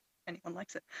post it, see if anyone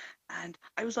likes it. And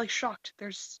I was like shocked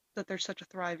that there's such a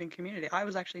thriving community. I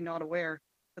was actually not aware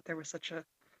that there was such a,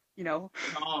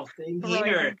 Same thriving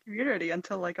here. community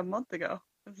until like a month ago.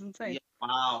 It was insane. Yeah,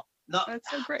 wow. No,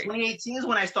 That's so great. 2018 is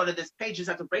when I started this page, just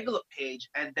as a regular page,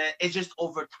 and then it's just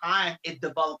over time it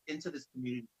developed into this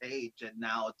community page, and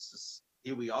now it's just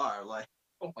here we are. Like,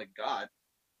 oh my God.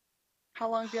 How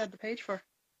long have you had the page for?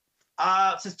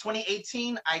 Since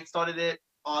 2018, I started it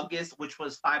August, which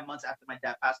was 5 months after my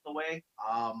dad passed away.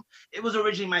 It was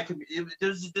originally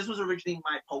this was originally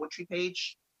my poetry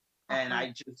page,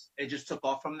 and it just took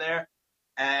off from there.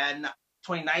 And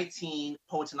 2019,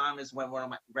 Poets Anonymous read one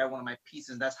of my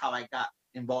pieces. That's how I got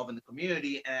involved in the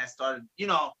community, and I started, you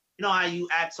know how you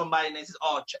add somebody and they say,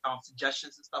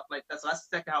 suggestions and stuff like that. So that's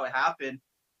exactly how it happened.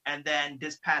 And then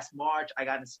this past March, I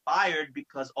got inspired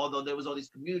because although there was all these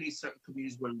communities, certain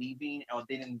communities were leaving or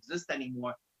they didn't exist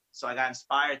anymore. So I got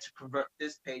inspired to convert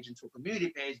this page into a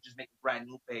community page, just make a brand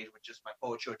new page with just my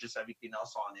poetry or just everything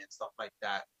else on it and stuff like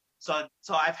that. So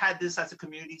I've had this as a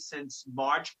community since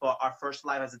March, but our first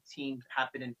live as a team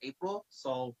happened in April.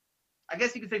 So I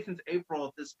guess you could say since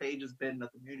April, this page has been a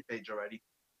community page already.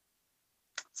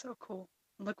 So cool.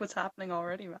 Look what's happening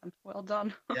already, man. Well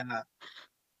done. Yeah.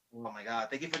 Oh my God!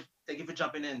 Thank you for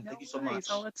jumping in. Thank you so much.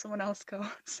 I'll let someone else go.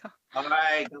 So. All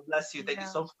right. God bless you. Thank you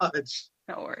so much.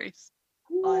 No worries.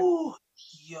 Ooh,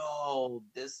 yo,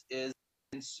 this is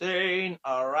insane.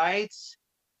 All right,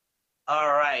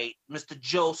 Mr.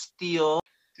 Joe Steele.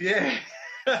 Yeah.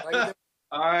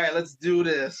 All right, let's do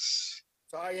this.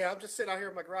 So I'm just sitting out here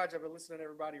in my garage. I've been listening to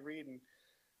everybody read and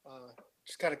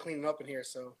just kind of cleaning up in here.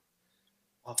 So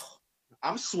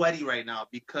I'm sweaty right now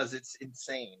because it's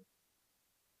insane.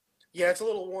 Yeah, it's a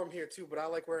little warm here too, but I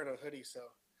like wearing a hoodie, so.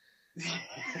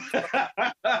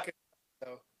 I should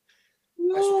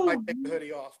probably take the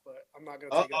hoodie off, but I'm not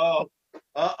gonna take it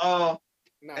off.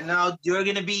 No. And now you're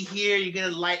gonna be here.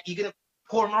 You're gonna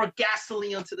pour more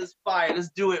gasoline onto this fire. Let's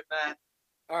do it, man.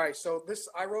 All right, so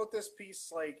I wrote this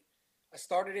piece like I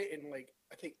started it in like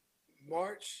I think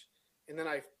March, and then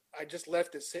I just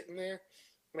left it sitting there,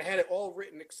 and I had it all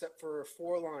written except for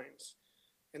 4 lines,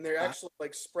 and they're actually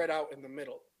like spread out in the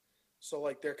middle, so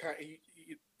like they're kind of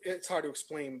it's hard to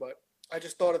explain, but I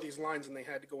just thought of these lines and they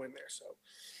had to go in there. So,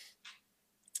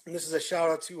 and this is a shout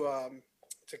out to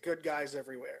good guys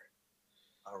everywhere.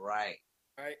 All right.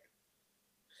 All right.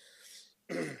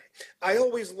 I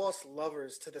always lost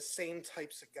lovers to the same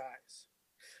types of guys.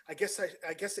 I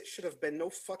guess it should have been no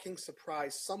fucking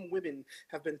surprise. Some women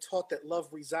have been taught that love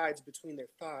resides between their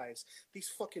thighs.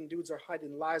 These fucking dudes are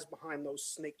hiding lies behind those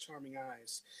snake charming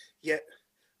eyes. Yet,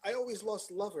 I always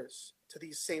lost lovers to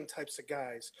these same types of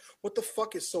guys. What the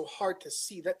fuck is so hard to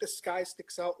see? That the sky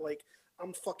sticks out like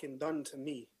I'm fucking done to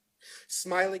me.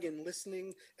 Smiling and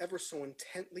listening ever so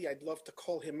intently, I'd love to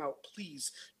call him out.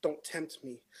 Please don't tempt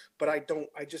me. But I don't.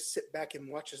 I just sit back and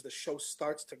watch as the show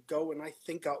starts to go, and I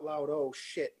think out loud, oh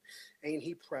shit, ain't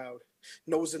he proud?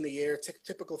 Nose in the air,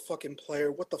 typical fucking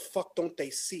player. What the fuck don't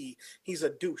they see? He's a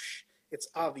douche. It's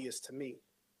obvious to me.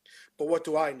 But what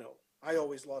do I know? I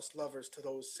always lost lovers to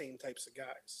those same types of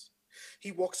guys.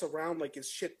 He walks around like his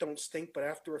shit don't stink, but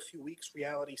after a few weeks,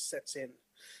 reality sets in.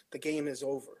 The game is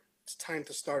over. It's time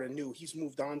to start anew. He's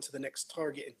moved on to the next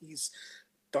target, and he's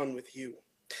done with you.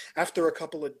 After a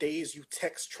couple of days, you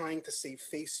text trying to save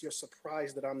face. You're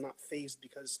surprised that I'm not fazed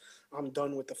because I'm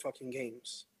done with the fucking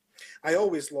games. I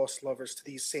always lost lovers to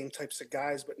these same types of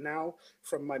guys, but now,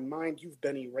 from my mind, you've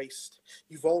been erased.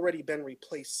 You've already been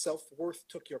replaced. Self-worth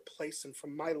took your place, and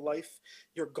from my life,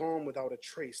 you're gone without a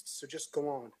trace. So just go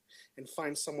on and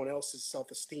find someone else's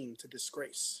self-esteem to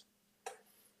disgrace.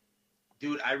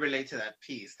 Dude, I relate to that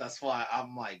piece. That's why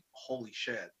I'm like, holy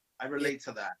shit. I relate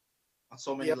to that on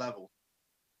so many levels.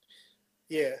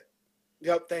 Yeah.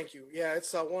 Yep, thank you. Yeah,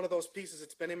 it's one of those pieces.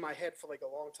 It's been in my head for like a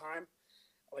long time.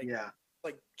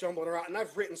 Like jumbling around. And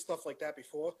I've written stuff like that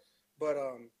before, but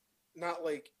not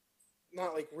like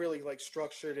really like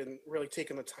structured and really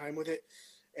taking the time with it.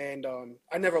 And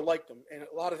I never liked them. And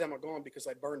a lot of them are gone because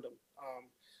I burned them.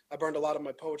 I burned a lot of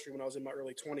my poetry when I was in my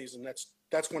early 20s, and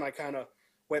that's when I kind of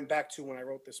went back to when I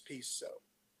wrote this piece. So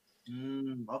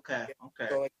okay.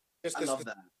 So like I love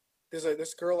that. There's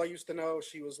this girl I used to know.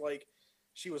 She was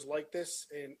like this,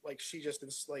 and like she just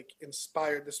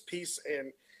inspired this piece,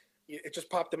 and it just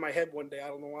popped in my head one day. I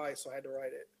don't know why, so I had to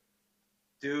write it.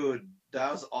 Dude,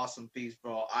 that was an awesome piece,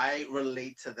 bro. I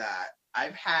relate to that.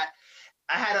 I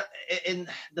had in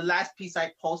the last piece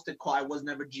I posted called "I Was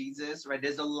Never Jesus." Right,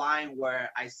 there's a line where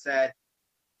I said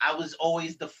I was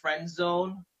always the friend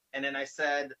zone. And then I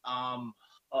said, how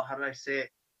did I say it?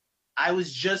 I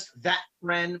was just that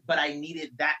friend, but I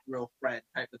needed that real friend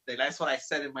type of thing. That's what I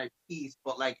said in my piece.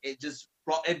 But like, it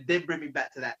did bring me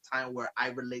back to that time where I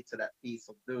relate to that piece.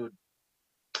 So, dude,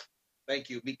 thank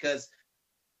you. Because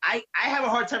I have a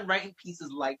hard time writing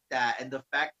pieces like that. And the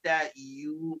fact that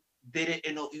you did it,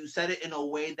 you said it in a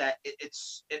way that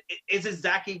it's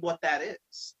exactly what that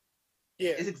is.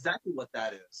 Yeah. It's exactly what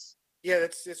that is. Yeah,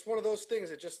 it's one of those things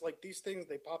that just like these things,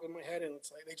 they pop in my head and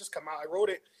it's like they just come out. I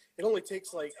wrote it. It only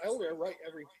takes like I write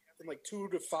in like 2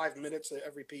 to 5 minutes of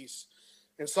every piece,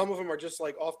 and some of them are just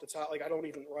like off the top. Like I don't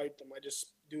even write them. I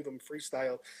just do them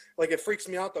freestyle. Like it freaks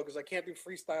me out though because I can't do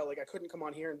freestyle. Like I couldn't come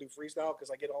on here and do freestyle because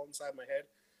I get all inside my head.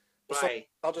 But right.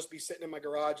 I'll just be sitting in my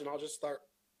garage and I'll just start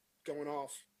going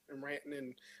off and ranting.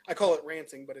 And I call it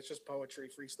ranting, but it's just poetry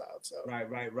freestyle. So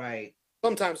right.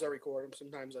 Sometimes I record them.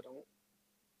 Sometimes I don't.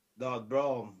 Dog,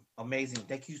 bro, amazing.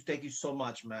 Thank you so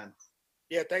much, man.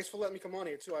 Yeah, thanks for letting me come on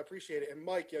here too. I appreciate it. And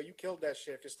Mike, yo, you killed that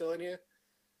shit. If you're still in here.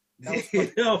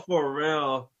 Yo, for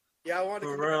real. Yeah, I wanted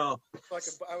for to real.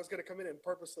 I was gonna come in and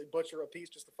purposely butcher a piece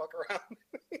just to fuck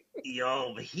around.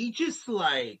 Yo, he just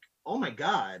like, oh my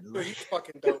god, Dude, he's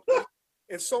fucking dope.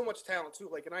 And so much talent too.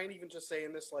 Like, and I ain't even just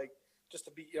saying this like just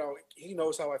to be, he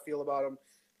knows how I feel about him.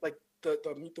 Like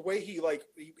the way he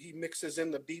mixes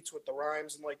in the beats with the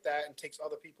rhymes and like that, and takes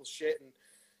other people's shit and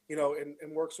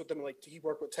and works with them. Like he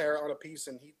worked with Tara on a piece,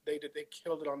 and they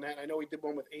killed it on that. I know he did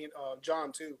one with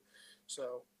John too.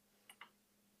 So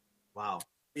wow.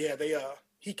 Yeah,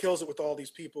 he kills it with all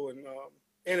these people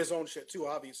and his own shit too,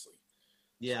 obviously.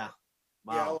 Yeah.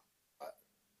 Wow. Yeah,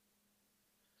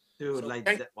 dude, so like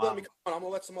thank you for wow. letting me come on. I'm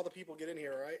gonna let some other people get in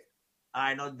here, all right?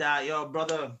 I know that. Yo,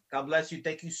 brother, God bless you.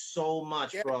 Thank you so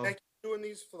much, Yeah, bro. thank you for doing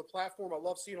these for the platform. I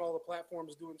love seeing all the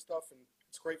platforms doing stuff, and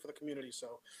it's great for the community.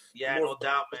 So yeah, no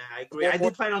doubt, man. I agree. I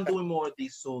did plan on doing more of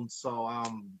these soon. So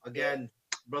again,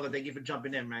 brother, thank you for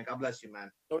jumping in, man. God bless you,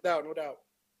 man. No doubt.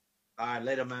 All right,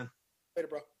 later, man. Later,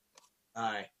 bro. All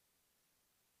right.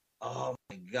 Oh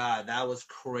my God, that was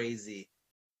crazy.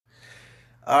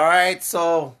 All right,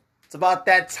 so it's about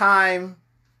that time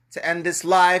to end this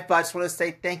live, but I just want to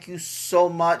say thank you so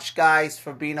much, guys,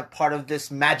 for being a part of this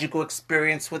magical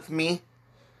experience with me.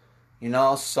 You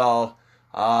know, so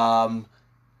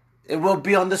it will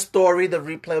be on the story. The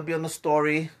replay will be on the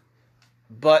story.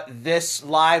 But this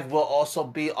live will also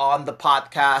be on the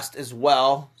podcast as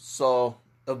well. So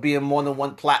it'll be in more than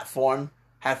one platform.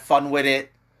 Have fun with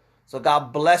it. So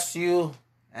God bless you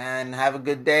and have a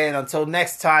good day. And until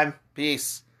next time,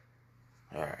 peace.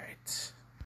 All right.